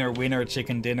winner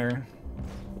chicken dinner.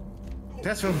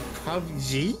 That's from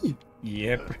PUBG?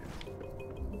 Yep.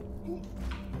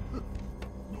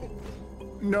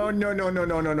 No.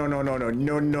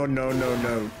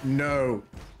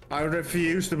 I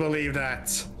refuse to believe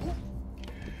that.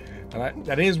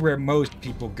 That is where most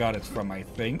people got it from, I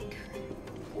think.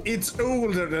 It's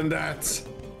older than that.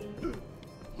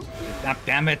 Ah,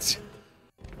 damn it.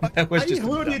 That was just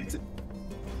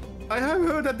I have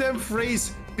heard that damn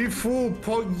phrase before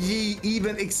PUBG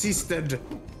even existed.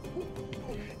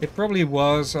 It probably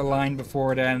was a line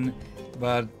before then,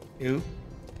 but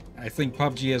I think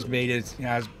PUBG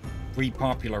has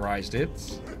repopularized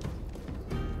it.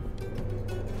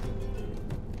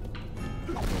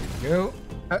 There we go.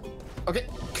 Okay,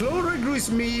 Clara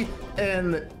agrees me,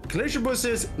 and Glacier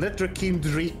says, let Rakim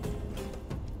dream.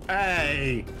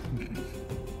 Hey!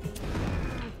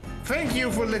 Thank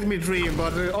you for letting me dream,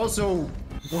 but also,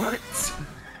 what?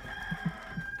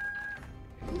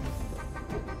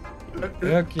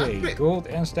 Okay, gold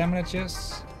and stamina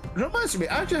chests. Reminds me,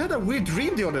 I actually had a weird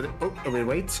dream the other day. Oh,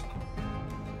 wait.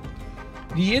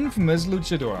 The infamous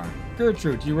luchador.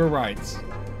 Gertrude, you were right.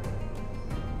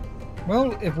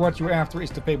 Well, if what you're after is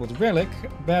the fabled relic,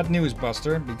 bad news,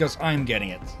 Buster, because I'm getting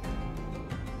it.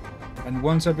 And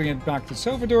once I bring it back to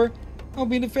Salvador, I'll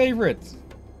be the favorite.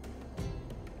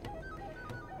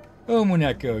 Oh,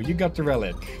 Muneko, you got the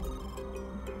relic.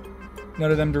 Now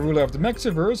that I'm the ruler of the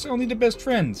Mexiverse, only the best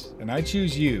friend, and I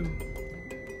choose you.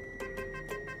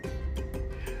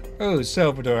 Oh,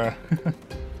 Salvador.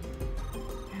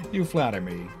 You flatter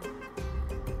me.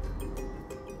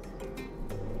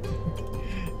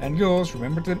 And yours,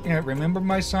 remember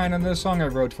my sign on the song I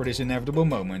wrote for this inevitable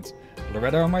moment.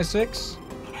 Loretta on my 6?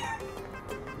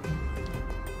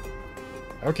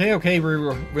 Okay,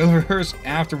 we'll rehearse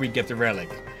after we get the relic.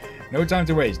 No time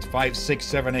to waste. 5, 6,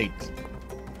 7, 8.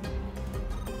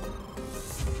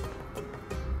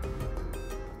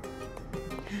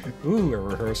 Ooh, a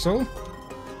rehearsal?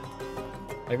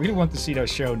 I really want to see that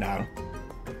show now.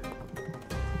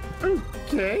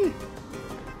 Okay.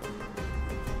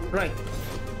 Right.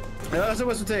 As I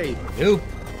was saying, Nope.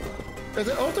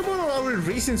 after one of our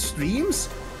recent streams,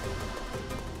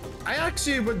 I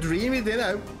actually was dreaming, then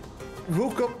I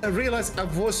woke up and realized I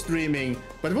was streaming.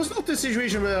 But it was not the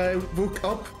situation where I woke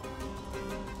up.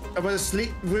 I was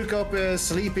woke up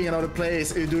sleeping in another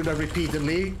place and doing that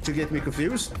repeatedly to get me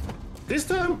confused. This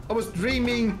time I was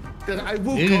dreaming that I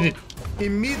woke up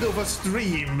in middle of a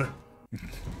stream.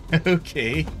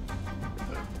 Okay.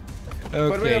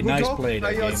 Okay, nice play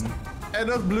that game. And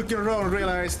not looking around and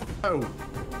realized, oh,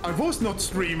 I was not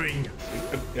streaming.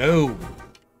 Oh.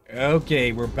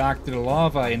 Okay, we're back to the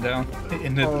lava in the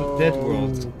dead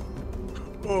world.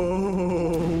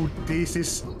 Oh, this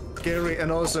is scary.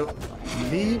 And also,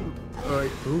 me,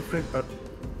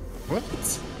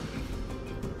 what?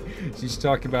 She's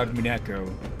talking about Mineko.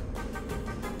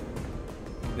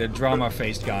 The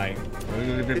drama-faced guy.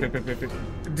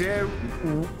 The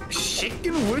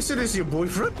chicken wizard is your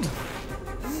boyfriend?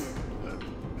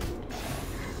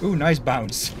 Ooh, nice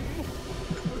bounce.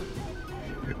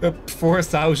 Up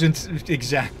 4,000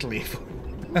 exactly.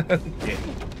 Okay.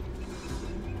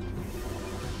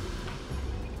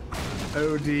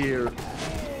 Oh dear.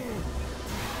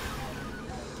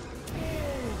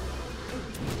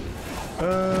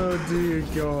 Oh dear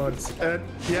God.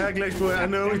 Yeah, Glacier, I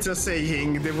know it's a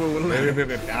saying, the rule.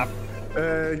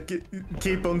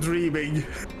 Keep on dreaming.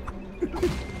 Give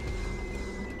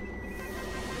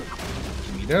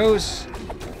me those.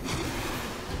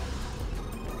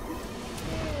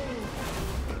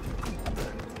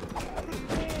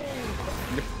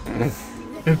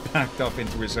 Backed up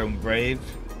into his own grave.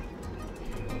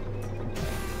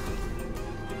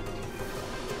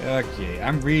 Okay,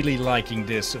 I'm really liking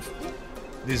this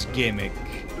gimmick.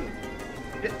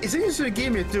 It's interesting a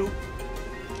gimmick too.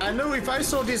 I know if I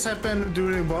saw this happen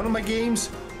during one of my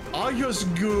games, I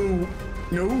just go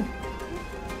no.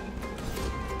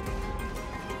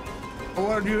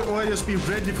 Or I just be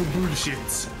ready for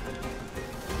bullshit.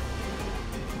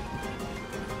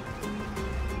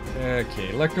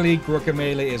 Okay, luckily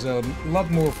Guacamelee is a lot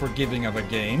more forgiving of a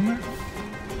game.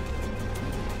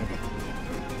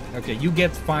 Okay, you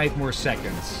get 5 more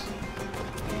seconds.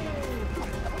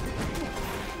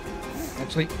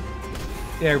 Actually,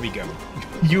 there we go.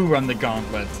 You run the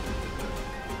gauntlet.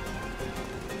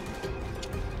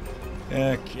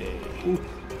 Okay.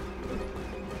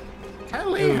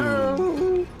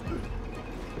 Hello.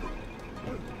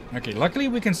 Okay, luckily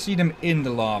we can see them in the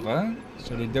lava,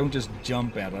 so they don't just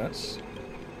jump at us.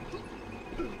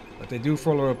 But they do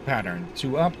follow a pattern.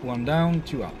 2 up, 1 down,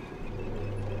 2 up.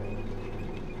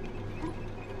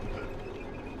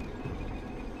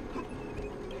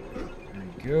 There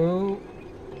we go.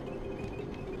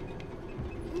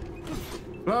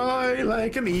 Fly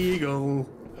like an eagle.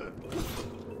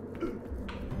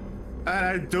 And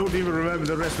I don't even remember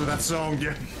the rest of that song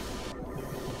yet.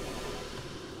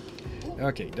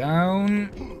 Okay, down.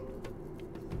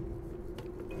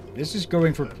 This is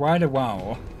going for quite a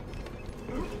while.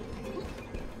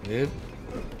 Yep.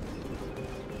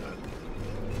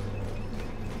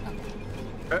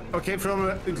 Okay,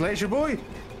 from Glacier Boy.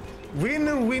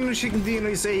 Winner chicken dinner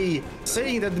is a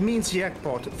saying that means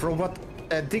jackpot from what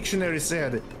a dictionary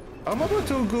said. I'm about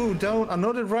to go down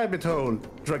another rabbit hole.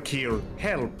 Drakir,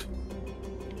 help.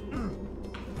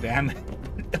 Damn.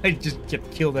 I just get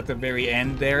killed at the very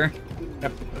end there.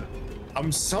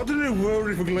 I'm suddenly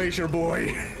worried for Glacier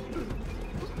Boy.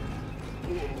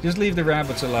 Just leave the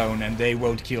rabbits alone and they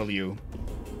won't kill you.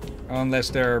 Unless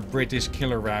they're British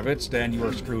killer rabbits, then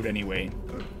you're screwed anyway.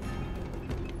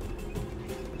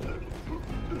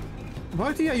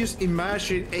 Why did I just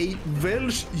imagine a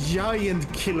Welsh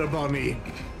giant killer bunny?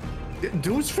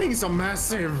 Those things are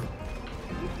massive.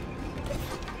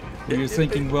 Are you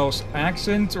thinking Welsh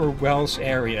accent or Welsh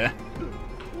area?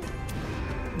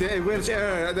 The Welsh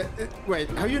wait,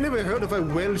 have you never heard of a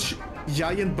Welsh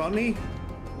giant bunny?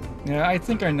 Yeah, I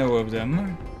think I know of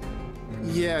them.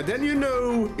 Yeah, then you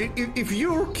know, if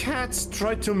your cats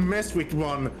try to mess with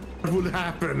one, what will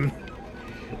happen?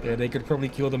 Yeah, they could probably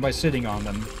kill them by sitting on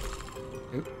them.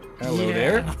 Ooh, hello Yeah.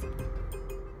 there.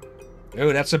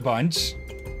 Oh, that's a bunch.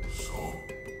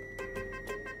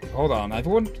 Hold on, I've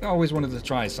always wanted to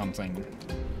try something.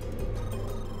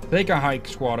 Take a hike,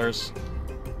 squatters.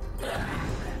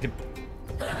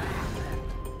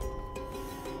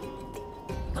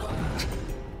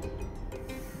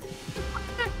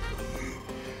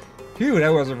 Phew, that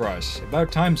was a rush.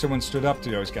 About time someone stood up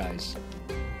to those guys.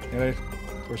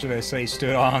 Or should I say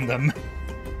stood on them?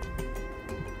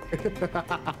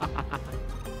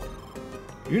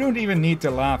 You don't even need to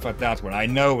laugh at that one. I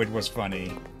know it was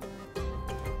funny.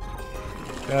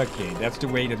 Okay, that's the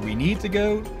way that we need to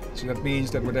go. So that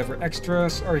means that whatever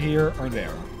extras are here are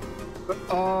there.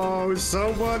 Oh,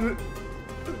 someone...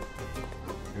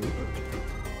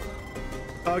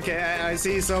 Okay, I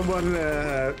see someone...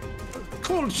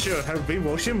 Culture have been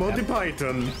watching Monty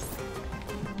Python.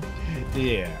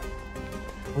 Yeah.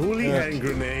 Holy hand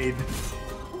grenade.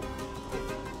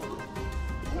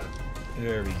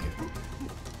 There we go.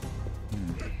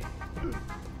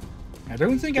 I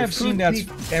don't think I've seen that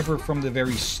ever from the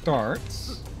very start.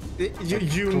 You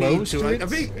need to. I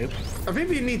think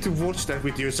we need to watch that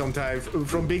with you sometime,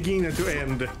 from beginning to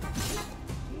end.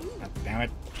 Oh, damn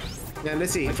it. Yeah,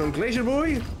 let's see. From Glacier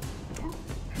Boy.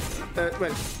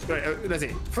 Let's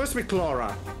see. First with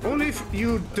Clara. Only if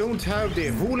you don't have the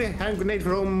holy hand grenade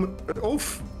from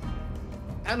off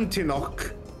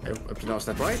Antinoch. I pronounced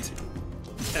that right.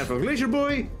 And from Glacier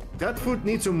Boy, that foot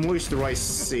needs some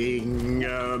moisturizing.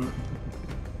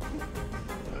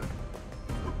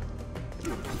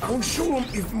 I'll show him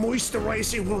if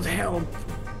moisturizing will help.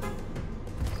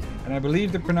 And I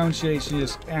believe the pronunciation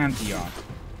is Antioch.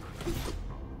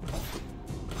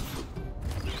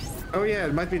 Oh yeah,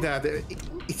 it might be that.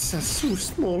 It's a so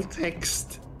small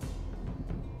text.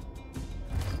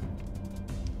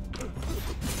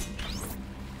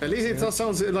 At least it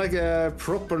sounds like a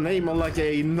proper name on like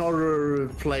another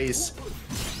place.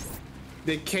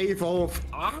 The cave of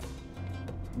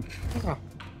Ah.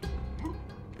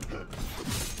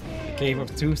 Cave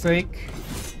of Toothache.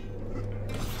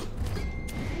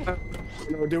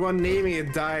 No, the one naming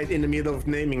it died in the middle of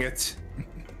naming it.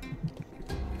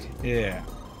 Yeah.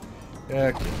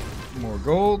 More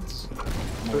gold.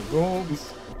 More gold.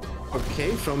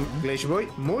 Okay, from Glacier Boy.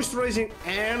 Moisturizing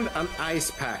and an ice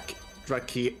pack.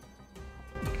 Draki.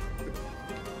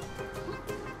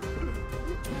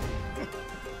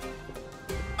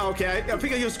 Okay, I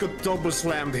think I just got double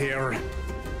slammed here.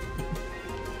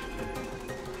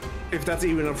 If that's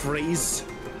even a phrase.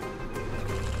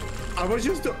 I was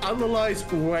just to analyze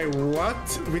why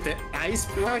what with the ice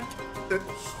pack.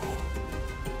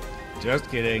 Just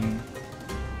kidding.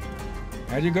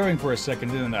 Had you going for a second,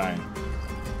 didn't I?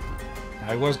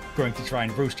 I was going to try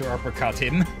and rooster uppercut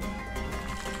him.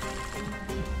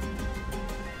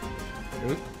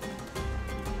 Ooh.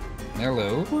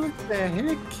 Hello. What the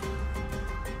heck?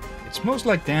 It smells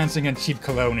like dancing and cheap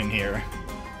cologne in here.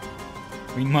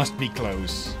 We must be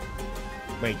close.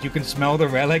 Wait, you can smell the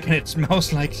relic and it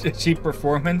smells like a cheap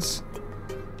performance?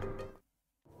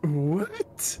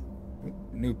 What?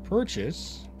 New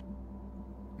purchase?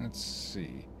 Let's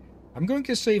see. I'm going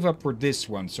to save up for this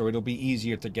one, so it'll be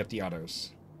easier to get the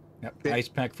others. Yep, ice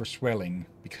pack for swelling,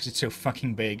 because it's so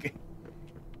fucking big.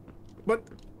 But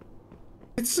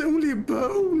it's only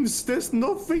bones. There's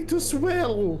nothing to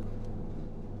swell.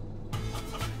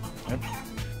 Yep.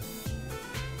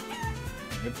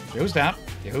 Yep. Who's that?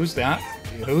 Who's that?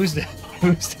 Who's that?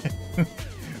 Who's that?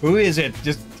 Who is it?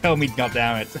 Just tell me,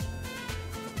 goddammit.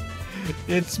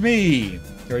 It's me.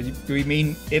 Do we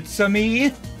mean it's-a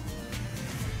me?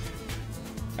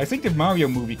 I think the Mario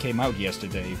movie came out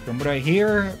yesterday. From what I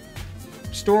hear,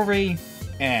 story,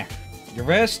 eh. The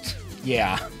rest,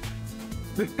 yeah.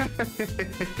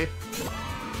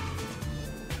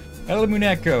 El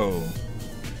Muneco.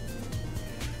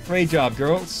 Great job,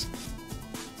 girls.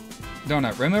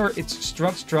 Donut, remember it's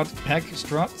strut, strut, peck,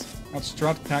 strut? Not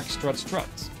strut, peck, strut,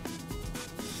 strut.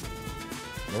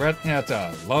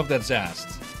 Loretnetta, love that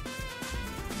zest.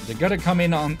 They gotta come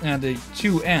in on the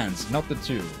two ends, not the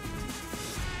two.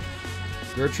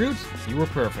 Gertrude, you were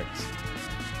perfect.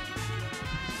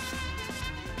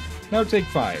 Now take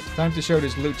 5. Time to show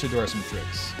this luchador some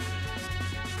tricks.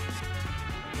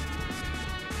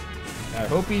 I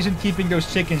hope he isn't keeping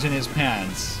those chickens in his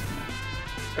pants.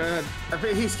 I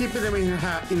think he's keeping them in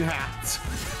hat.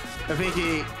 I think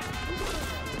he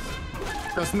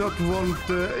does not want.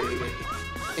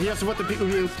 He just want to be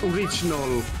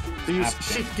original. To use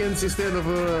chickens instead of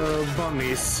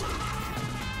bunnies.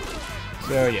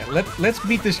 So yeah, let's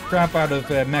beat this crap out of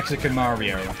Mexican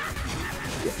Mario.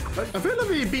 I feel like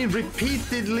we've been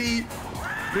repeatedly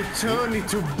returning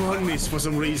to bunnies for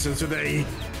some reason today.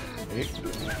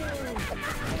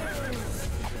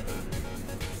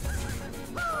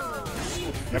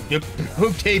 Yep.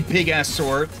 Okay, big ass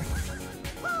sword.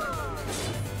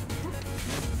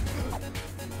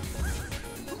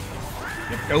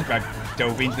 Yep. Nope, I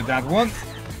dove into that one.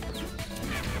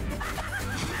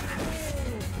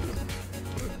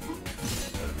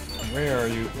 Where are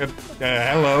you?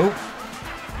 Hello.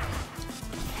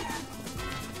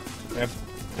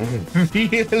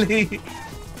 Really?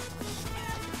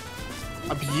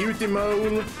 A beauty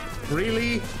mole?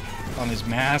 Really? On his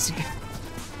mask.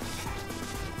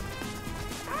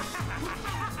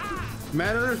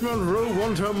 Marilyn Monroe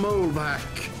wants her mole back.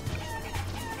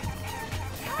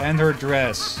 And her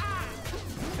dress.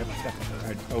 Yep.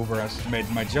 I overestimated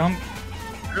my jump.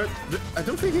 I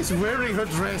don't think he's wearing her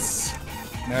dress.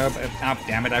 No, but, oh,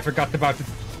 damn it, I forgot about the...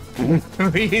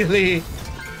 Really?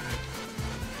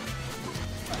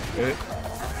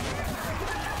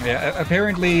 Yeah,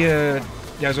 apparently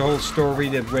there's a whole story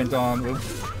that went on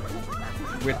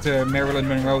with Marilyn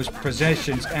Monroe's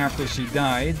possessions after she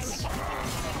died.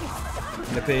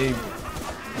 That they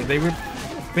were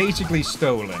basically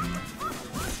stolen.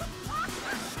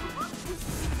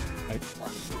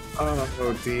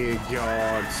 Oh dear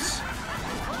gods.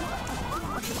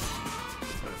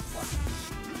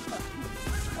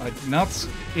 Not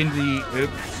in the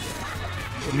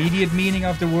immediate meaning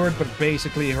of the word, but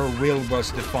basically her will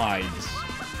was defied.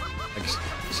 Like,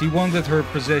 she wanted her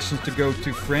possessions to go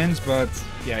to friends, but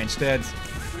yeah, instead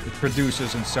the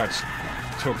producers and such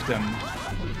took them.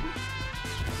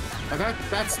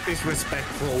 That's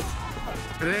disrespectful.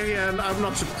 But then again, I'm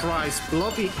not surprised.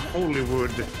 Bloody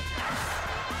Hollywood.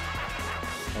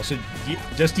 Also,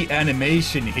 just the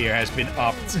animation here has been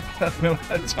upped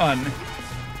a ton.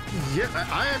 Yeah,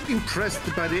 I am impressed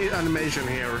by the animation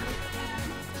here.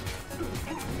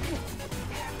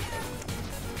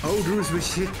 Oh, those were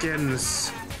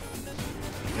chickens.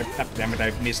 Damn it,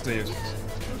 I've missed it.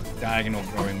 diagonal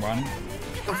going one.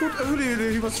 I thought earlier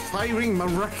that he was firing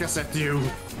maracas at you.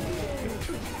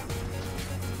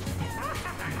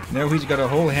 No, he's got a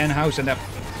whole hen house and a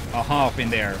half in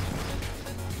there.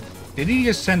 Did he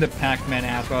just send a Pac-Man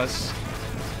at us?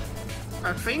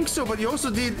 I think so, but he also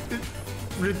did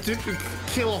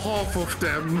kill half of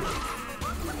them.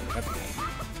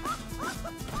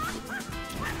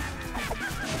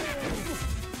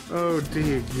 Oh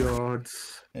dear God.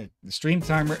 The stream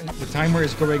timer, the timer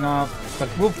is going off, but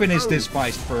we'll finish this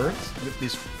fight first.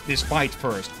 This fight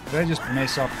first. Did I just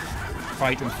mess up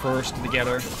fighting first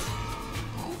together?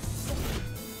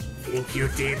 Think you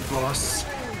did, boss.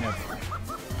 Yep.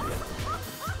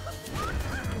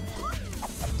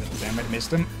 Damn it,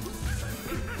 missed him.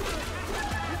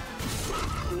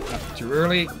 Up too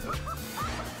early.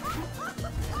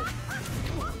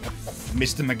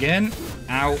 Missed him again.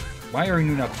 Ow. Why are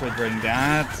you not triggering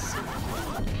that?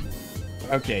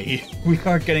 Okay, we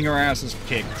are getting our asses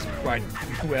kicked quite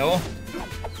well.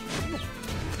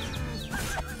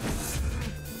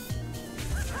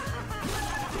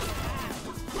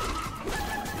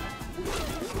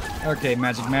 Okay,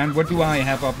 Magic Man, what do I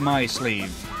have up my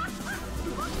sleeve?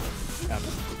 Oh,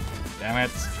 damn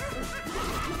it.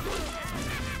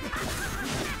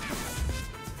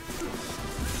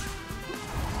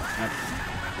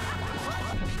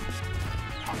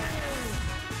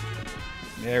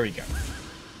 There we go.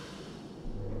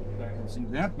 See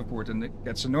that before it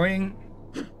gets annoying.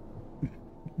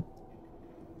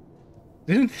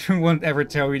 Didn't anyone ever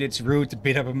tell you it's rude to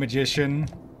beat up a magician?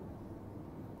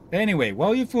 Anyway,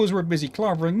 while you fools were busy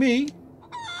clobbering me,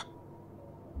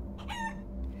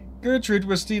 Gertrude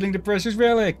was stealing the precious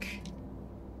relic.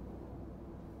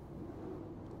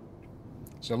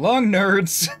 So long,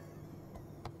 nerds.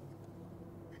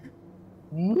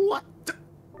 What?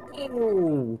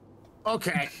 Oh.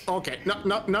 Okay.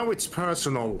 Now it's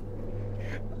personal.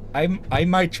 I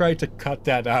might try to cut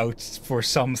that out for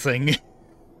something.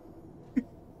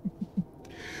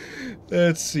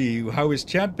 Let's see. How has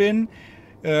chat been?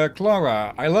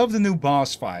 Clara, I love the new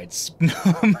boss fights.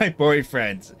 My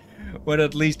boyfriend. But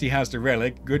at least he has the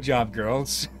relic. Good job,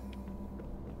 girls.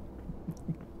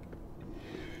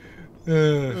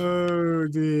 Oh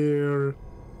dear.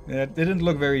 That didn't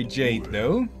look very Jade,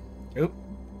 though. Oh.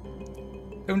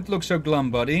 Don't look so glum,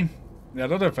 buddy.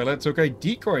 That other fella took a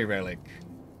decoy relic.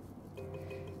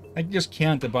 I just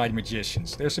can't abide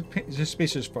magicians. They're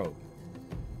suspicious folk.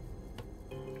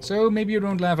 So maybe you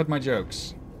don't laugh at my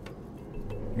jokes.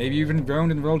 Maybe you even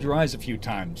groaned and rolled your eyes a few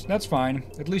times. That's fine.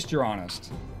 At least you're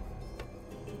honest.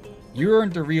 You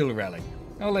earned the real relic.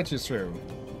 I'll let you through.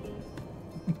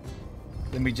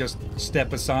 Let me just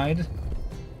step aside.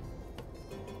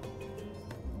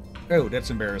 Oh, that's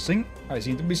embarrassing. I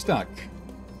seem to be stuck.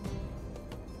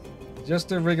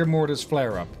 Just a rigor mortis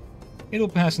flare-up. It'll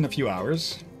pass in a few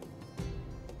hours.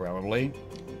 Probably.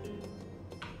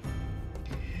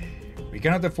 We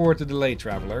cannot afford to delay,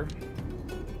 traveler.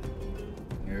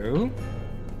 No.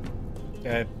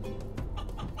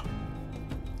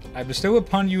 I bestow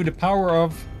upon you the power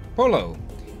of Polo.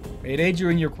 May it aid you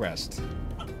in your quest.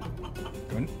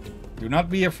 Do not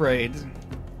be afraid.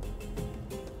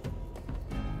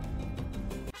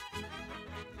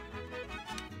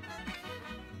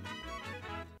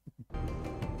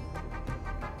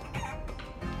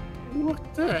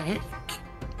 What the heck?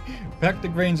 Pack the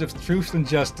grains of truth and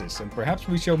justice, and perhaps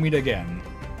we shall meet again.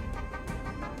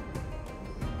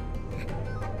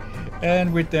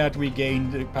 And with that, we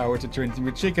gain the power to turn into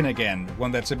a chicken again.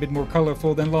 One that's a bit more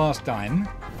colorful than last time.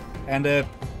 And,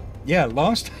 yeah,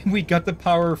 last time we got the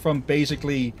power from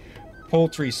basically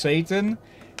Poultry Satan,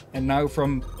 and now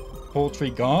from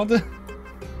Poultry God.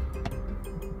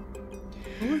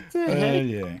 What the heck?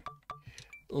 Yeah.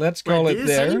 Let's call it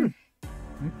there.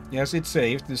 Yes, it's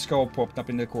saved. The skull popped up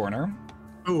in the corner.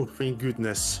 Oh, thank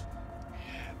goodness.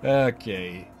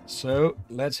 Okay, so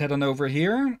let's head on over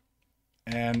here.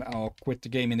 And I'll quit the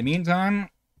game in the meantime.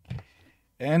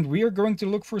 And we are going to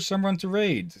look for someone to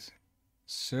raid.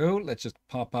 So let's just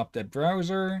pop up that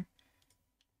browser.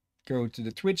 Go to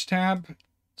the Twitch tab.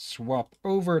 Swap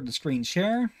over the screen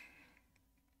share.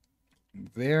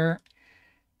 There.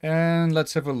 And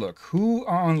let's have a look. Who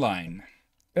are online?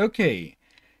 Okay.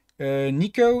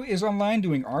 Nico is online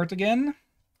doing art again.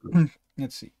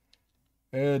 Let's see.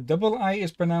 Double I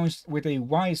is pronounced with a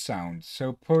Y sound,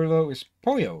 so Polo is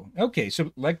Poyo. Okay,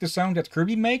 so like the sound that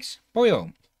Kirby makes,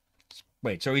 Poyo.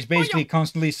 Wait, so he's basically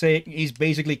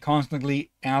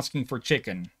constantly asking for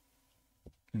chicken.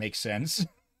 Makes sense.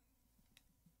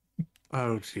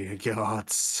 Oh dear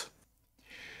gods.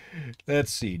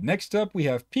 Let's see. Next up, we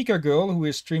have Pika Girl, who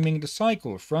is streaming the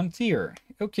cycle Frontier.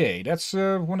 Okay, that's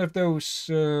one of those.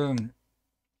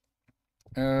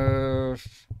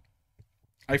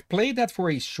 I've played that for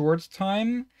a short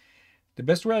time. The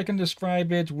best way I can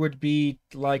describe it would be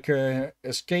like a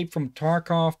Escape from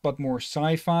Tarkov, but more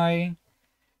sci-fi.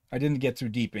 I didn't get too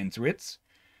deep into it.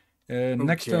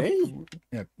 Next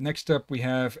up, we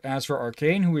have Azra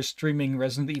Arcane, who is streaming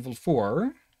Resident Evil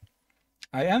 4.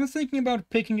 I am thinking about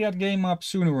picking that game up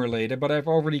sooner or later, but I've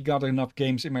already got enough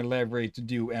games in my library to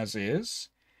do as is.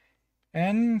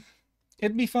 And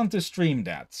it'd be fun to stream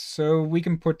that, so we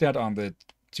can put that on the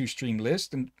to-stream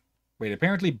list. And wait,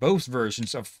 apparently both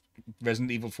versions of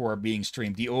Resident Evil 4 are being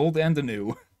streamed, the old and the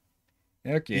new.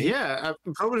 Okay. Yeah,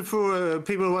 probably for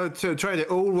people who want to try the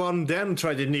old one, then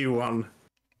try the new one.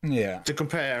 Yeah. To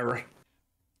compare.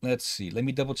 Let's see. Let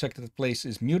me double check that the place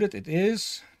is muted. It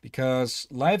is, because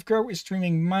LiveGrow is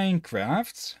streaming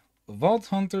Minecraft. Vault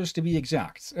Hunters to be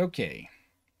exact. Okay.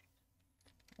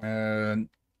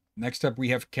 Next up we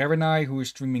have Karenai, who is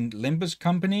streaming Limbus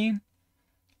Company.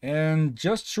 And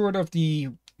just short of the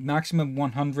maximum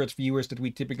 100 viewers that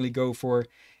we typically go for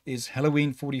is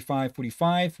Halloween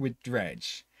 4545 with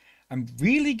Dredge. I'm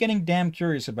really getting damn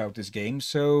curious about this game,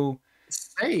 so...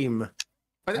 Same.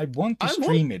 I want to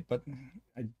stream it, but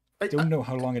I don't know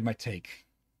how long it might take.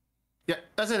 Yeah,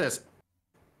 as it is.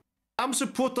 I'm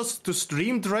supposed to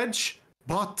stream Dredge,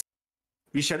 but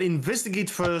we shall investigate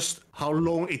first how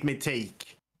long it may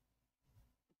take.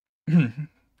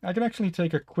 I can actually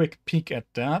take a quick peek at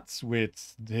that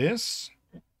with this.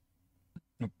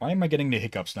 Why am I getting the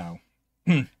hiccups now?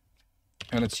 And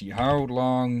let's see, how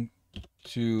long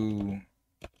to...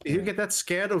 You get that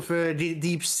scared of the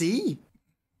deep sea?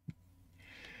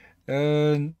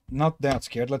 Not that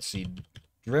scared. Let's see.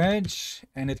 Dredge,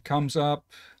 and it comes up...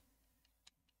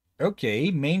 Okay,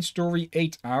 main story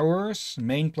 8 hours,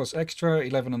 main plus extra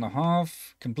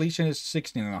 11.5, completion is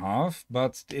 16.5,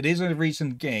 but it is a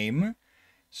recent game,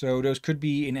 so those could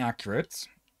be inaccurate.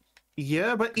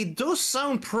 Yeah, but it does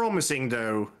sound promising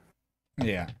though.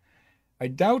 Yeah. I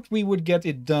doubt we would get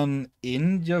it done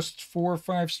in just 4 or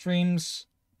 5 streams,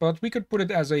 but we could put it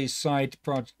as a side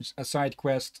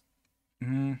quest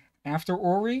after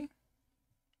Ori.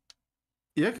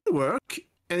 Yeah, it could work.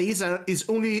 And it's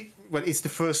only, well, it's the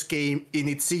first game in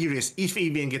its series, if it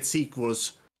even gets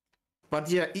sequels. But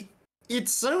yeah, it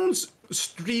sounds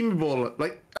streamable.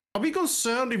 Like, are we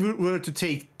concerned if it were to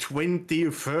take 20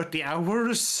 or 30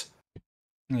 hours?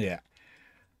 Yeah.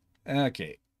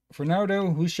 Okay. For now,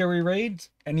 though, who shall we raid?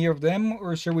 Any of them,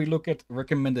 or shall we look at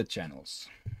recommended channels?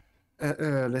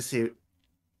 Let's see.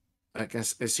 I can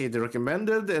see the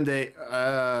recommended, and they...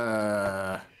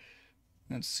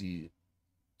 Let's see.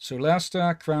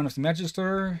 Solasta, Crown of the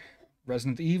Magister,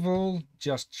 Resident Evil,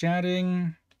 Just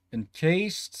Chatting,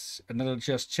 Encased, another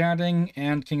Just Chatting,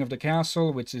 and King of the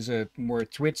Castle, which is a more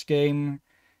Twitch game,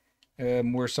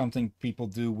 more something people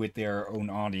do with their own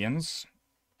audience.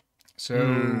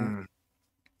 So,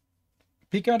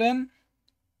 Pika then?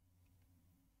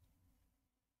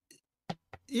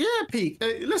 Yeah,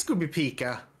 let's go with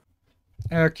Pika.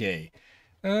 Okay.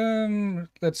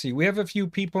 Let's see. We have a few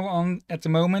people on at the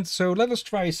moment, so let us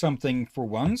try something for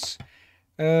once.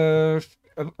 A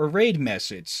raid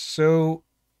message. So,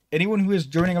 anyone who is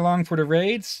joining along for the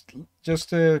raids,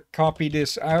 just copy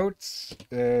this out.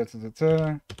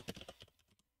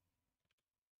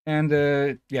 And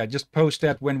yeah, just post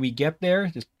that when we get there.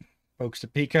 Just pokes to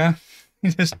Pika.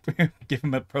 Just give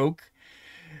him a poke.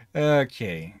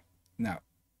 Okay. Now,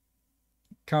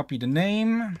 copy the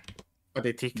name. Are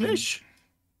they ticklish?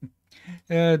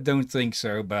 Don't think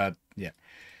so, but yeah.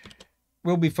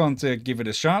 Will be fun to give it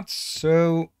a shot.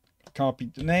 So,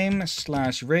 copy the name,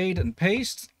 /raid and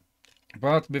paste.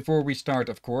 But before we start,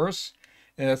 of course,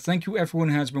 thank you everyone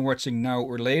who has been watching now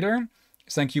or later.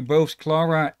 Thank you both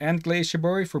Clara and Glacier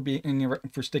Boy for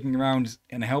sticking around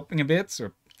and helping a bit,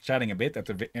 or chatting a bit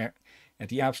at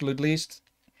the absolute least.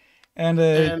 And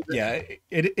yeah,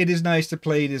 it is nice to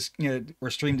play this,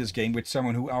 or stream this game with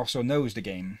someone who also knows the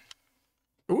game.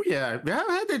 Oh yeah, we have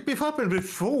had it happen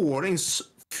before in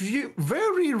few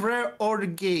very rare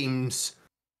odd games,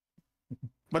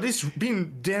 but it's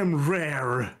been damn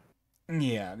rare.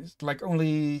 Yeah, it's like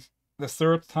only the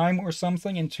 3rd time or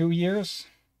something in 2 years.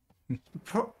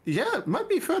 Yeah, it might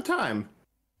be 3rd time.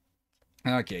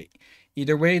 Okay,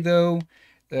 either way though,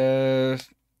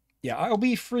 yeah, I'll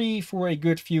be free for a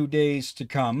good few days to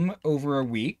come, over a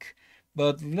week,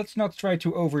 but let's not try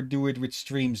to overdo it with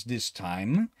streams this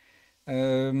time.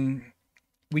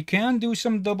 We can do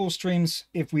some double streams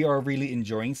if we are really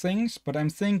enjoying things, but I'm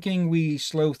thinking we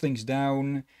slow things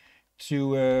down,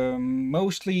 to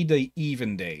mostly the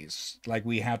even days, like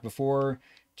we had before.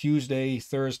 Tuesday,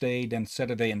 Thursday, then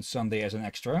Saturday and Sunday as an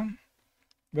extra.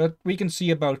 But we can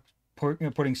see about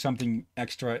putting something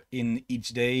extra in each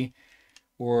day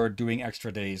or doing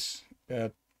extra days.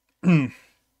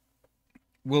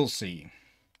 We'll see.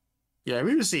 Yeah,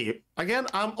 we will see. Again,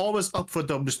 I'm always up for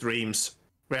double streams.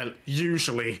 Well,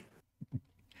 usually.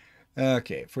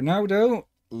 Okay, for now though,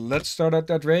 let's start out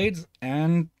that raid.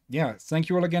 And yeah, thank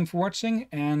you all again for watching.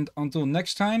 And until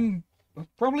next time,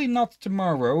 probably not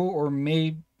tomorrow, or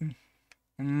maybe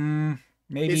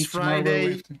It's tomorrow.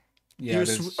 Friday. Yeah,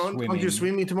 aren't you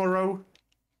swimming tomorrow?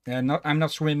 I'm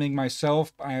not swimming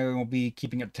myself. I will be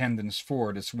keeping attendance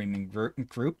for the swimming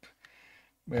group.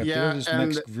 Yeah, this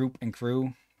and next group and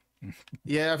crew.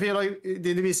 yeah, I feel like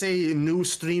did we say no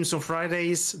streams on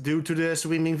Fridays due to the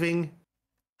swimming thing?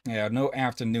 Yeah, no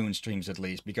afternoon streams at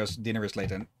least because dinner is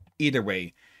late. And either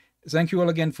way, thank you all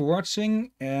again for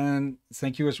watching, and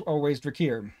thank you as always,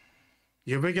 Drakir.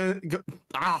 You're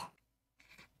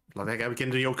like I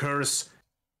can do your curse.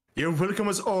 You're welcome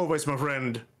as always, my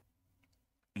friend.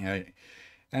 Yeah,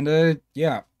 and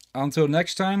yeah, until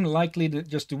next time, likely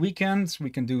just the weekends, we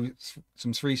can do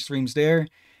some 3 streams there,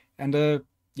 and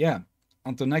yeah,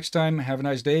 until next time, have a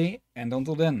nice day, and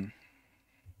until then,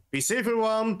 be safe,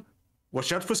 everyone.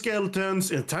 Watch out for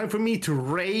skeletons. It's time for me to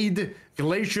raid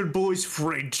Glacier Boy's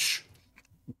fridge.